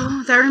person?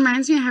 Oh, that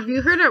reminds me. Have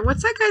you heard of,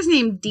 what's that guy's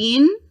name?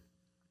 Dean?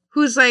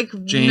 Who's like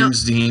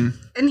James Dean.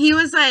 And he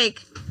was like,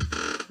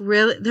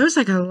 really, there was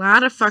like a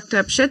lot of fucked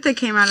up shit that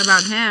came out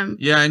about him.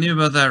 Yeah, I knew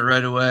about that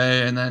right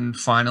away, and then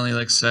finally,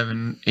 like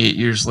 7-8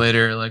 years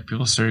later, like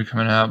people started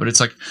coming out. But it's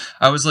like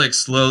I was like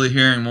slowly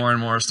hearing more and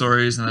more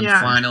stories, and then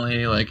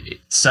finally, like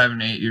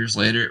 7-8 years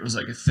later, it was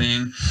like a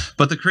thing.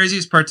 But the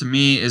craziest part to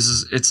me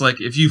is it's like,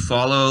 if you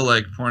follow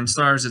like porn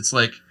stars, it's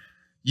like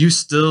you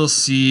still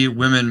see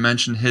women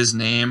mention his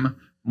name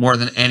more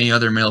than any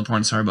other male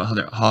porn star about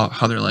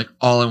how they're like,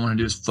 all I want to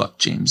do is fuck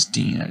James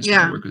Dean. I just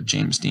want to work with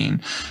James Dean.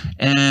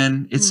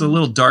 And it's a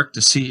little dark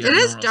to see. It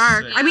is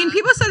dark. I mean,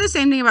 people said the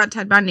same thing about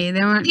Ted Bundy.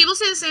 People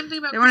say the same thing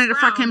about They wanted to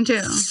fuck him too.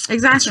 Exactly.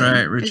 That's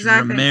right. Richard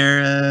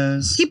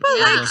Ramirez. People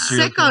like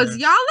sickos.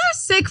 Y'all are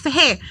sick.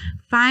 Hey,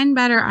 find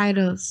better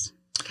idols.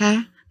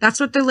 Okay? That's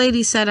what the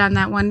lady said on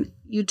that one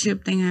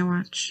YouTube thing I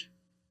watch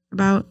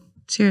about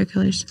serial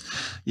killers.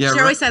 Yeah, she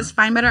always says,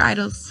 find better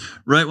idols.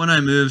 Right when I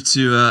moved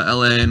to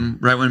LA,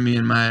 and right when me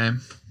and my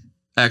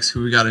ex,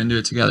 who we got into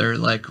it together,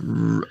 like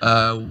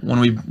when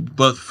we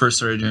both first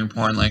started doing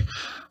porn, like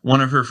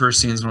one of her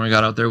first scenes when we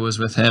got out there was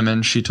with him,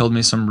 and she told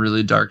me some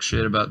really dark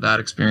shit about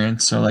that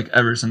experience. So like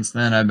ever since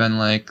then, I've been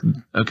like,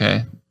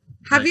 okay.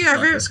 Have you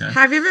ever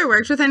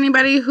worked with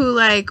anybody who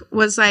like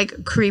was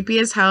like creepy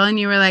as hell, and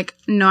you were like,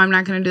 no, I'm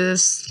not going to do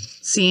this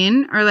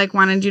scene, or like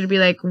wanted you to be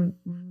like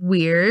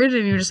weird,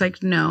 and you're just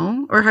like,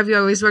 no? Or have you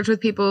always worked with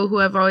people who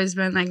have always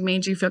been like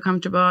made you feel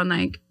comfortable and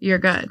like you're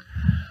good?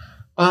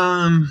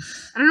 I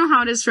don't know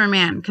how it is for a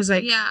man, because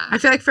like I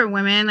feel like for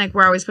women, like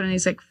we're always put in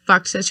these like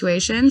fucked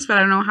situations, but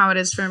I don't know how it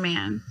is for a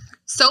man.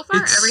 So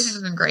far,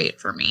 everything's been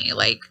great for me.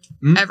 Like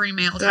every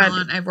male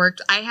talent I've worked,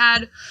 I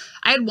had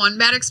one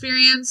bad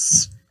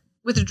experience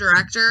with a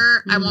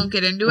director. I won't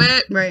get into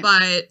it,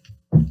 but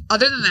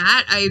other than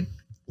that, I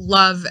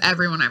love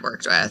everyone I've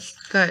worked with.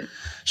 Good.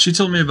 She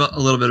told me a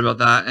little bit about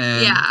that,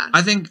 and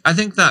I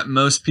think that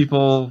most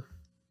people,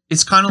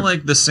 it's kind of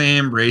like the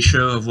same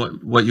ratio of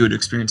what you would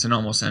experience in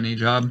almost any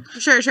job.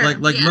 Sure.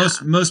 Like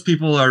most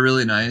people are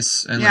really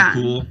nice and like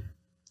cool.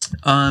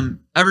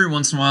 Every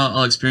once in a while,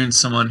 I'll experience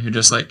someone who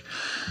just like,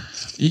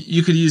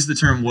 you could use the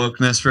term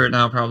wokeness for it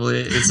now,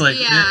 probably. It's like,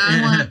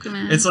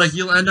 it's like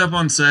you'll end up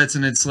on sets,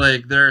 and it's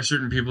like there are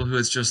certain people who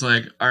it's just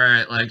like, all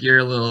right, like you're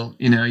a little,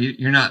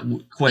 you're not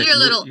quite,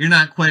 you're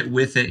not quite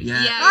with it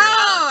yet. Yeah.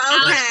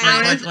 Oh, okay.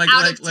 Like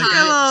a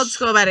little old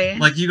school buddy.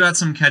 Like you got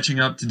some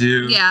catching up to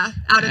do. Yeah,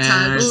 out of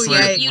touch. Ooh,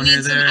 yeah. You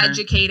need some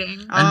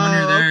educating. And when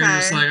you're there, you're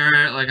just like, all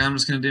right, like I'm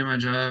just gonna do my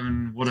job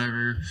and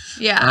whatever.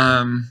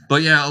 Yeah.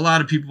 But yeah, a lot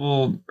of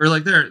people, or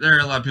like there are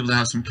a lot of people that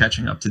have some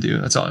catching up to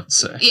do. That's all I have to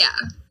say. Yeah.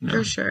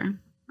 For sure.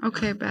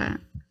 Okay, bet.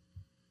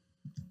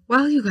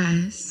 Well, you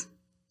guys,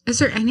 is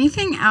there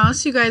anything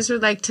else you guys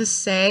would like to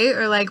say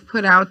or like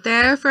put out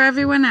there for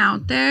everyone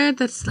out there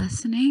that's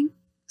listening?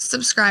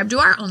 Subscribe to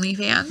our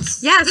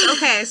OnlyFans. Yes.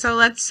 Okay. So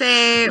let's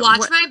say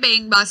watch my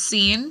bang bus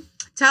scene.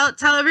 Tell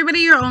everybody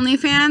your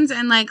OnlyFans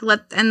and like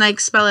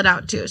spell it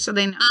out too, so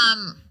they know.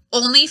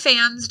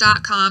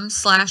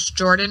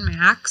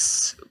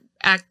 OnlyFans.com/JordanMax.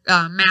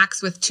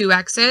 Max with 2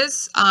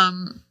 X's.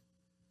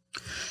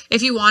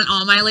 If you want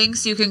all my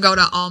links, you can go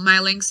to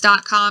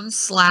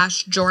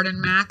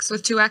allmylinks.com/JordanMax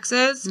with 2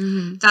 X's.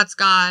 Mm-hmm. That's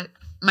got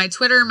my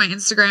Twitter, my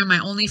Instagram, my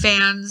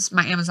OnlyFans,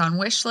 my Amazon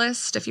wish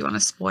list if you want to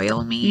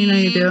spoil me. You know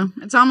you do.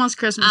 It's almost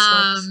Christmas,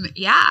 folks.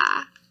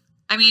 Yeah.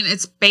 I mean,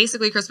 it's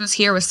basically Christmas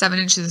here with 7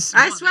 inches of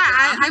snow. I swear,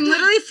 I'm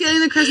literally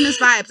feeling the Christmas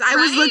vibes. I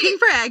was looking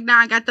for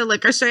eggnog at the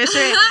liquor store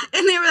yesterday,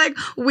 and they were like,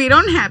 we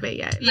don't have it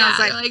yet. And I was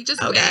like,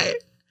 just okay.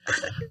 wait.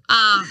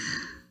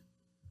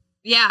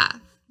 Yeah.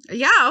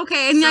 Yeah,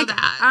 okay. And So like,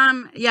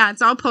 that. yeah,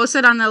 it's all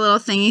posted on the little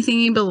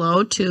thingy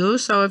below too.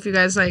 So if you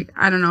guys like,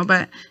 I don't know,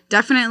 but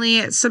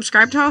definitely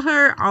subscribe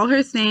to all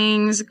her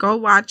things. Go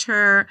watch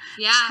her.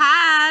 Yeah.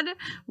 Chad,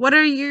 what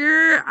are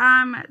your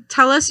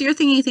tell us your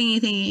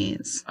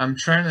thingies. I'm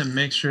trying to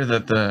make sure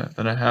that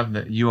I have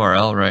the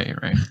URL right.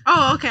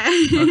 Oh,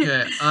 okay.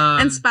 Okay.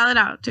 And spell it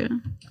out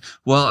too.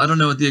 Well, I don't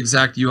know what the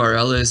exact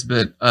URL is,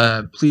 but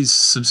please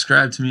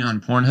subscribe to me on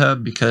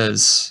Pornhub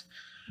because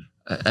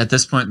at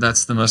this point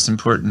that's the most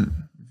important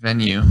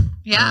venue.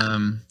 Yeah.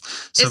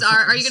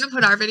 Are you gonna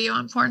put our video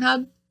on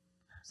Pornhub?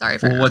 Sorry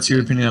for. Well, what's your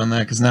opinion on that?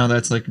 Because now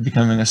that's like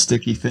becoming a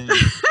sticky thing.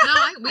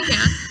 We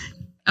can.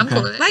 I'm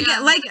cool with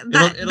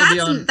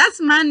it.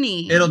 That's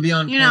money. It'll be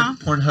on you know?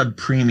 Pornhub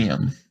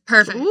Premium.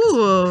 Perfect.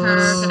 Ooh.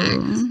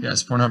 Perfect.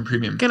 Yes, Pornhub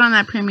Premium. Get on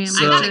that premium.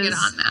 I gotta get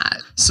on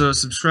that. So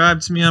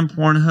subscribe to me on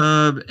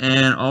Pornhub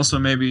and also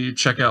maybe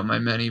check out my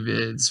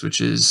ManyVids,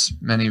 which is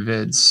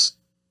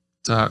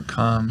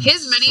manyvids.com.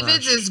 His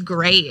ManyVids is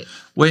great.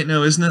 Wait,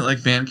 no, isn't it like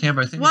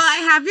Bandcamp? I think. Well, I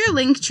have your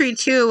link tree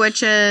too,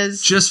 which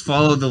is just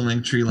follow the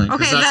Linktree link.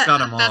 Okay, that's got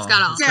them all. That's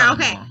got all. Here,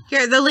 okay.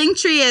 Here, the link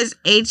tree is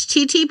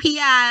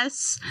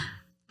https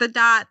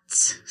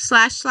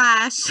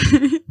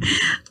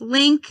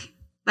link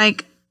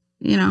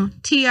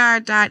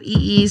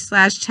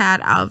tr.ee/Chad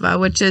Alva,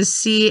 which is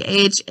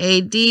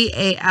CHADALVA,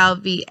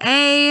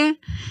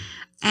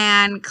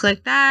 and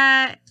click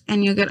that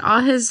and you'll get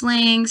all his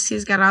links.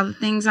 He's got all the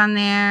things on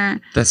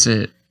there. That's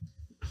it.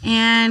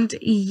 And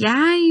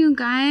yeah, you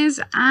guys,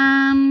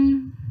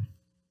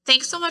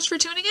 thanks so much for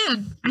tuning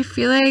in. I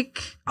feel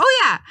like,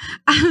 oh yeah,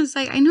 I was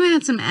like, I knew I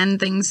had some end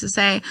things to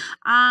say.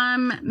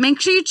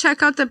 Make sure you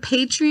check out the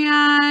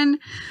Patreon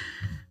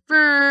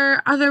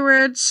for Other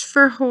Words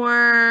for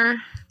Whore.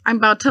 I'm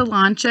about to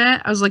launch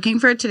it. I was looking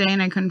for it today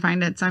and I couldn't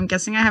find it, so I'm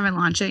guessing I haven't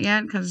launched it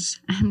yet because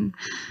I'm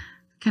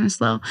kind of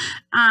slow.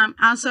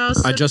 Also,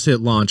 I just hit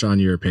launch on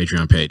your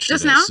Patreon page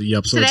just today. now. So,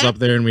 yep, so Today? it's up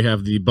there, and we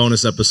have the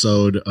bonus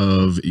episode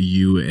of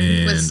you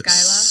and With Skyla?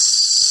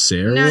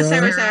 Sarah. No,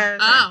 Sarah.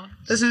 Oh.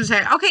 This is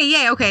Sarah. Okay,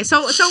 yay. Okay,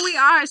 so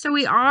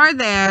we are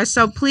there.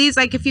 So please,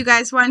 like, if you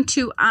guys want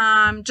to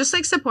just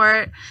like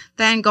support,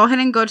 then go ahead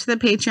and go to the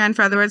Patreon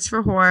for Other Words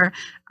for Whore.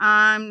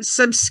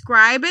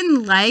 Subscribe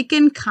and like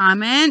and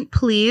comment,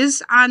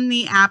 please, on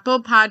the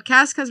Apple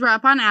Podcast, because we're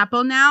up on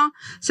Apple now.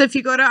 So if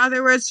you go to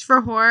Other Words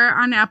for Whore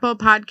on Apple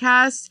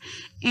Podcast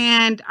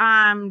and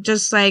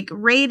just like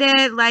rate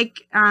it,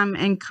 like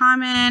and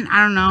comment,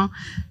 I don't know,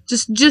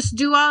 just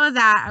do all of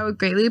that. I would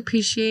greatly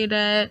appreciate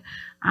it.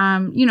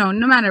 No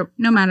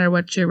matter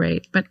what you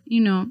rate, but you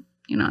know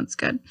it's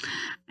good.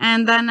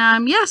 And then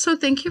so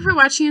thank you for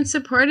watching and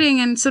supporting,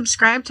 and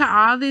subscribe to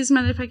all these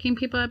motherfucking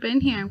people up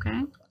in here,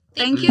 okay?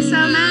 Thank you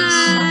so much.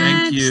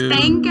 Thank you.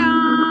 Thank y'all.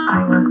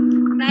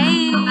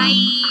 Bye.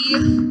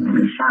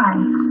 Really shy.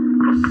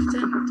 You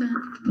talk to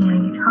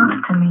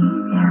me,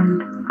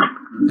 and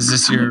Is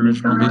this your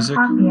original music?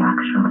 happy,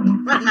 actually.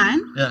 What,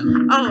 mine? Yeah.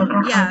 Oh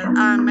yeah,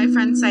 my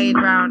friend Saeed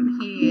Brown,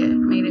 he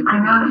made it for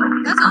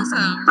me. That's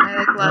awesome.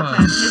 I love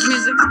him. His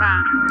music's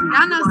bomb.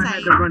 Y'all know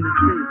Saeed.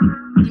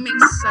 He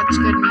makes such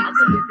good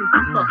music.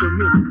 Fuck with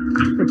me. In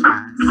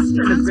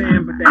the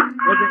band, but that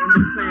wasn't in the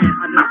plan. I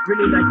just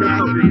really like your Yeah, he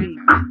company. made it.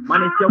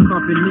 Mine is your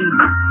company.